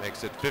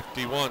makes it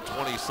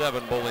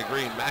 51-27. Bowling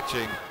Green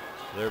matching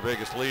their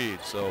biggest lead.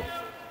 So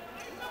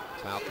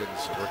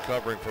Falcons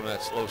recovering from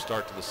that slow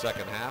start to the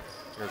second half.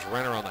 Here's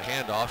Renner on the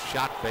handoff.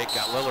 Shot fake,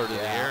 got Lillard in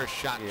the air.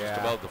 Shot just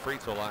above the free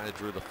throw line and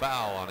drew the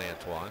foul on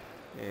Antoine.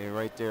 And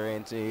right there,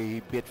 Anthony, he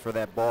bit for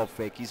that ball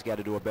fake. He's got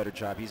to do a better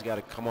job. He's got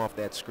to come off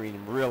that screen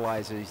and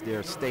realize that he's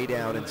there, stay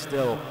down, and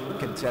still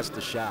contest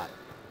the shot.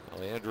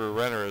 Well, Andrew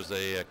Renner is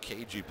a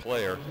cagey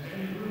player.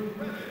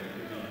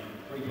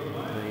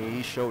 And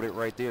he showed it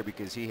right there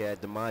because he had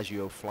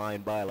DiMaggio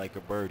flying by like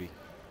a birdie.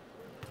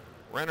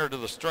 Renner to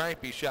the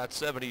stripe. He shot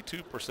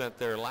 72%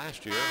 there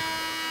last year.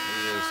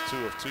 He is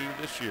 2 of 2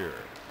 this year.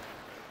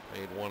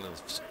 Made one in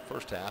the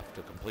first half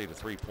to complete a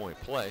three-point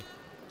play.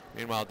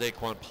 Meanwhile,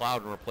 Daquan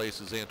Plowden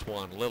replaces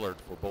Antoine Lillard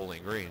for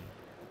Bowling Green.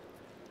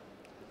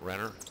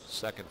 Renner,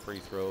 second free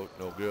throw,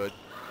 no good.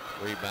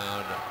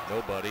 Rebound,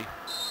 nobody.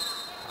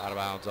 Out of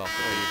bounds off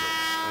the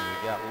Beavers. And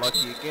we got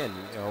lucky again,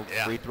 you know,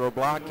 free throw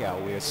block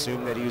out. We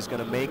assumed that he was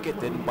going to make it,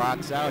 didn't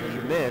box out, he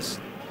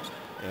missed.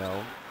 You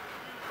know,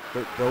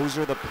 but those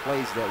are the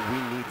plays that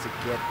we need to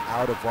get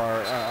out of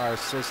our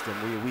system.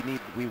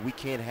 We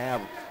can't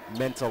have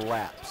mental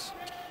lapse.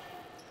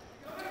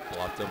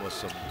 Bluffton with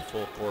some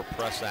full court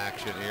press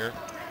action here.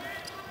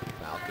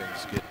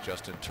 Falcons get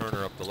Justin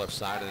Turner up the left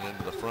side and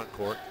into the front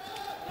court.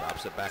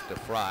 Drops it back to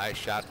Fry.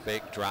 Shot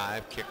fake,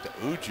 drive, kick to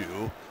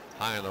Uju.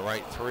 High on the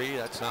right three.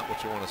 That's not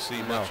what you want to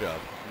see much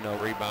of. No.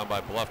 Rebound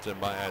by Bluffton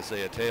by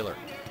Isaiah Taylor.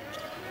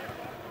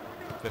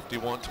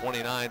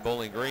 51-29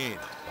 Bowling Green.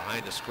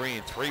 Behind the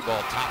screen, three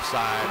ball top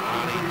side.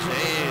 Ronnie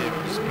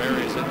James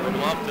buries it for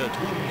Bluffton.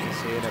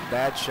 And a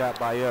bad shot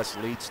by us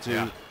leads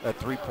to a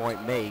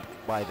three-point make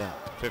by them.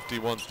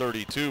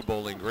 51-32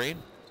 Bowling Green.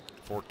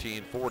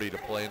 14:40 to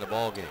play in the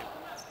ball game.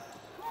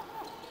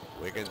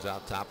 Wiggins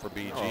out top for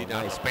BG.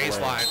 Down nice the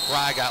baseline.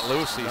 Fry got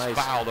loose. He's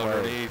fouled play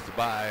underneath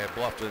by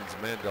Bluffton's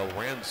Mendel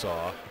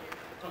Ransaw.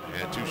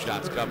 And 2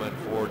 shots coming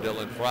for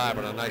Dylan Fry,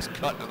 but a nice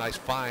cut and a nice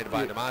find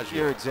by DiMaggio.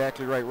 You're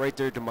exactly right. Right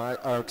there,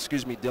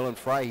 Dylan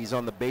Fry, he's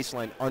on the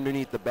baseline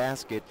underneath the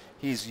basket.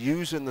 He's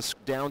using the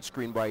down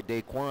screen by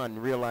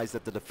Daquan, realized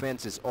that the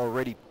defense is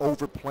already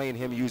overplaying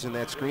him using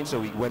that screen,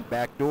 so he went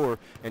back door,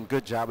 and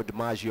good job of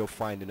DiMaggio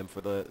finding him for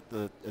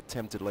the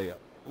attempted layup.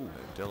 Ooh,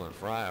 and Dylan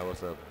Fry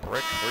with a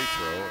brick free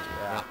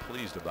throw. Not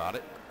pleased about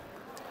it.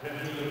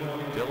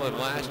 Dylan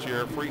last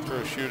year, free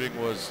throw shooting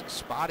was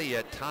spotty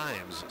at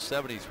times,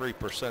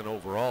 73%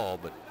 overall,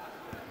 but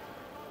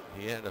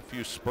he had a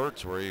few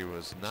spurts where he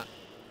was not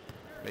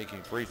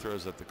making free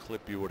throws at the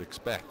clip you would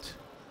expect.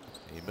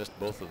 He missed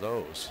both of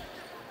those.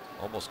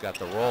 Almost got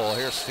the roll.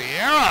 Here's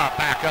Sierra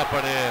back up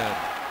and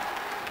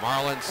in.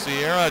 Marlon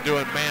Sierra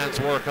doing man's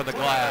work on the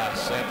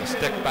glass and the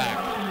stick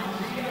back.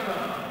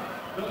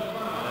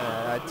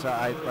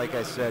 Like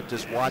I said,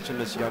 just watching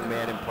this young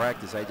man in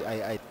practice,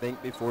 I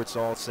think before it's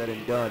all said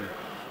and done,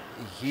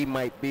 he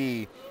might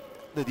be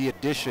the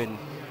addition.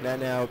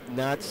 Now,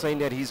 not saying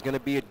that he's going to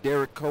be a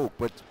Derek Cope,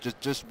 but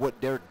just what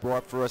Derek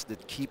brought for us,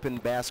 that keeping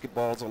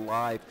basketballs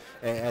alive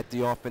at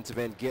the offensive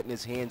end, getting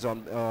his hands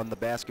on the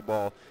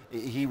basketball.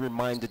 He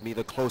reminded me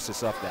the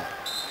closest of that.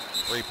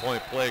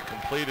 3-point play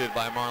completed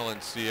by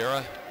Marlon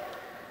Sierra.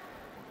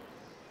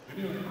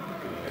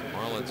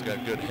 Marlon's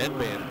got good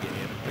headband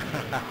game.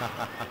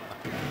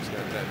 He's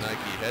got that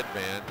Nike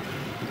headband.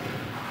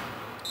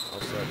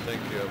 Also, I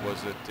think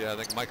I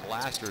think Mike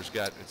Laster's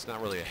got, it's not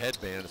really a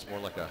headband, it's more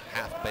like a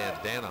half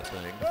bandana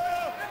thing.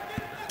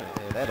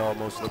 Yeah, that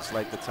almost looks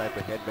like the type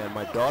of headband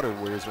my daughter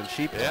wears when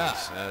she plays.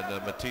 Yeah,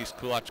 and Matisse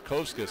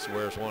Kulachkovskis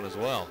wears one as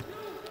well.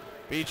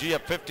 BG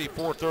up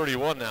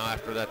 54-31 now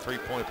after that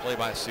 3-point play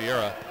by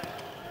Sierra.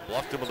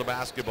 Bluffton with the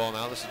basketball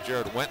now. This is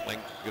Jared Wentling.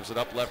 Gives it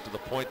up left to the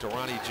point to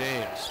Ronnie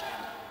James.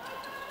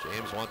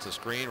 James wants a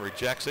screen,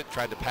 rejects it,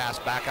 tried to pass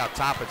back out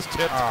top. It's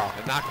tipped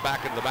and knocked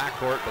back into the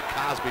backcourt, but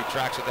Cosby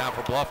tracks it down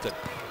for Bluffton.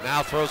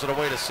 Now throws it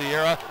away to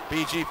Sierra.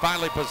 BG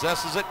finally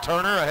possesses it.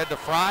 Turner ahead to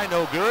Fry,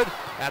 no good.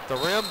 At the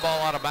rim,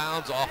 ball out of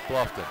bounds, off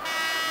Bluffton.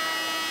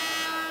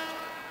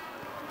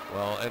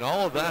 Well, and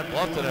all of that,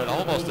 Bluffton had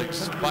almost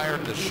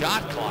expired the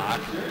shot clock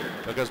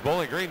because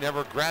Bowling Green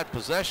never grabbed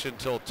possession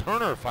until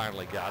Turner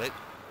finally got it.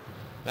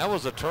 That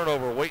was a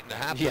turnover waiting to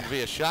happen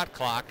via shot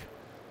clock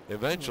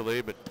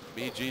eventually, but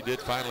BG did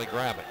finally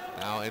grab it.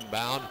 Now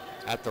inbound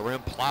at the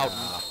rim, Plowden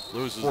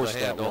loses the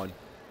handle.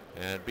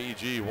 And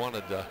BG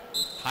wanted to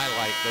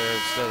highlight there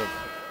instead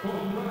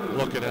of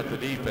looking at the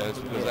defense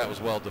because that was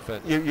well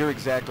defended. You're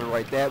exactly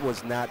right. That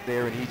was not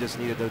there, and he just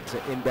needed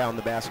to inbound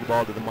the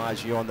basketball to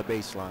DiMaggio on the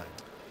baseline.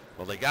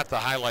 Well, they got the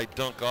highlight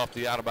dunk off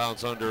the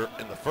out-of-bounds under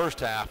in the first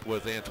half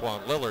with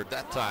Antoine Lillard.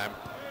 That time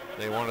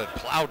they wanted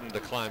Plowden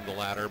to climb the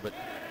ladder, but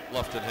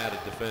Bluffton had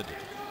it defended.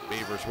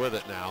 Beavers with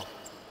it now,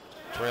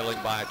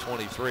 trailing by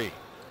 23.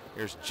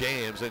 Here's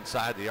James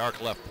inside the arc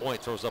left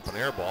point, throws up an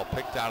air ball,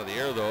 picked out of the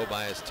air though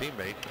by his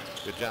teammate.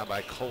 Good job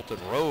by Colton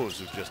Rose,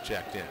 who just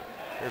checked in.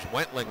 Here's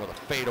Wentling with a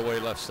fadeaway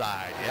left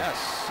side.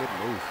 Yes, good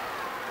move.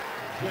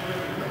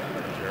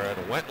 Jared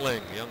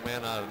Wentling, young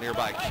man out of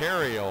nearby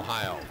Cary,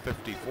 Ohio.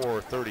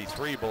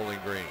 54-33 Bowling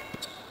Green.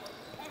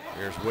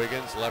 Here's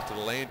Wiggins, left of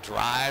the lane,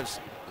 drives,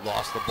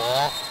 lost the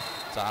ball.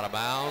 It's out of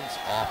bounds,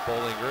 off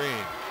Bowling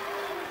Green.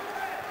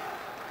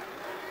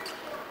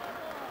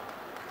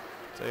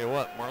 Tell you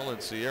what,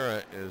 Marlon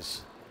Sierra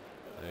is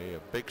a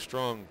big,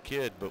 strong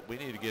kid, but we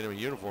need to get him a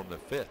uniform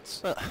that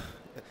fits.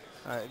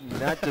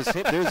 Not just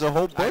him. There's a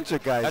whole bunch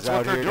of guys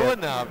out here. That's what they're doing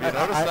now. Have you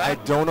noticed that? I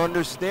don't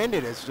understand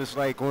it. It's just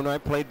like when I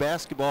played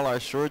basketball, our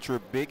shorts were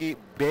big,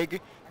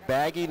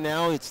 baggy.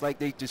 Now it's like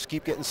they just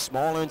keep getting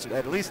smaller. And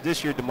at least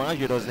this year,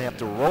 DiMaggio doesn't have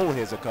to roll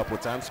his a couple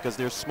of times because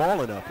they're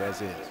small enough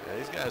as is. Yeah,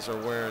 these guys are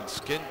wearing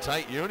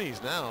skin-tight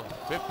unis now.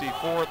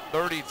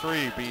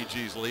 54-33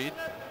 BG's lead.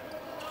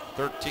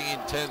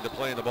 13-10 to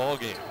play in the ball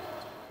game.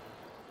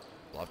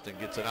 Bluffton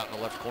gets it out in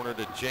the left corner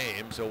to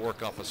James. He'll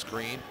work off a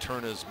screen,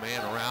 turn his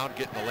man around,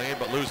 get in the lane,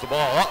 but lose the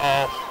ball.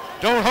 Uh-oh.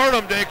 Don't hurt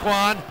him,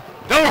 Daquan.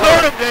 Don't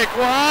hurt him,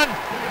 Daquan.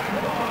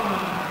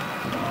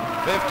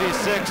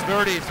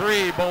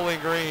 56-33 Bowling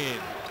Green.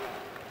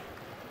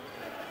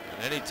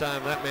 And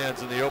anytime that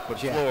man's in the open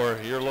floor,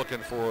 you're looking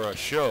for a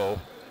show.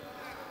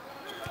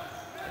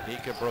 And he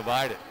can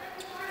provide it.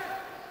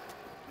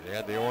 They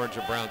had the orange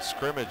and brown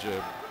scrimmage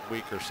a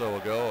week or so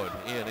ago,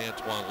 and he and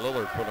Antoine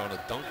Lillard put on a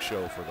dunk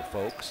show for the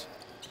folks.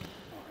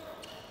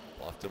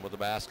 Bluffton with the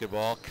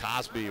basketball.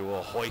 Cosby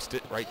will hoist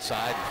it right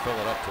side and fill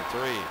it up for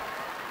three.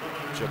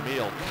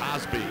 Jameel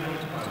Cosby.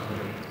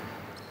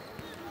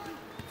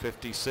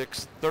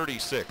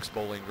 56-36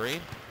 Bowling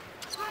Green.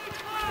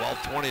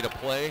 12:20 to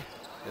play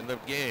in the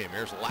game.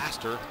 Here's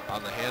Laster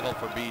on the handle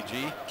for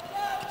BG.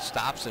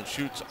 Stops and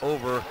shoots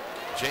over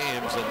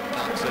James and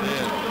knocks it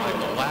in.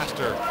 Michael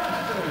Laster.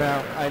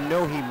 Now, I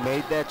know he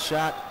made that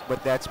shot,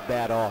 but that's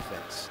bad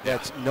offense.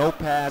 That's no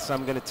pass.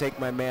 I'm going to take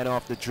my man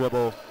off the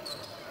dribble.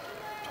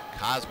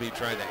 Cosby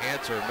trying to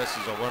answer,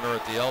 misses a runner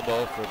at the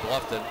elbow for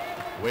Bluffton.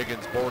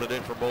 Wiggins boarded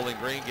in for Bowling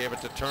Green, gave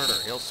it to Turner.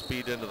 He'll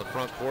speed into the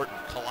front court and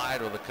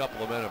collide with a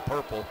couple of men in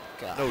purple.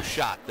 God. No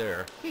shot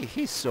there.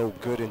 He's so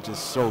good and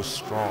just so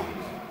strong.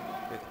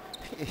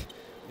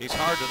 He's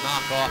hard to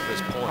knock off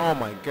his point. Oh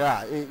my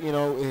God!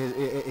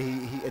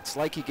 It's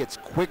like he gets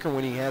quicker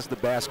when he has the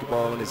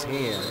basketball in his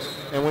hands,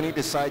 and when he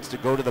decides to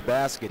go to the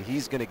basket,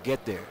 he's going to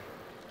get there.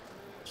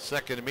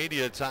 Second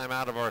immediate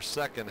timeout of our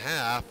second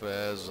half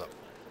as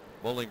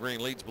Bowling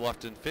Green leads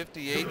Bluffton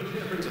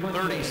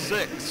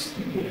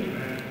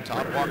 58-36.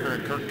 Todd Walker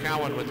and Kirk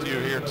Cowan with you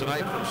here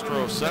tonight from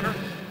Stroh Center.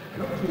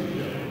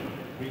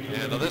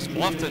 And this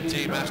Bluffton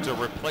team has to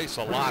replace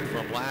a lot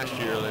from last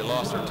year. They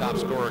lost their top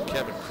scorer,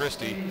 Kevin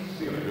Christie,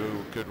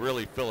 who could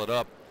really fill it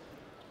up.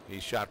 He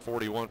shot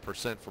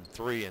 41% from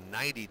 3 and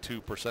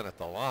 92% at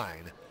the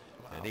line.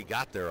 And he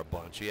got there a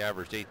bunch. He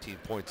averaged 18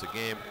 points a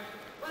game.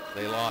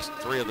 They lost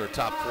 3 of their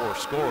top 4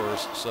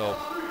 scorers. So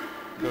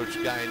Coach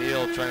Guy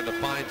Neal trying to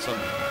find some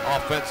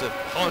offensive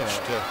punch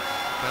to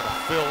kind of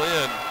fill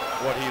in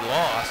what he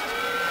lost.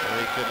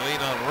 And he can lean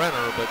on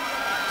Renner, but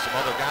some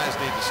other guys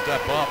need to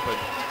step up. And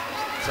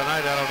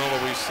tonight, I don't know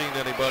that we've seen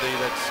anybody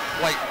that's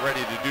quite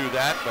ready to do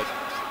that, but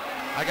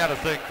I got to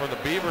think from the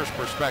Beavers'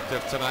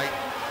 perspective tonight,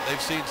 they've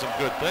seen some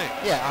good things.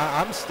 Yeah,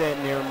 I'm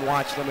standing there and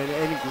watching them,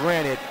 and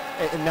granted,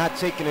 and not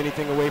taking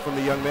anything away from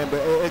the young men,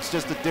 but it's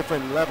just a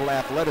different level of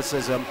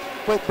athleticism.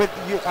 But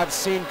I've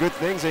seen good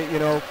things,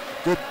 good,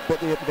 but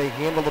they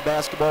handle the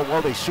basketball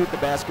well, they shoot the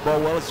basketball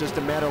well. It's just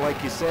a matter,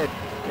 like you said,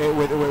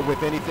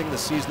 with anything, the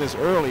season is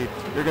early.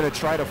 You're going to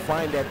try to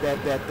find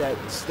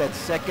that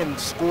second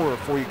scorer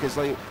for you, because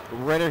like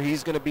Renner,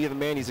 he's going to be the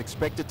man. He's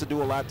expected to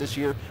do a lot this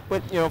year,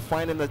 but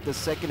finding the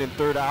second and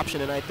third option.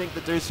 And I think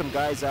that there's some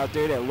guys out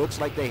there that looks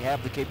like they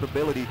have the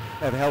capability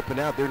of helping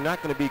out. They're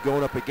not going to be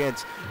going up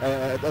against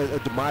a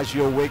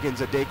DiMaggio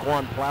Wiggins, a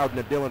Daquan Plowden,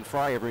 a Dylan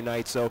Fry every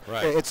night. So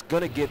it's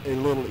going to get a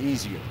little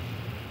easier.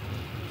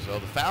 So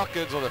the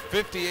Falcons with a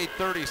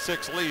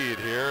 58-36 lead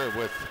here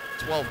with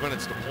 12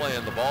 minutes to play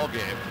in the ball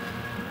game.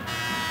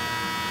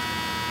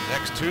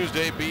 Next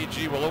Tuesday,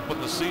 BG will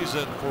open the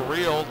season for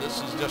real.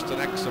 This is just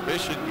an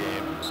exhibition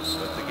game.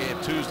 But the game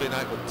Tuesday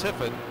night with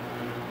Tiffin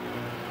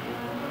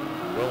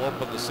will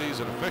open the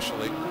season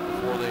officially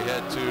before they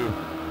head to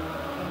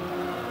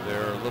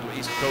their little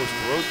East Coast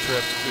road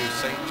trip to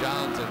St.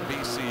 John's and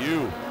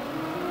BCU.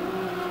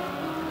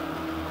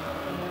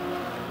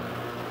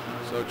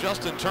 So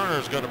Justin Turner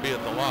is going to be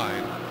at the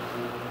line.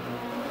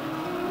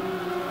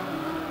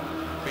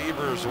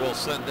 Beavers will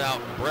send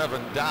out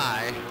Brevin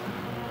Dye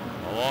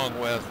along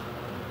with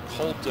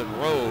Colton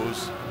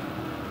Rose,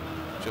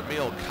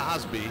 Jameel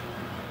Cosby,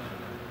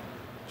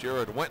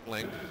 Jared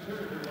Wentling,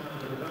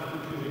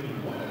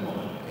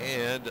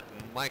 and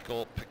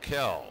Michael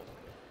Piquel.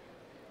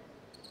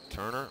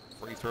 Turner,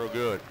 free throw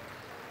good.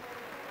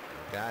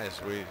 Guys,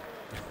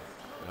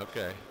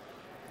 okay.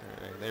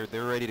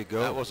 They're ready to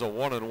go. That was a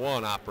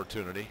 1-and-1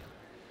 opportunity.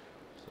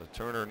 So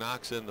Turner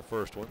knocks in the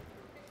first one.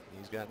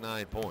 He's got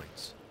 9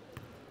 points.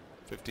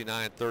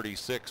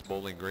 59-36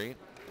 Bowling Green.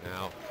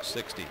 Now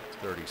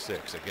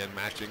 60-36. Again,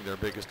 matching their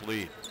biggest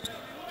lead.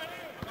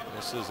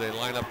 This is a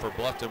lineup for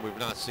Bluffton we've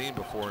not seen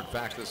before. In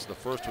fact, this is the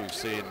first we've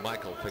seen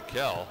Michael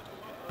Piquel,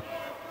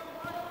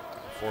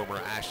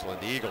 former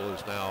Ashland Eagle,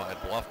 who's now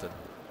at Bluffton.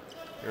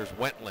 Here's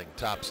Wentling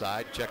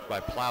topside, checked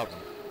by Plowden.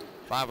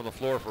 5 on the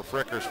floor for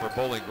Frickers for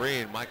Bowling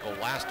Green. Michael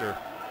Laster,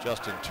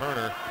 Justin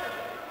Turner,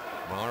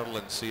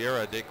 Marlon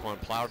Sierra,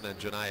 Daquan Plowden, and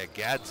Janiah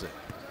Gadsden.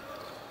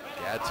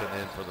 Gadsden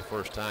in for the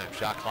first time.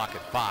 Shot clock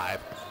at 5.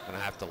 Going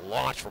to have to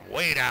launch from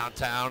way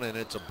downtown, and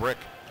it's a brick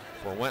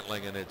for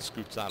Wentling, and it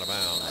scoots out of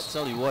bounds. I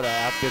tell you what,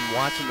 I've been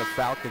watching the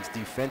Falcons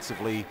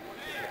defensively,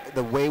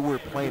 the way we're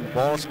playing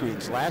ball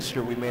screens. Last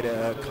year we made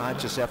a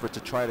conscious effort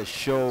to try to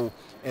show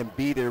and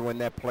be there when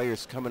that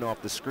player's coming off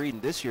the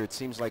screen. This year it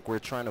seems like we're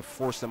trying to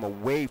force them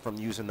away from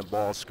using the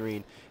ball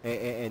screen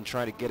and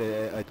try to get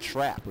a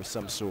trap of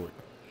some sort.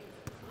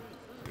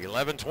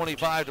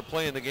 11:25 to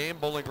play in the game.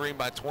 Bowling Green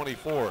by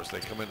 24 as they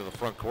come into the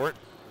front court.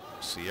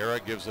 Sierra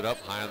gives it up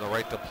high on the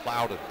right to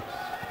Plowden.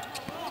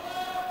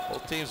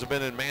 Both teams have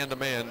been in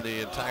man-to-man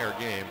the entire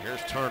game.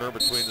 Here's Turner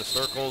between the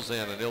circles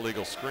and an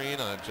illegal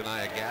screen on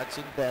Janiah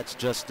Gadsden. That's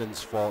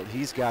Justin's fault.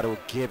 He's got to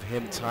give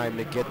him time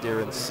to get there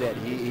and set.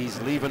 He's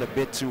leaving a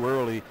bit too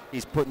early.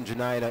 He's putting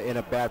Janiah in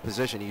a bad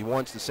position. He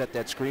wants to set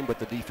that screen, but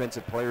the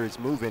defensive player is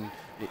moving,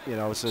 so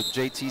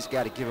JT's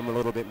got to give him a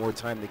little bit more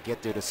time to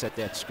get there to set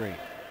that screen.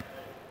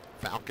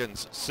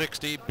 Falcons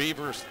 60,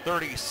 Beavers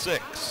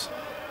 36.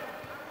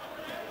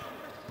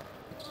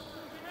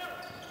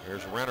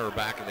 Here's Renner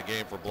back in the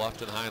game for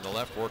Bluffton, high on the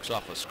left, works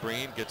off a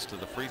screen, gets to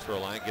the free throw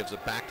line, gives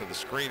it back to the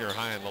screener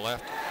high on the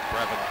left,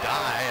 Brevin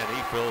Dye, and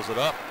he fills it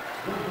up.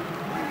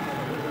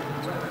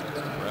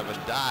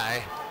 Brevin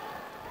Dye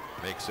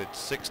makes it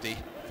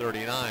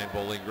 60-39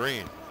 Bowling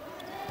Green.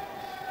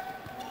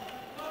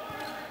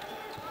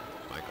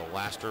 Michael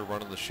Laster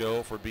running the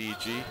show for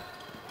BG.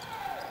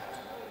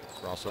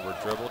 Crossover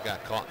dribble,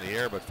 got caught in the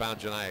air, but found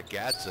Janiah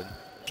Gadsden.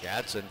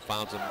 Gadsden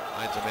finds a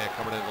man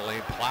coming into the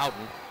lane.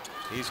 Plowden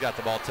He's got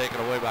the ball taken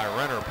away by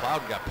Renner.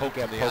 Plowden got poked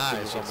in the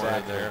eye somewhere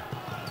in there.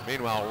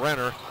 Meanwhile,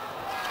 Renner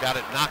got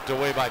it knocked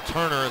away by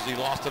Turner as he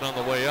lost it on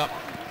the way up.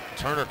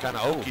 Turner kind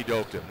of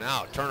okey-doked him.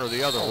 Now Turner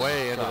the other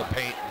way into the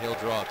paint. He'll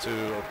draw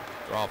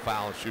a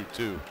foul and shoot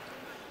two.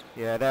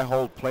 Yeah, that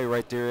whole play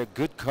right there, a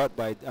good cut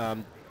by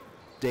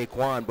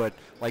Daquan, but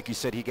like you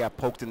said, he got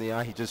poked in the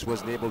eye. He just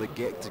wasn't able to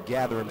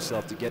gather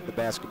himself to get the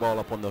basketball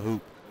up on the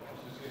hoop.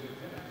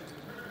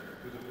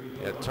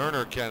 Yeah,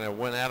 Turner kind of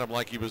went at him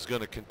like he was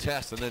going to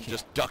contest and then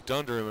just ducked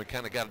under him and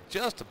kind of got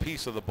just a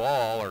piece of the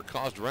ball or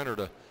caused Renner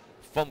to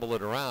fumble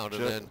it around.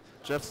 And then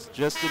just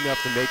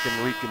enough to make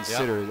him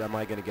reconsider. Yep. Am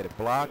I going to get a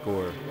block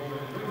or?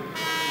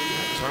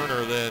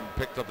 Turner then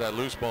picked up that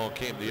loose ball and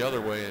came the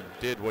other way and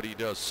did what he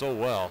does so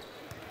well.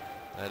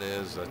 That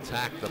is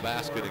attack the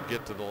basket and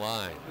get to the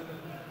line.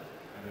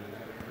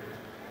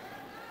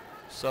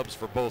 Subs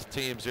for both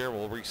teams here.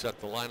 We'll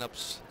reset the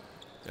lineups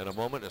in a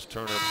moment as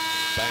Turner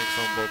bangs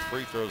home both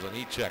free throws and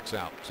he checks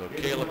out. So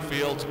Caleb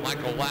Fields,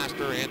 Michael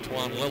Laster,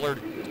 Antoine Lillard,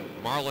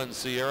 Marlon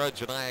Sierra,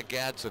 Janiah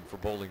Gadsden for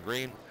Bowling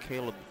Green.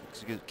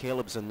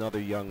 Caleb's another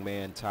young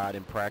man, Todd,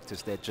 in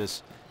practice that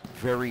just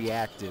very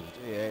active.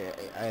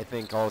 I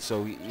think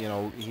also, you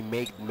know, he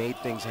made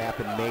things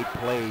happen, made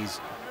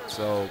plays.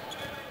 So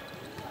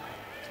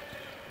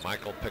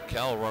Michael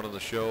Piquel running the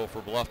show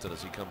for Bluffton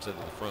as he comes into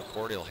the front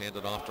court. He'll hand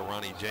it off to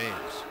Ronnie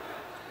James.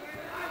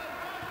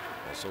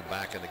 Also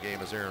back in the game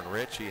is Aaron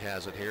Rich. He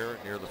has it here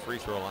near the free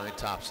throw line,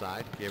 top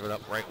side. Gave it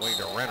up right wing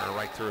to Renner,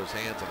 right through his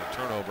hands, and a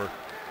turnover.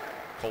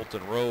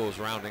 Colton Rose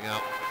rounding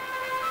out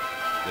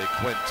the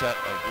quintet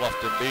of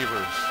Bluffton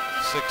Beavers.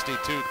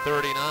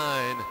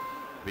 62-39.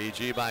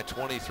 BG by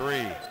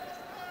 23.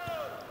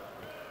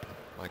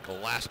 Michael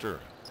Laster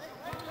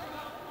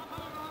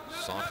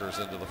saunters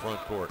into the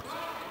front court.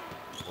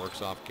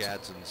 Works off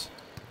Gadsden's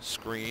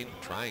screen,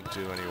 trying to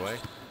anyway.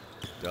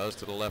 Does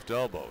to the left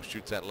elbow.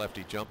 Shoots that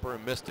lefty jumper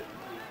and missed it.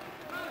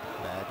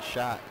 Bad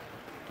shot.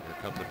 Here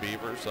come the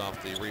Beavers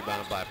off the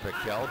rebound by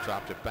Piquel.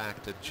 Dropped it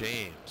back to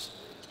James.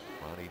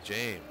 Ronnie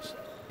James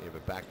gave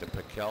it back to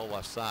Piquel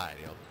left side.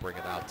 He'll bring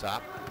it out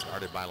top.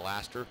 Guarded by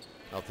Laster.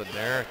 Nothing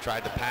there.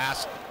 Tried to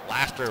pass.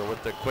 Laster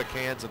with the quick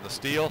hands and the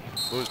steal.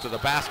 Moves to the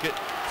basket.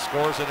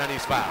 Scores it and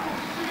he's fouled.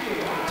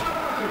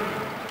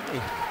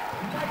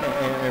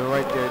 And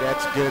right there,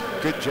 that's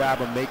good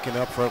job of making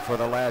up for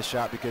the last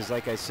shot, because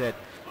like I said,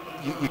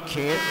 you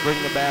can't bring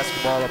the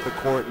basketball up the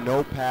court,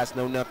 no pass,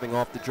 no nothing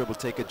off the dribble,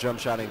 take a jump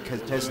shot and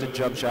contest a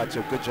jump shot.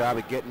 So good job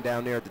of getting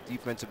down there at the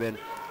defensive end,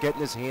 getting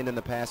his hand in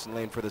the passing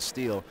lane for the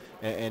steal,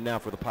 and now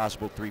for the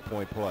possible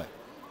three-point play.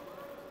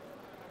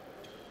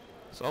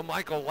 So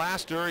Michael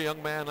Laster, a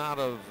young man out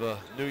of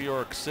New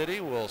York City,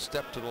 will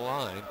step to the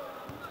line.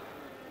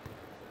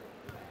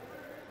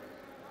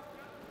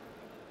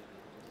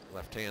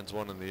 Left hand's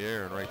one in the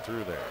air and right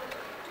through there.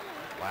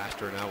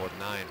 Laster now with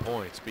 9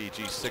 points.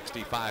 BG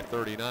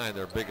 65-39,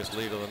 their biggest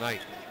lead of the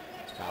night.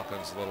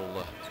 Falcons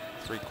little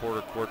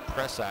three-quarter court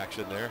press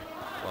action there.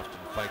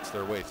 Bluffton fights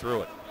their way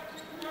through it.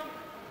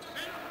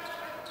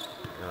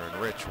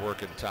 Aaron Rich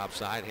working top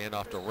side, hand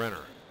off to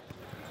Renner.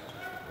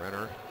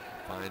 Renner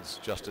finds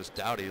Justice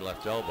Dowdy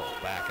left elbow.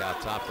 Back out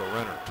top to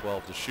Renner,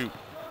 12 to shoot.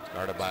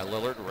 Guarded by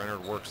Lillard. Renner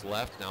works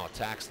left, now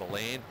attacks the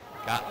lane.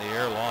 Got in the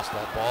air, lost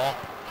that ball.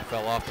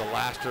 Fell off to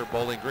Laster.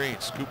 Bowling Green.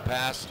 Scoop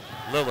pass.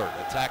 Lillard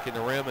attacking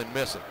the rim and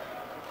missing.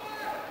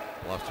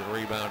 Bluffton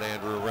rebound,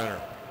 Andrew Renner.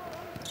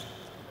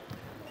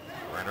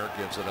 Renner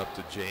gives it up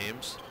to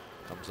James.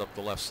 Comes up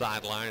the left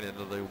sideline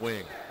into the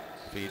wing.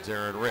 Feeds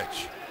Aaron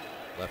Rich.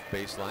 Left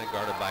baseline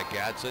guarded by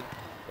Gadsden.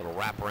 Little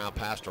wraparound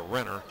pass to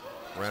Renner.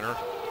 Renner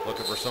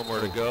looking for somewhere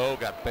to go.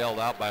 Got bailed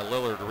out by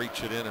Lillard to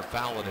reach it in and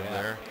foul it in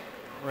there.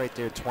 Right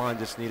there, Twan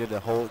just needed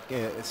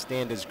to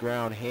stand his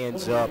ground,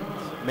 hands up,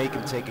 make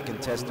him take a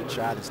contested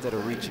shot instead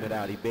of reaching it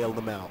out. He bailed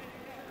him out.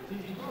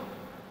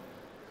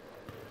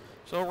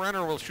 So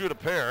Renner will shoot a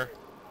pair.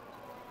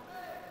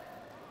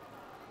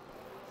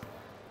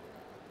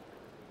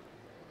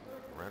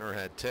 Renner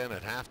had 10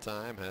 at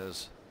halftime,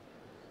 has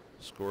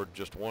scored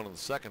just 1 in the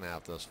second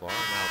half thus far,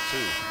 now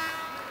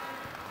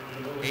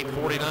 2.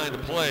 8:49 to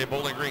play.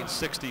 Bowling Green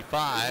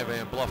 65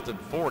 and Bluffton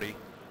 40.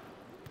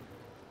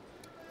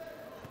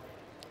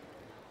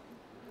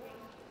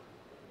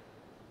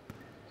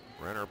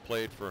 Renner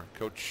played for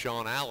Coach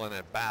Sean Allen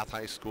at Bath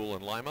High School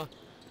in Lima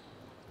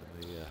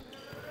in the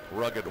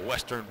rugged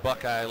Western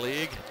Buckeye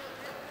League.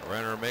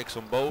 Renner makes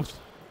them both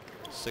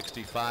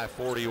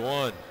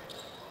 65-41.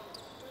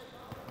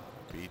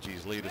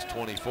 BG's lead is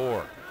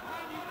 24.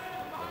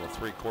 Little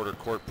three-quarter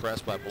court press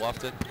by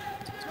Bluffton.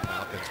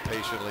 Falcons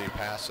patiently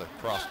pass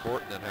across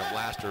court and then have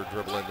Laster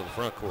dribble into the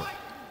front court.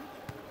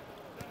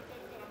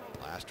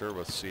 Laster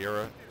with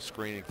Sierra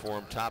screening for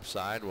him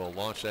topside will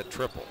launch that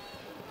triple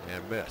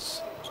and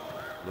miss.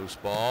 Loose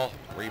ball,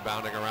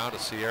 rebounding around to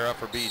Sierra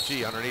for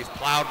BG. Underneath,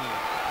 Plowden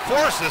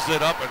forces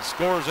it up and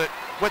scores it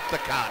with the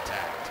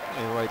contact.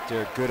 And right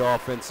there, good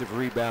offensive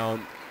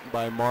rebound.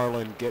 by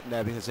Marlon getting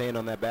his hand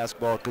on that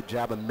basketball. Good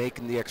job of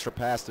making the extra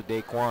pass to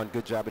Daquan.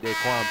 Good job of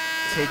Daquan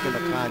taking the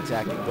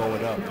contact and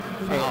going up.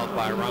 Fouled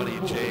by Ronnie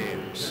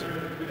James.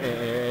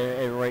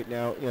 And right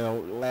now, you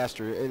know,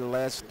 in the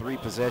last 3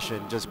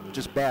 possessions,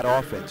 just bad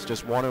offense,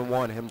 just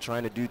one-on-one, him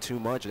trying to do too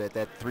much.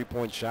 That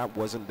three-point shot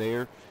wasn't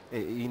there.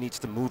 He needs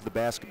to move the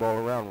basketball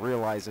around,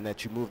 realizing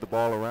that you move the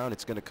ball around,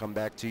 it's going to come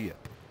back to you.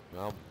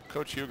 Well,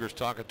 Coach Huger's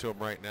talking to him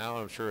right now.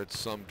 I'm sure it's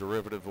some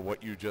derivative of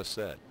what you just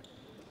said.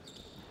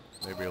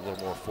 Maybe a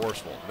little more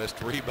forceful. Missed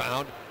free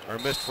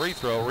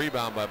throw,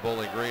 rebound by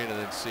Bowling Green, and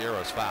then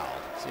Sierra's fouled.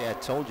 See, I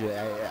told you,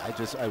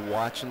 I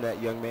watching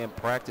that young man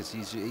practice.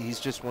 He's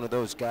just one of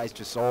those guys,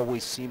 just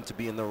always seem to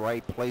be in the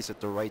right place at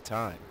the right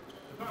time.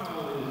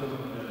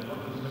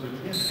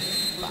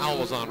 Foul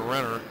was on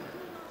Renner.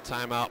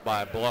 Timeout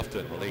by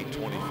Bluffton with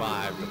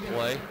 8:25 to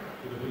play.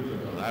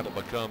 That'll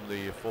become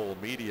the full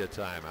media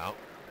timeout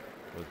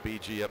with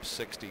BG up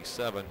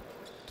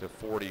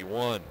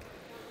 67-41.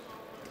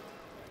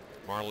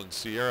 Marlon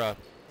Sierra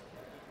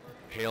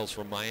hails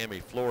from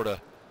Miami,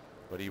 Florida,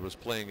 but he was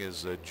playing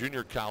his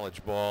junior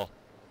college ball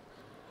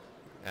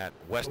at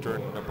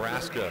Western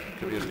Nebraska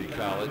Community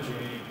College.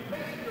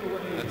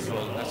 That's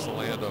the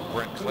land of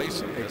Brent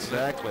Clayson.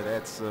 Exactly,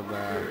 that's some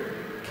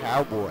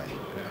cowboy.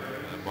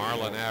 And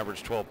Marlon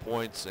averaged 12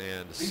 points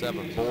and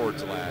 7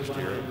 boards last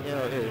year. You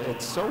know,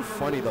 it's so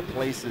funny the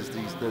places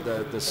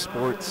the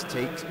sport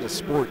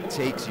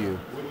takes you.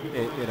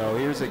 You know,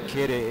 here's a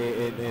kid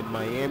in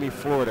Miami,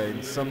 Florida,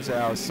 and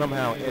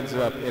somehow ends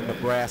up in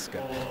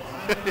Nebraska.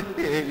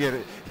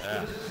 Yeah.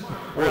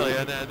 Really,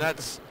 and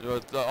that's,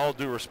 with all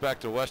due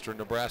respect to Western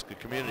Nebraska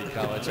Community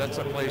College, that's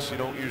a place you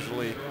don't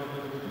usually,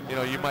 you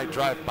know, you might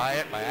drive by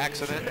it by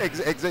accident.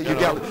 Exactly. You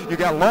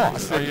got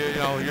lost. Or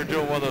you're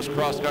doing one of those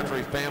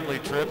cross-country family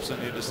trips,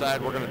 and you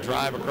decide we're going to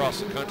drive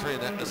across the country,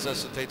 and that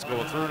necessitates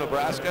going through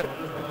Nebraska.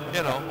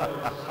 You know.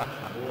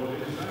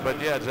 But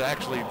yeah, to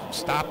actually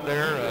stop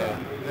there,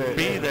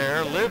 be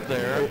there, live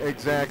there.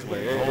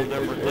 Exactly. A whole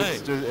different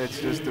thing. It's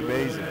just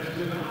amazing.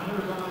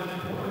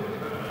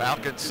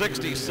 Falcons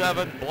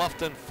 67,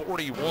 Bluffton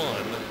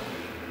 41.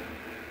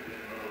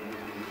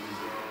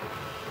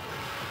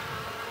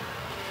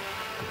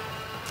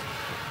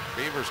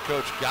 Beavers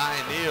coach Guy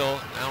Neal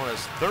now in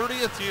his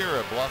 30th year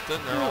at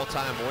Bluffton, their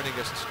all-time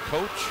winningest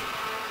coach.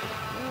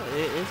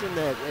 Isn't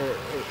that,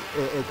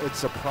 it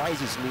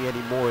surprises me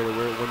anymore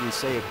when you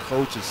say a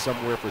coach is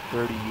somewhere for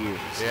 30 years.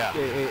 Yeah.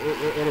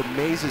 It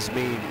amazes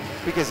me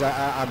because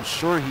I'm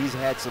sure he's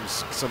had some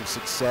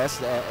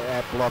success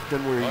at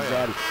Bluffton where he's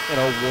had,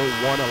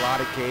 won a lot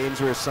of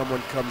games where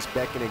someone comes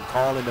beckoning and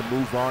calling to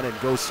move on and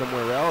go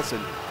somewhere else.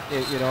 And,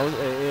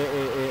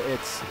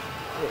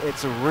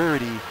 it's a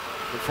rarity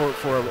for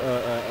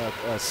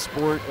a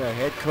sport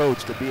head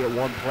coach to be at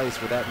one place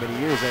for that many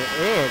years.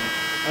 And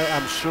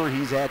I'm sure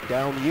he's had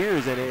down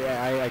years, and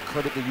I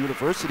credit the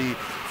university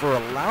for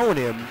allowing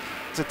him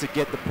to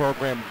get the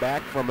program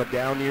back from a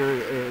down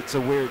year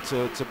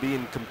to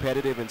being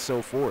competitive and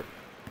so forth.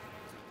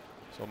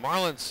 So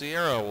Marlon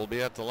Sierra will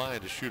be at the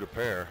line to shoot a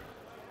pair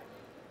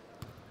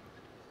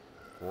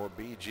for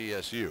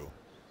BGSU.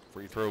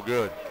 Free throw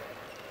good.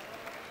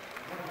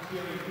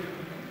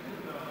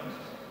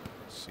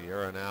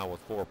 Sierra now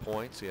with 4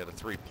 points. He had a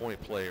 3-point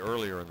play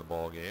earlier in the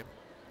ball game.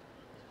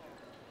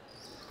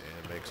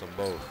 And makes them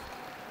both.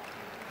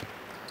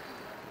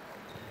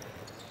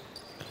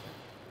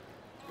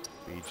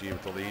 BG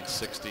with the lead,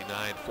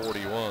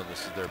 69-41.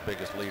 This is their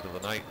biggest lead of the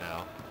night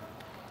now.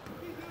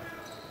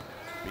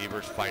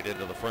 Beavers fight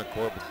into the front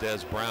court with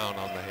Des Brown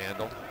on the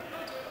handle.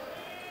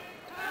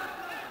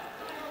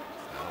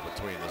 Now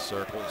between the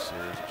circles,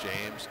 here's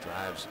James,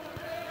 drives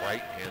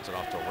right, hands it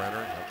off to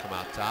Renner. He'll come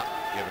out top,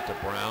 give it to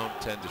Brown,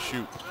 10 to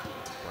shoot.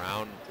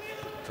 Brown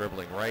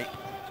dribbling right,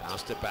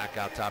 bounced it back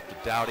out top to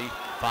Dowdy,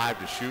 5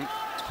 to shoot.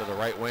 To the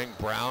right wing,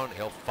 Brown,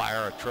 he'll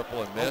fire a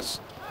triple and miss.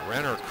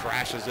 Renner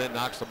crashes in,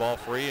 knocks the ball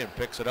free, and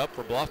picks it up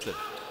for Bluffton.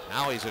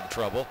 Now he's in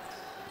trouble.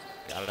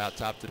 Got it out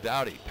top to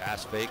Dowdy.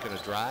 Pass fake and a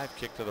drive,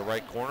 kick to the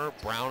right corner.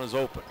 Brown is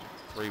open.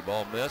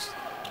 3-ball missed.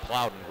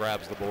 Plowden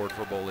grabs the board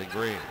for Bowling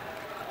Green.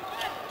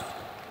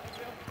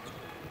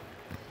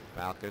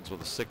 Falcons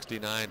with a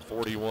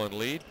 69-41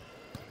 lead.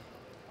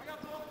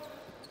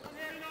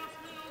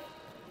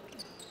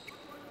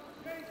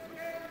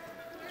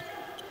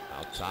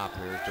 Out top,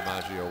 here's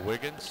DiMaggio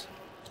Wiggins.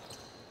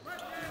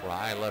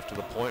 Fry left to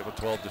the point with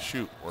 12 to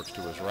shoot. Works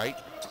to his right,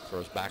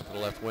 throws back to the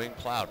left wing.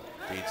 Plowden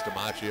feeds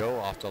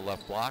DiMaggio off the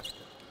left block.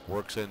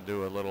 Works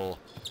into a little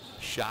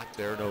shot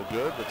there, no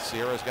good, but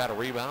Sierra's got a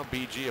rebound.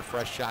 BG a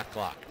fresh shot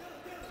clock.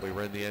 If we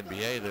were in the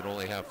NBA, they'd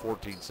only have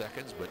 14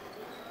 seconds, but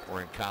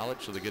we're in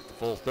college, so they get the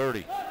full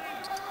 30.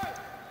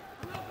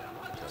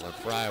 Dylan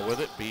Fry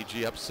with it.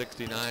 BG up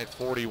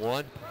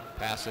 69-41.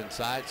 Pass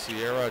inside,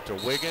 Sierra to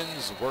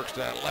Wiggins, works to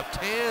that left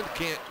hand,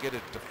 can't get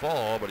it to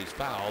fall, but he's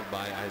fouled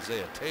by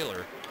Isaiah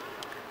Taylor.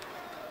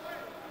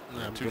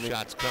 Two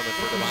shots coming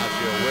for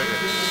DiMaggio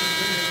Wiggins.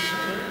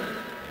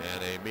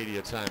 And a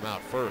media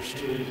timeout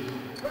first.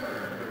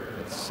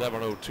 With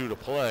 7:02 to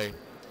play.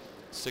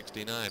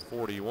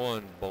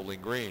 69-41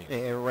 Bowling Green.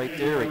 And right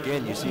there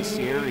again, you see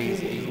Sierra,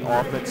 he's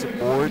offensive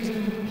boards,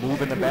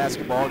 moving the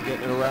basketball,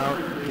 getting it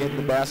around, getting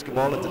the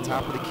basketball at the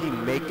top of the key,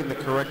 making the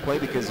correct play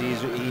because he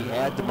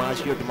had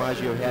DiMaggio.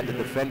 DiMaggio had the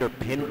defender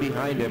pinned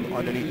behind him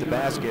underneath the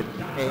basket,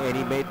 and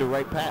he made the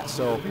right pass.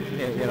 So,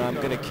 I'm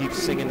going to keep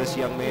singing this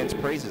young man's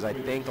praises. I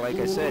think, like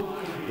I said,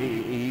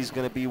 he's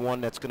going to be one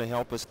that's going to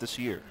help us this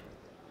year.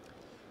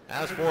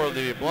 As for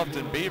the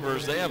Bluffton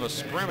Beavers, they have a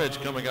scrimmage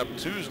coming up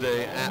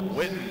Tuesday at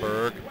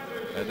Wittenberg,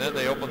 and then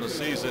they open the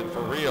season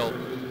for real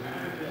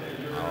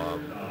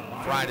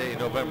Friday,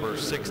 November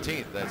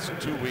 16th. That's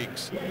 2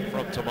 weeks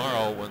from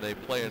tomorrow when they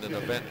play in an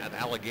event at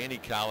Allegheny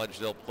College.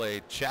 They'll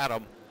play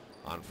Chatham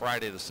on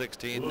Friday the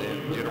 16th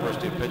and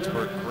University of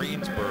Pittsburgh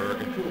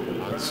Greensburg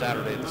on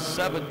Saturday the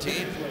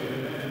 17th.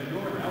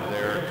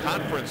 Their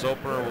conference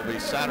opener will be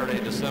Saturday,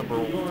 December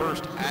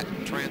 1st at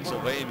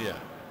Transylvania.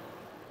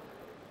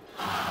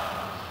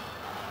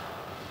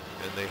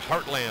 In the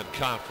Heartland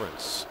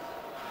Conference.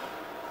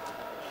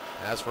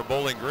 As for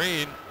Bowling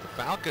Green, the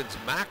Falcons'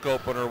 MAC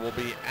opener will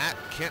be at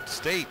Kent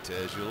State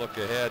as you look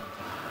ahead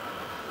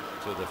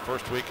to the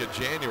first week of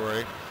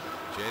January.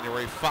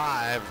 January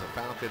 5, the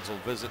Falcons will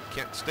visit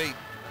Kent State.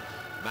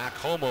 MAC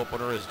home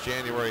opener is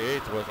January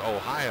 8th with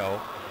Ohio.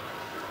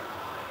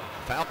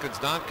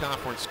 Falcons'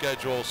 non-conference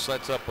schedule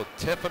sets up with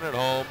Tiffin at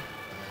home,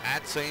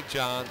 at St.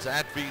 John's,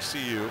 at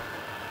VCU,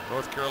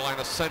 North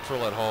Carolina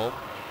Central at home,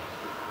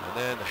 and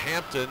then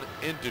Hampton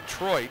in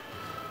Detroit.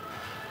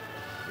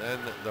 Then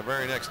the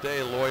very next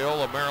day,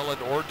 Loyola,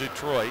 Maryland, or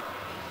Detroit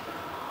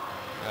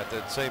at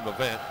that same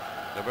event.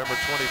 November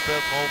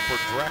 25th, home for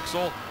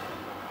Drexel.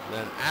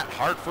 Then at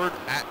Hartford,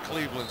 at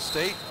Cleveland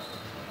State.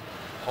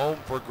 Home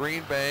for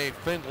Green Bay,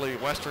 Findlay,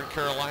 Western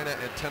Carolina,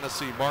 and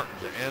Tennessee Martin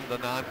to end the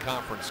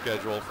non-conference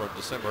schedule from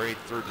December 8th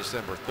through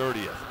December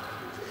 30th.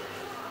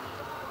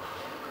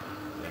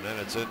 And then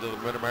it's into the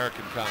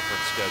Mid-American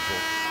Conference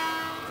schedule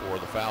for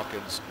the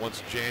Falcons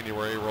once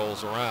January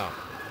rolls around.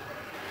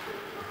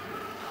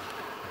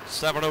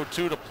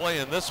 7:02 to play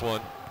in this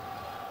one.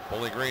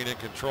 Bowling Green in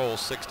control,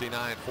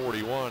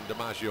 69-41.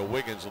 DiMaggio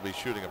Wiggins will be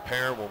shooting a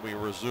pair when we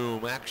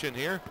resume action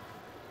here.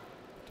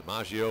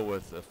 DiMaggio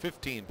with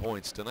 15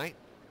 points tonight.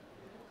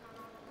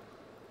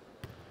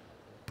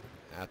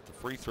 At the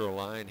free throw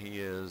line, he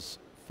is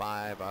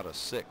 5 out of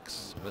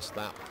 6. Missed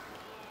that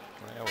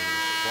one. That was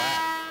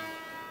flat.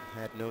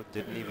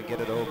 Didn't even get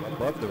it over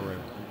above the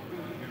rim.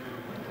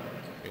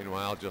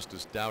 Meanwhile,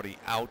 Justice Dowdy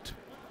out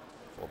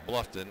for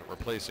Bluffton.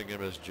 Replacing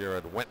him is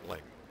Jared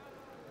Wentling.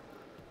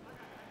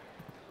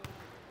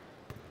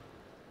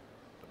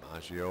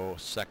 DiMaggio,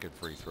 second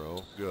free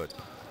throw, good.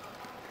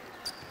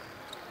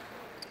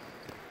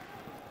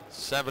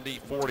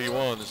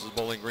 70-41. This is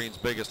Bowling Green's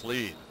biggest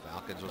lead.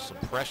 Falcons with some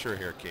pressure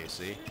here,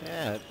 Casey.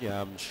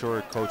 Yeah, I'm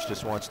sure coach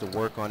just wants to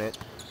work on it.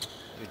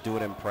 Do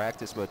it in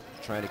practice, but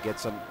trying to get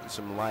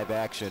some live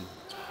action.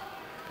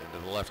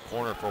 Into the left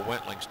corner for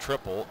Wentling's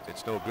triple.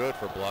 It's no good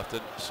for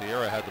Bluffton.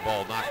 Sierra had the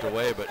ball knocked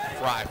away, but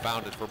Fry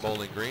found it for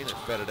Bowling Green and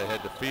fed it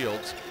ahead to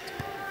Fields.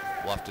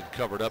 Bluffton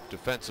covered up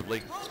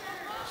defensively.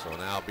 So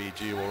now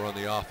BG will run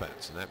the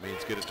offense, and that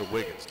means get it to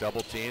Wiggins.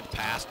 Double teamed,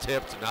 pass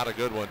tipped, not a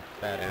good one.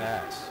 Bad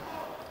pass.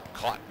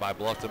 Caught by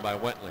Bluffton by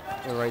Wentling.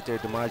 And right there,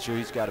 DiMaggio,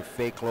 he's got a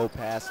fake low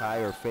pass high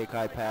or fake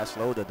high pass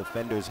low. The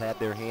defenders had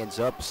their hands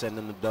up,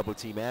 sending the double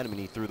team at him, and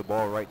he threw the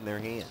ball right in their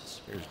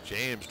hands. Here's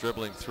James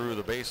dribbling through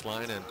the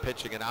baseline and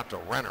pitching it out to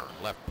Renner.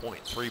 Left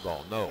point,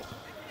 3-ball, no.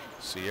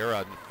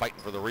 Sierra fighting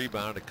for the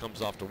rebound. It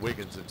comes off to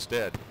Wiggins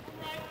instead.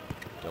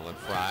 Dylan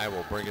Fry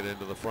will bring it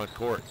into the front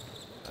court.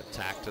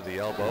 Attack to the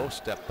elbow,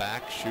 step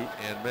back, shoot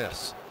and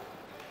miss.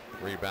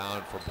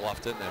 Rebound for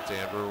Bluffton, that's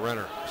Andrew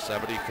Renner.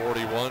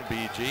 70-41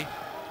 BG.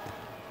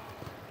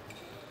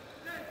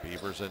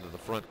 Beavers into the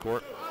front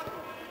court.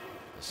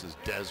 This is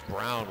Des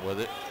Brown with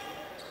it.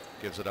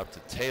 Gives it up to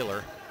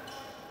Taylor.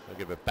 He'll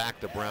give it back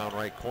to Brown,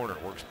 right corner.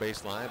 Works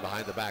baseline,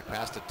 behind the back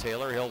pass to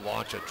Taylor. He'll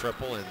launch a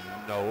triple and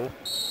no.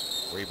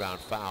 Rebound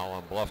foul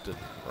on Bluffton.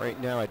 Right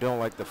now, I don't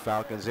like the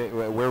Falcons.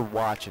 We're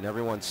watching.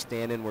 Everyone's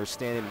standing. We're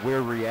standing.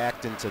 We're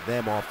reacting to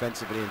them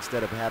offensively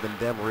instead of having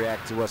them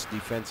react to us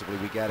defensively.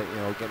 We got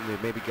to,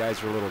 maybe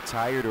guys are a little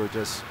tired or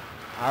just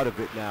out of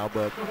it now,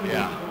 but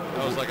yeah,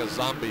 that was like a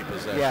zombie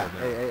possession. Yeah,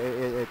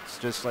 it's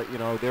just like,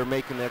 they're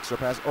making the extra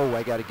pass. Oh,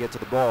 I got to get to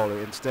the ball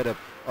instead of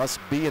us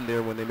being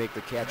there when they make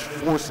the catch,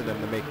 forcing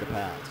them to make the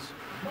pass.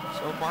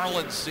 So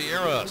Marlon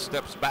Sierra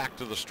steps back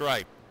to the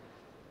stripe,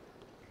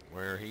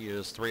 where he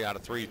is 3 out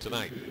of 3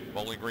 tonight.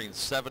 Bowling Green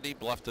 70,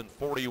 Bluffton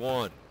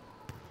 41.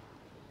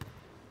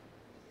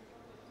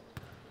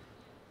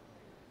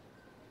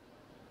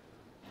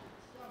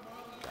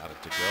 Got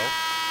it to go.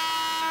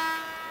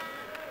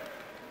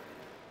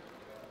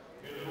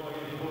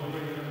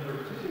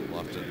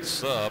 Bluffton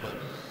sub,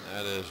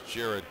 that is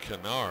Jared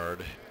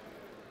Kennard,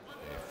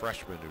 a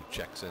freshman who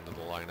checks into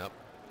the lineup.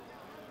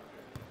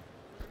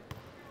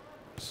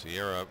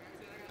 Sierra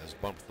has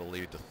bumped the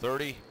lead to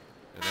 30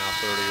 and now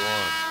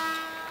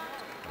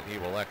 31. And he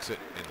will exit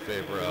in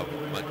favor of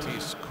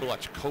Matisse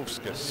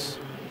Kulachkovskis.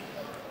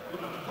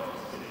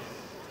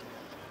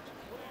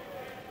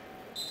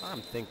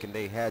 I'm thinking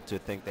they had to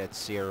think that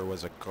Sierra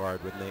was a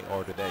guard when they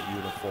ordered that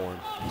uniform.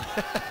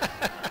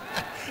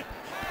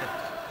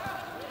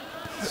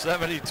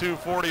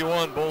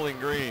 72-41 Bowling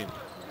Green.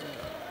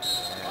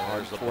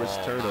 There's the ball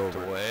turnover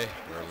knocked away,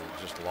 or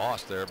just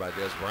lost there by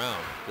Des Brown.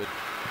 Good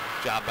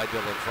job by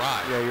Dylan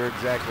Fry. Yeah, you're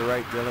exactly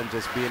right. Dylan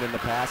just being in the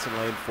passing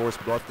lane forced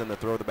Bluffton to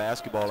throw the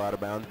basketball out of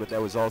bounds, but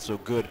that was also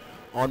good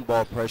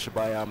on-ball pressure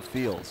by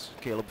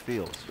Caleb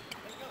Fields.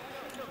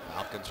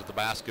 Falcons with the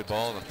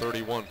basketball and a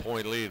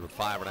 31-point lead with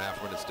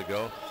 5.5 minutes to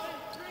go.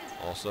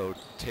 Also,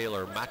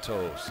 Taylor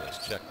Matos has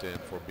checked in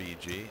for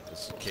BG.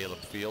 This is Caleb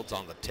Fields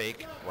on the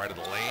take, right of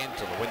the lane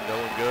to the window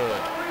and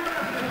good.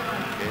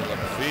 Caleb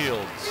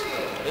Fields,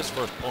 his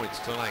first points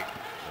tonight.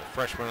 A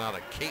freshman out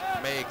of Cape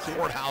May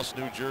Courthouse,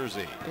 New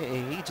Jersey.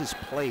 And he just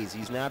plays.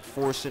 He's not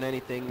forcing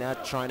anything,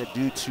 not trying to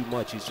do too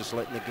much. He's just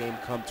letting the game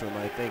come to him.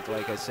 I think,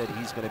 like I said,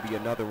 he's going to be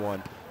another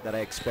one that I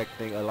expect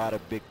a lot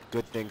of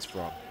good things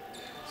from.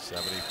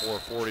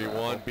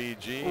 74-41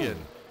 BG, and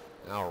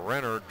now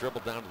Renner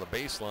dribbled down to the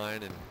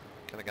baseline and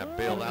kind of got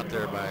bailed out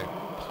there by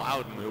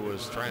Plowden, who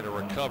was trying to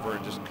recover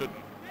and just couldn't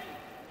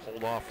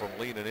hold off from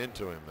leaning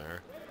into him there.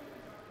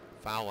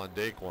 Foul on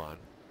Daquan.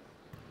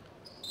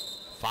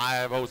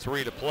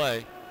 5:03 to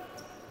play.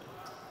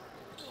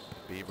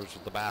 Beavers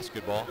with the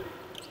basketball.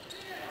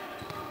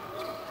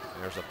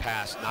 There's a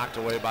pass knocked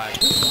away by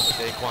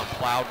Daquan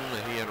Plowden,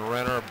 and he and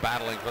Renner are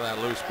battling for that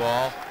loose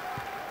ball.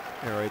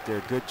 Yeah, right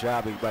there, good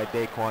job by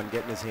Daquan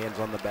getting his hands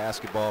on the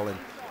basketball, and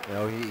you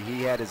know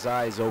he had his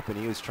eyes open.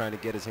 He was trying to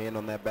get his hand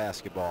on that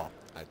basketball.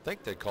 I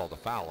think they called a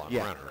foul on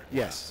Renner.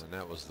 Yes. And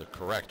that was the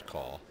correct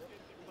call.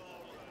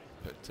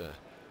 But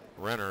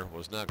Renner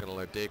was not going to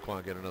let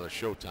Daquan get another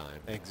showtime.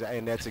 Exactly,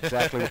 and that's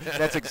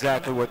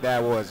exactly what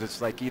that was.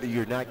 It's like either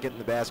you're not getting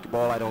the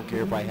basketball, I don't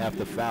care if I have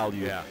to foul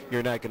you. Yeah.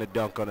 You're not going to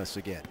dunk on us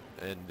again.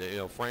 And you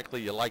know, frankly,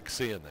 you like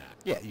seeing that.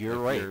 Yeah, you're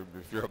right.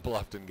 If you're a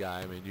Bluffton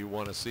guy, I mean, you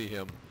want to see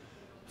him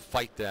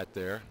fight that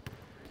there.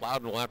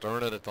 Plowden will have to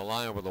earn it at the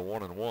line with a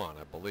 1-and-1,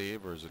 I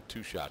believe, or is it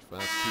two-shot?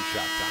 That's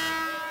two-shot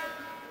time.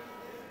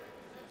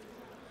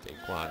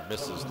 Daquan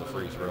misses the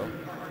free throw.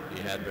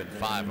 He had been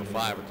 5 of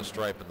 5 at the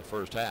stripe in the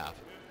first half.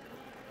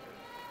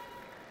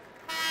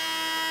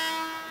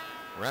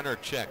 Renner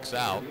checks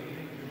out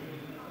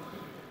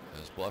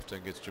as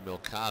Bluffton gets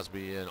Jamil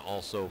Cosby in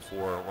also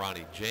for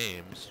Ronnie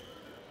James.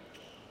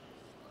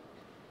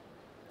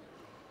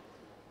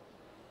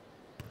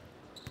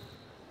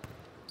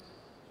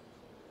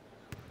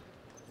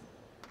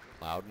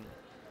 Plowden,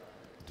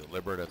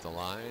 deliberate at the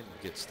line,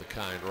 gets the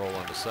kind roll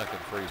on the second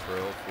free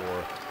throw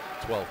for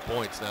 12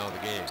 points now in the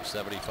game.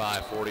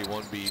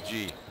 75-41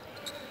 BG.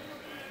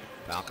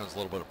 Falcons a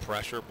little bit of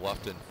pressure.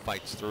 Bluffton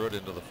fights through it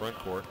into the front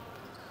court.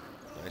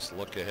 Nice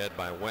look ahead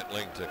by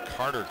Wentling to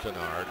Carter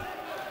Kennard.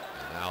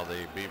 And now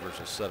the Beavers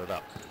will set it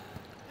up.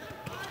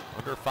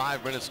 Under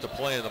 5 minutes to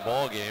play in the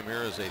ball game.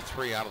 Here is a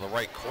three out of the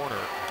right corner.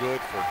 Good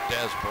for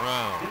Des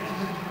Brown.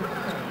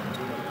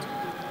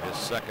 His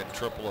second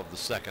triple of the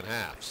second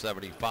half.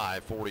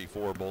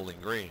 75-44 Bowling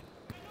Green.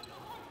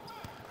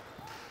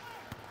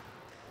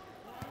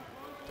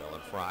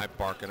 Dylan Fry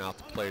barking out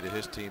the play to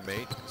his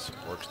teammate.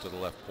 Works to the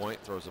left point.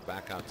 Throws it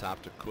back out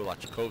top to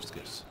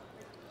Kulachkovskis.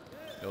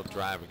 He'll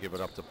drive and give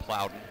it up to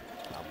Plowden.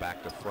 Now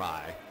back to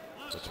Fry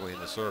between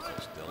the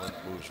circles. Dylan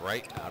moves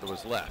right out to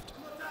his left.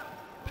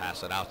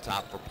 Pass it out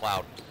top for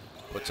Plowden.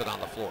 Puts it on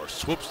the floor.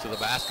 Swoops to the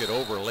basket,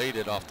 overlaid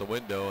it off the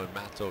window, and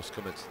Matos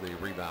commits the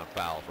rebound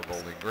foul for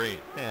Bowling Green.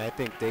 Yeah, I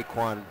think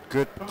Daquan,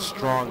 good,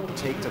 strong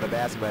take to the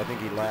basket, but I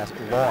think he lost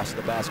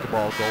the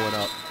basketball going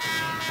up.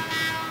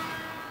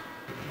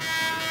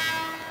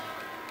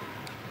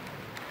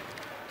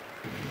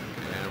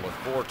 And with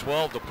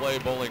 4:12 to play,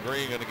 Bowling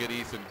Green going to get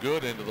Ethan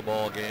Good into the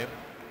ball game.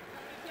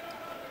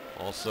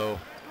 Also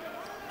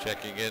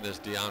checking in is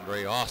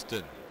DeAndre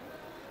Austin.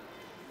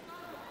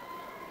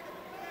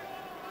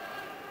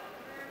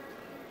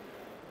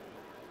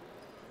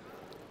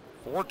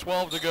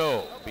 .412 to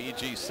go.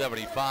 BG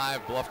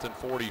 75, Bluffton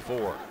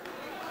 44.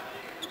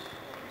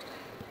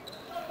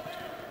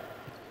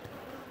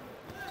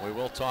 We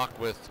will talk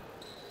with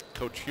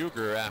Coach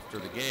Huger after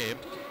the game.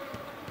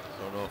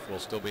 Don't know if we'll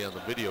still be on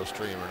the video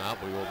stream or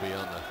not. We will be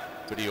on the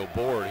video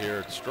board here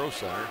at Stroh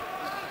Center.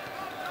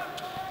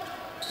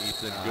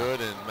 Ethan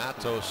Good and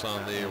Matos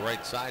on the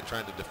right side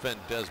trying to defend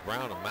Des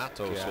Brown, and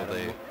Matos with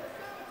a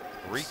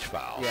reach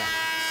foul. Yeah,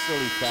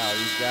 silly foul.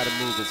 He's got to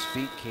move his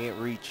feet, can't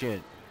reach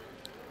in.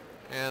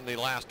 And the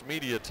last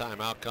media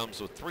timeout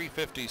comes with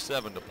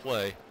 3:57 to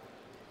play,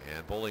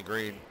 and Bowling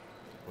Green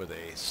with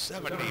a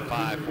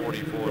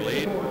 75-44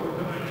 lead.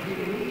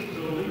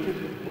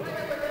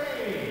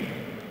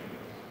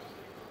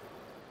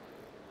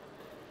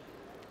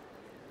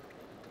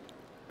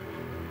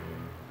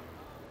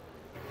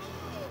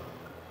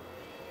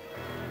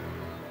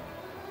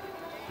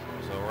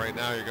 So right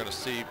now you're going to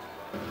see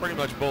pretty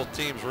much both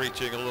teams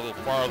reaching a little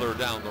farther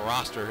down the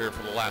roster here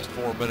for the last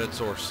 4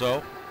 minutes or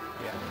so.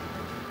 Yeah.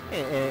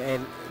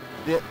 And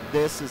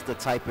this is the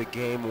type of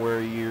game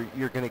where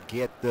you're going to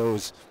get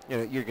those, you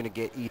know, you're going to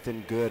get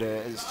Ethan Good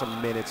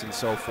some minutes and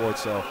so forth.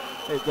 So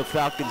the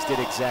Falcons did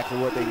exactly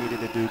what they needed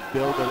to do,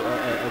 build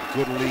a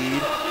good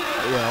lead,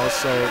 you know,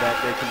 so that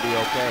they can be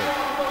okay.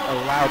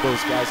 Allow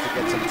those guys to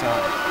get some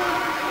time.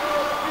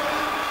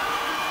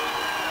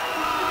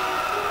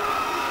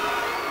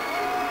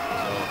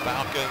 So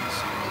Falcons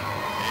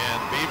and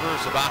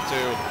Beavers about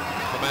to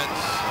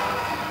commence,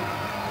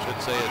 should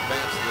say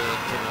advance to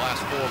the last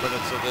 4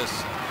 minutes of this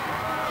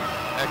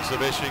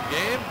exhibition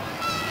game.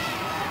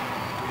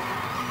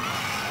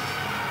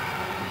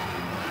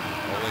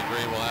 Bowling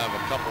Green will have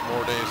a couple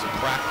more days of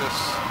practice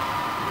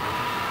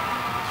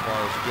as far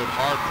as good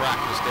hard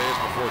practice days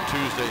before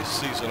Tuesday's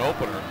season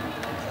opener.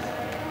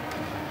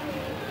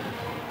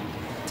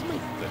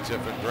 The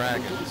Tiffin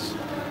Dragons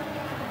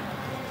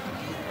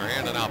are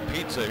handing out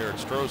pizza here at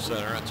Stroh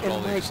Center. That's what all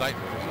the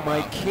excitement is about.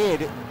 My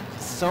kid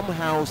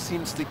somehow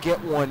seems to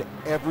get one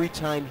every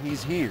time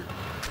he's here.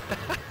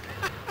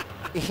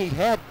 He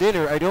had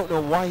dinner. I don't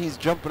know why he's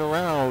jumping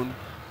around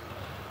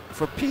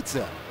for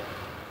pizza.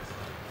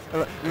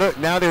 Look,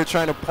 now they're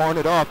trying to pawn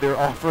it off. They're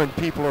offering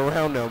people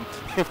around them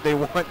if they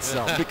want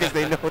some because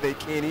they know they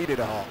can't eat it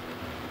all.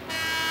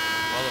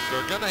 Well, if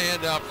they're going to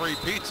hand out free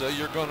pizza,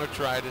 you're going to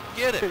try to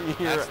get it.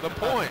 That's the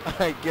point.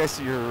 I guess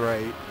you're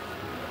right.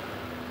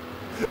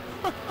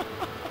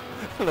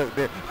 Look,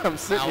 I'm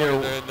sitting here.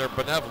 In their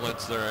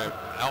benevolence, they're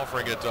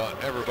offering it to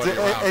everybody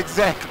around.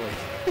 Exactly.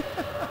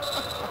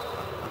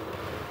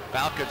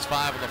 Falcons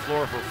 5 on the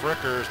floor for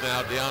Frickers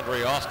now.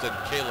 DeAndre Austin,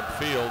 Caleb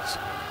Fields,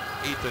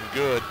 Ethan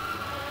Good,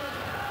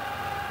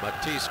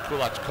 Matisse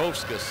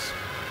Kulachkovskis,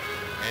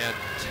 and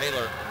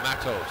Taylor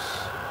Matos.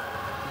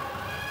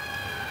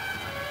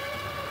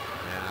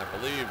 And I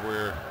believe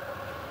we're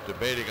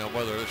debating on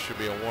whether this should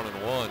be a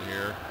 1-and-1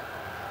 here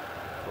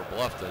for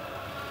Bluffton.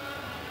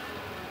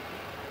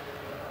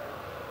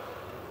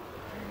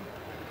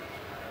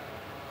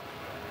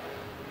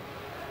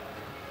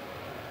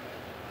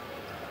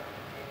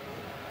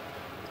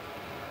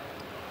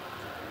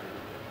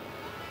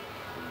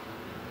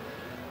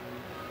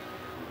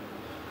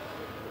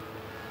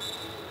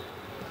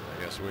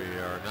 We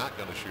are not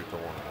going to shoot the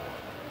 1-and-1.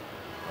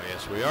 Oh,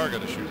 yes, we are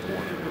going to shoot the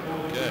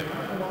 1-and-1. Okay.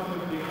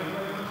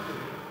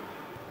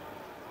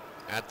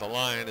 At the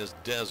line is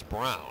Des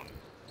Brown.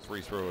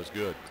 Free throw is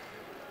good.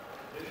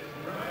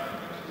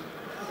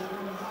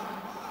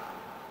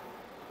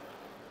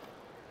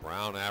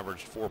 Brown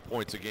averaged 4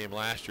 points a game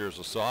last year as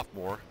a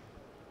sophomore.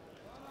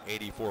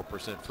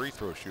 84% free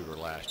throw shooter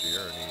last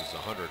year, and he's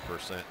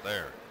 100%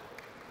 there.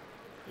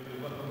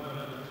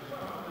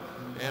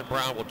 And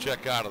Brown will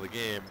check out of the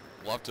game.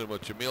 Bluffton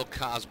with Jameel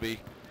Cosby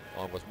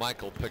on with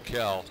Michael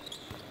Piquel.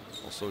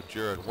 Also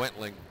Jared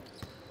Wentling,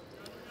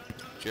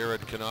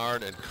 Jared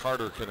Kennard, and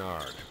Carter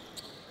Kennard.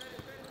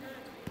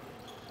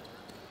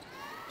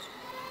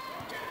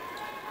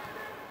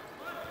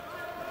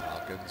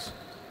 Falcons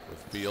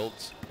with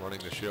Fields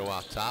running the show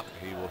out top.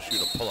 He will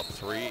shoot a pull-up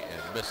 3 and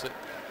miss it.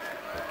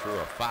 But drew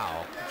a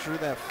foul. Drew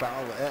that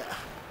foul.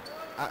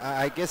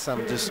 I guess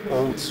I'm just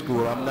old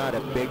school. I'm not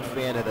a big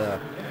fan of the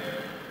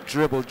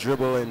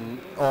dribble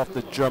and off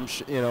the jump,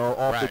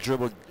 the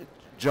dribble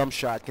jump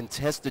shot,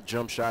 contested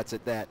jump shots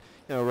at that.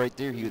 You know, right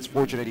there, he was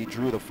fortunate he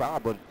drew the foul,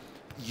 but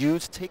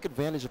take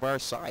advantage of our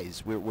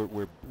size.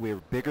 We're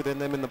bigger than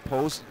them in the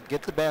post.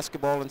 Get the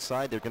basketball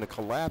inside. They're going to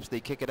collapse.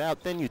 They kick it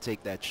out. Then you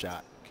take that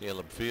shot.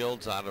 Caleb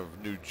Fields out of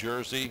New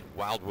Jersey,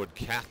 Wildwood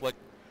Catholic,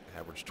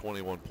 averaged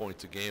 21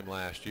 points a game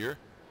last year.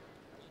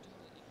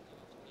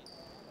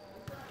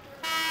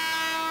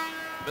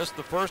 Missed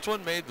the first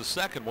one, made the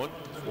second one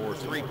for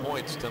 3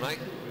 points tonight.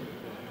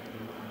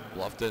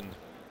 Bluffton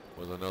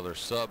with another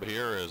sub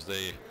here as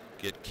they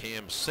get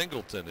Cam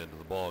Singleton into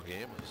the ball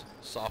game,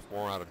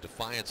 sophomore out of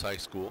Defiance High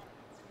School.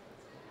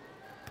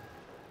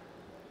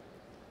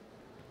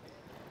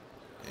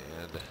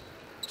 And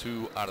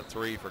 2 out of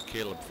 3 for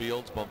Caleb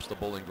Fields, bumps the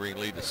Bowling Green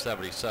lead to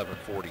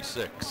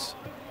 77-46.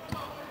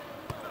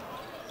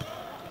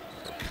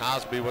 So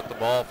Cosby with the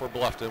ball for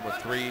Bluffton with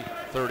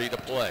 3:30 to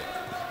play.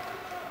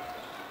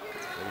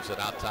 Moves it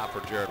out top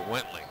for Jared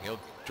Wentling. He'll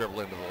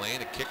dribble into the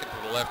lane and kick it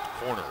to the left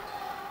corner.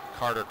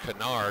 Carter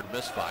Kennard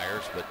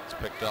misfires, but it's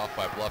picked off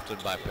by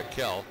Bluffton by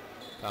Piquel.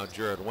 Found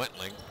Jared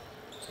Wentling.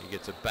 He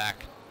gets it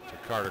back to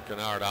Carter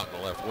Kennard out in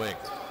the left wing.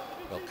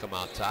 They'll come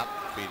out top,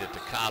 feed it to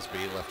Cosby,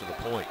 left of the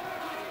point.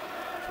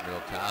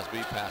 Jameel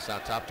Cosby, pass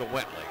out top to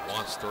Wentling.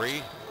 Wants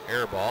 3,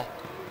 air ball.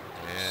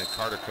 And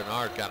Carter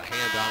Kennard got a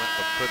hand on it,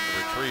 but couldn't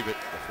retrieve it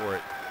before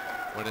it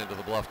went into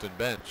the Bluffton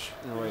bench.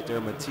 Right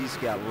there, Matisse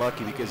got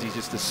lucky because he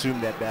just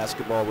assumed that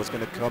basketball was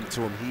going to come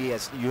to him.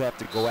 You have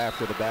to go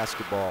after the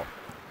basketball.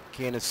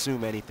 Can't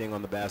assume anything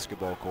on the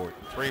basketball court.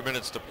 3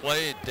 minutes to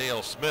play.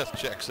 Dale Smith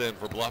checks in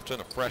for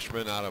Bluffton, a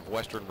freshman out of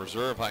Western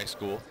Reserve High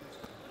School.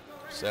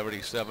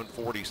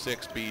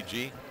 77-46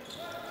 BG.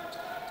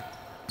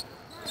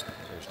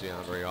 There's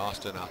DeAndre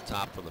Austin out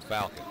top for the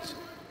Falcons.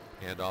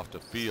 Hand off to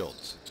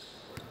Fields.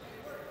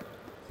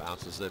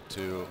 Bounces it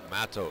to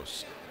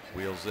Matos.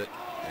 Wheels it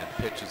and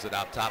pitches it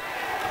out top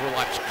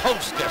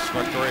Kulachkovskis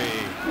for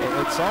three.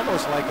 It's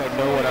almost like I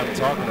know what I'm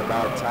talking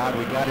about, Todd.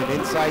 We got an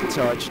inside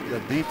touch. The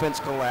defense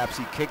collapsed.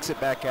 He kicks it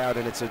back out,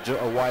 and it's a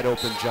wide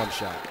open jump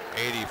shot.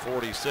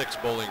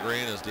 80-46 Bowling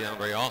Green as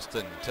DeAndre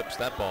Austin tips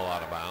that ball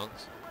out of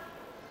bounds.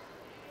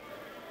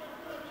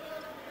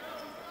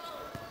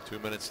 2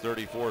 minutes,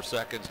 34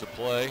 seconds to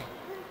play.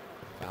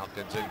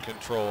 Falcons in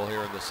control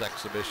here in this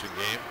exhibition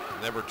game.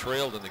 Never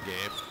trailed in the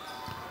game.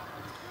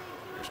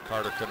 Here's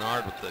Carter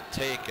Kennard with the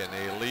take and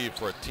a leave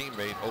for a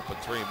teammate. Open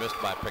three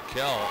missed by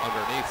Piquel.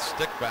 Underneath,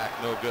 stick back,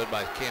 no good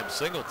by Cam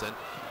Singleton.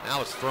 Now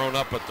it's thrown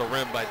up at the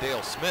rim by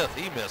Dale Smith.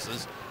 He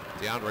misses.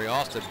 DeAndre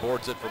Austin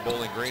boards it for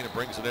Bowling Green and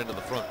brings it into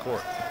the front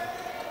court.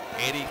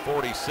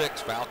 80-46,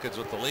 Falcons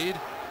with the lead.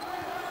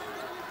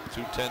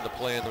 2:10 to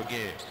play in the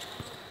game.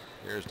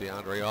 Here's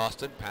DeAndre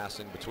Austin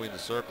passing between the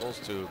circles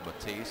to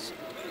Matisse.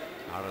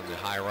 Out on the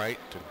high right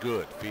to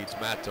Good. Feeds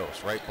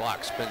Matos. Right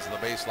block. Spins the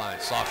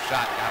baseline. Soft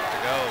shot. Got it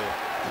to go.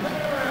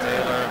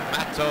 Taylor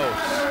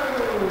Matos.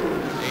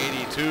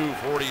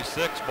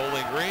 82-46.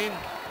 Bowling Green.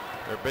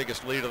 Their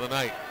biggest lead of the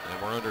night.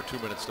 And we're under 2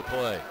 minutes to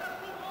play.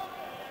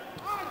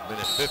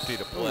 Minute 50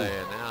 to play.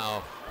 And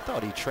now I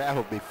thought he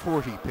traveled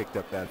before he picked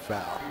up that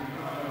foul.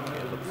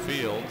 Caleb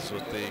Fields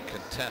with the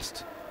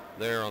contest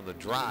there on the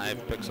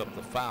drive. Picks up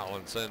the foul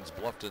and sends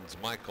Bluffton's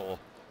Michael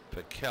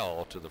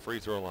Piquel to the free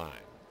throw line,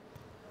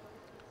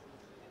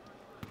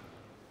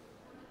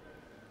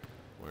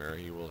 where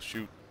he will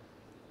shoot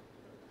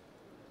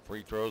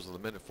free throws with a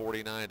minute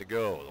 49 to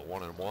go. The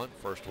 1-and-1.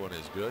 First one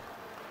is good.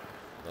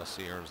 Thus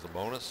he earns the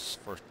bonus.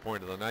 First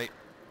point of the night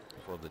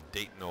for the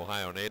Dayton,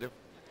 Ohio native.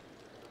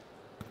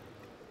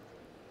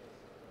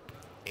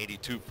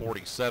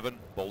 82-47.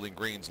 Bowling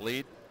Green's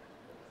lead.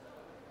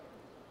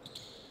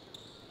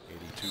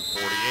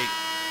 82-48.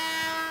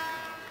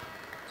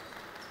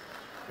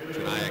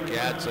 Janiah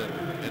Gadsden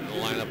in the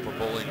lineup for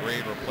Bowling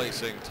Green,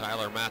 replacing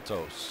Tyler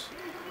Matos.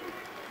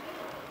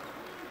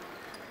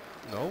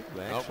 No,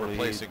 actually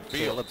replacing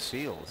Caleb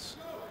Fields. Fields.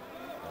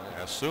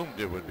 I assumed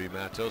it would be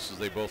Matos as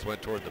they both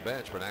went toward the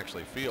bench, but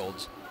actually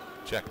Fields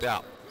checked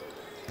out.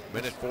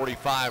 Minute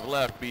 45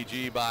 left,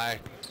 BG by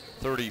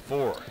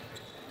 34.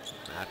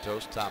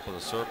 Matos, top of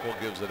the circle,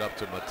 gives it up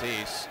to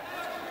Matisse.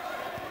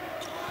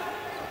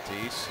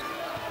 Matisse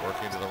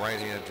working to the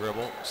right-hand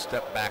dribble.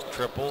 Step back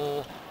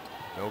triple.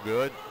 No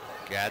good.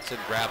 Gadsden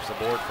grabs the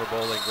board for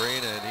Bowling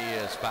Green, and he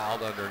is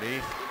fouled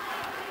underneath.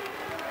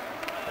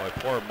 Boy,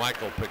 poor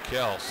Michael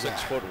Piquel,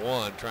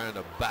 6'1", trying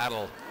to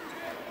battle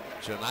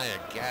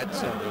Janiah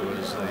Gadsden, who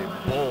is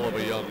a bull of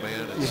a young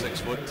man at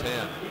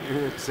 6'10".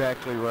 You're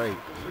exactly right.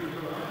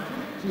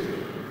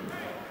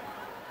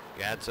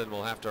 Gadsden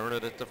will have to earn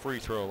it at the free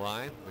throw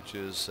line, which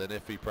is an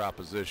iffy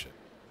proposition.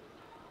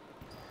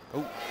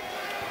 Oh,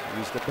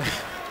 use the back.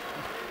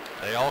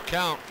 They all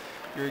count.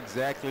 You're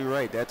exactly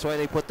right. That's why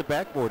they put the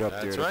backboard up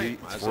That's there right.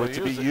 for it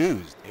to be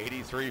used.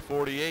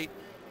 83-48.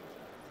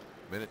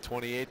 Minute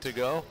 28 to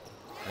go.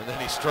 And then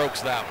he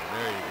strokes that one.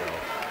 There you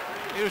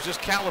go. He was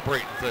just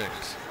calibrating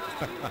things.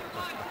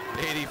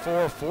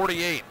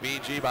 84-48.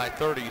 BG by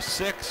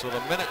 36 with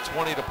a minute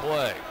 20 to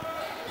play.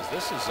 Is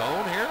this a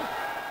zone here?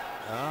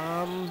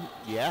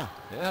 Yeah.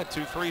 Yeah,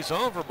 2-3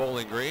 zone for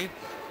Bowling Green.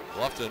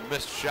 Bluffton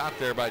missed shot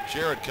there by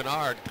Jared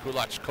Kennard.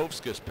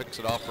 Kulachkovskis picks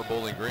it off for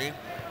Bowling Green.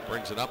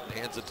 Brings it up,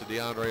 hands it to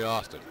DeAndre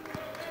Austin.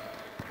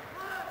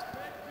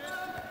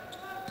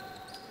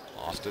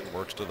 Austin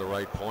works to the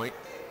right point.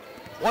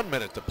 1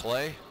 minute to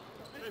play.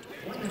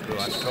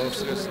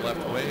 Kulachkovskis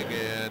left wing,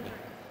 and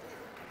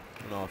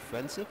an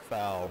offensive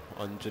foul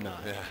on Janai.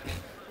 Yeah.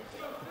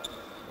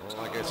 Well,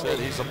 like I said,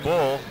 he's a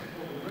bull.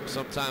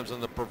 Sometimes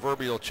in the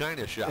proverbial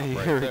China shop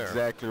right You're there.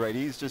 exactly right.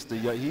 He's just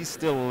he's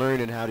still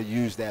learning how to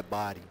use that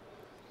body.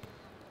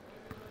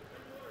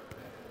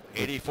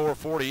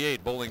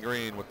 84-48, Bowling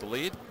Green with the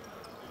lead.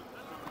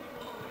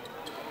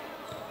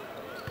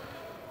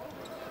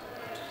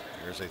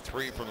 Here's a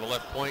three from the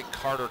left point.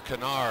 Carter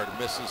Kennard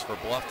misses for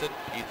Bluffton.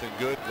 Ethan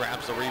Good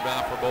grabs the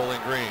rebound for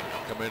Bowling Green.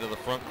 Come into the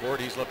front court.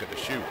 He's looking to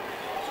shoot.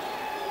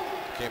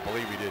 Can't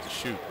believe he didn't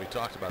shoot. We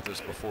talked about this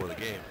before the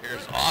game.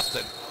 Here's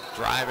Austin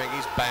driving.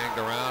 He's banged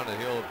around,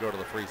 and he'll go to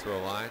the free throw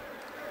line.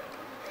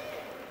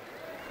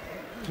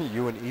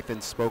 You and Ethan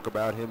spoke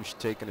about him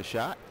taking a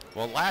shot.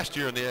 Well, last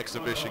year in the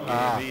exhibition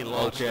game, he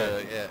launched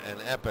an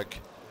epic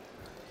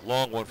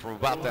long one from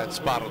about that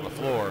spot on the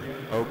floor.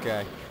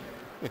 Okay.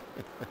 So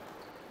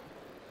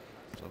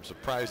I'm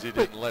surprised he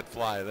didn't let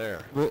fly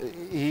there. But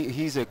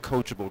he's a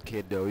coachable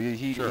kid, though.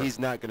 Sure. He's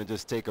not going to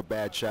just take a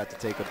bad shot to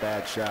take a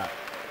bad shot.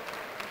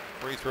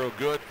 Free throw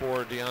good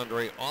for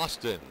DeAndre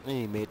Austin.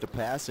 He made the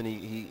pass, and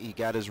he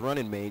got his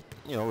running mate,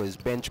 his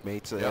bench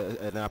mates,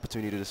 an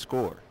opportunity to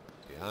score.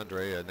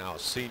 DeAndre, now a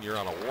senior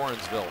out of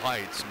Warrensville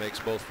Heights, makes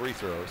both free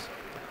throws.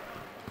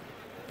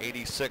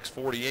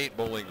 86-48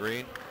 Bowling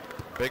Green.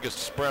 Biggest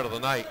spread of the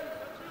night.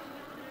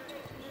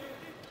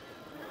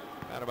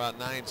 Got about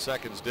 9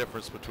 seconds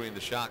difference between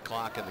the shot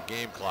clock and the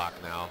game clock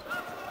now.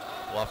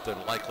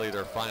 Bluffton likely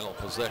their final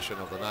possession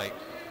of the night.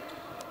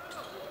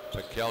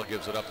 Piquel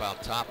gives it up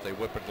out top. They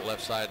whip it to the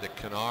left side to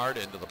Kennard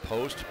into the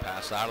post.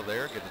 Pass out of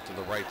there, get it to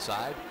the right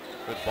side.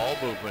 Good ball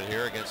movement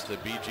here against the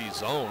BG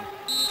zone.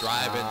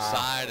 Drive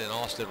inside, and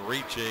Austin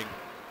reaching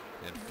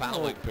and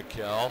fouling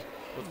Piquel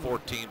with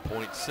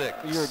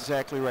 14.6. You're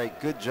exactly right.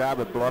 Good job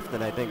at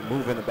Bluffton, I think,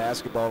 moving the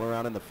basketball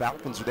around. And the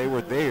Falcons, they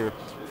were there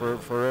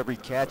for every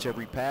catch,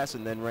 every pass,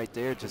 and then right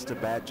there, just a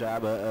bad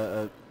job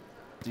of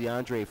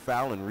DeAndre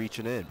fouling,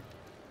 reaching in.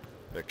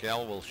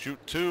 Piquel will shoot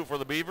 2 for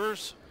the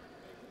Beavers.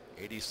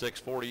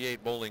 86-48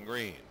 Bowling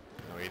Green.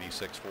 Now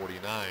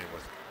 86-49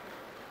 with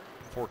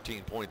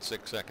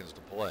 14.6 seconds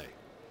to play.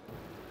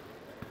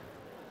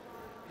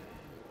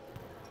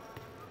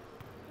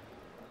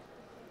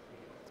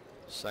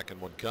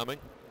 Second one coming.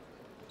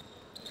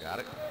 Got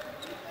it.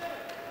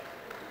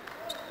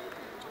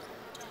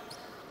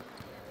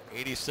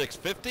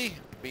 86-50.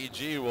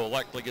 BG will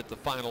likely get the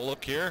final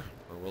look here.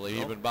 Or will they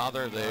even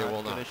bother? They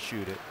will not. Gonna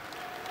shoot it.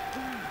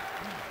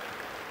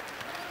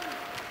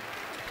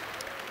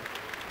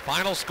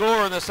 Final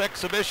score in this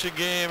exhibition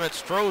game at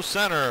Stroh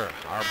Center.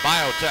 Our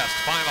biotest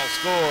final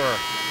score.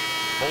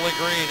 Bowling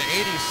Green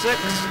 86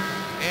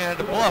 and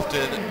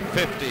Bluffton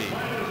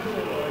 50.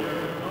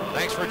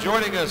 Thanks for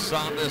joining us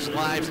on this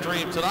live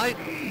stream tonight.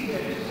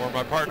 For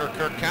my partner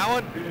Kirk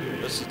Cowan,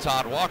 this is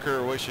Todd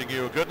Walker wishing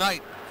you a good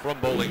night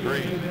from Bowling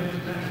Green.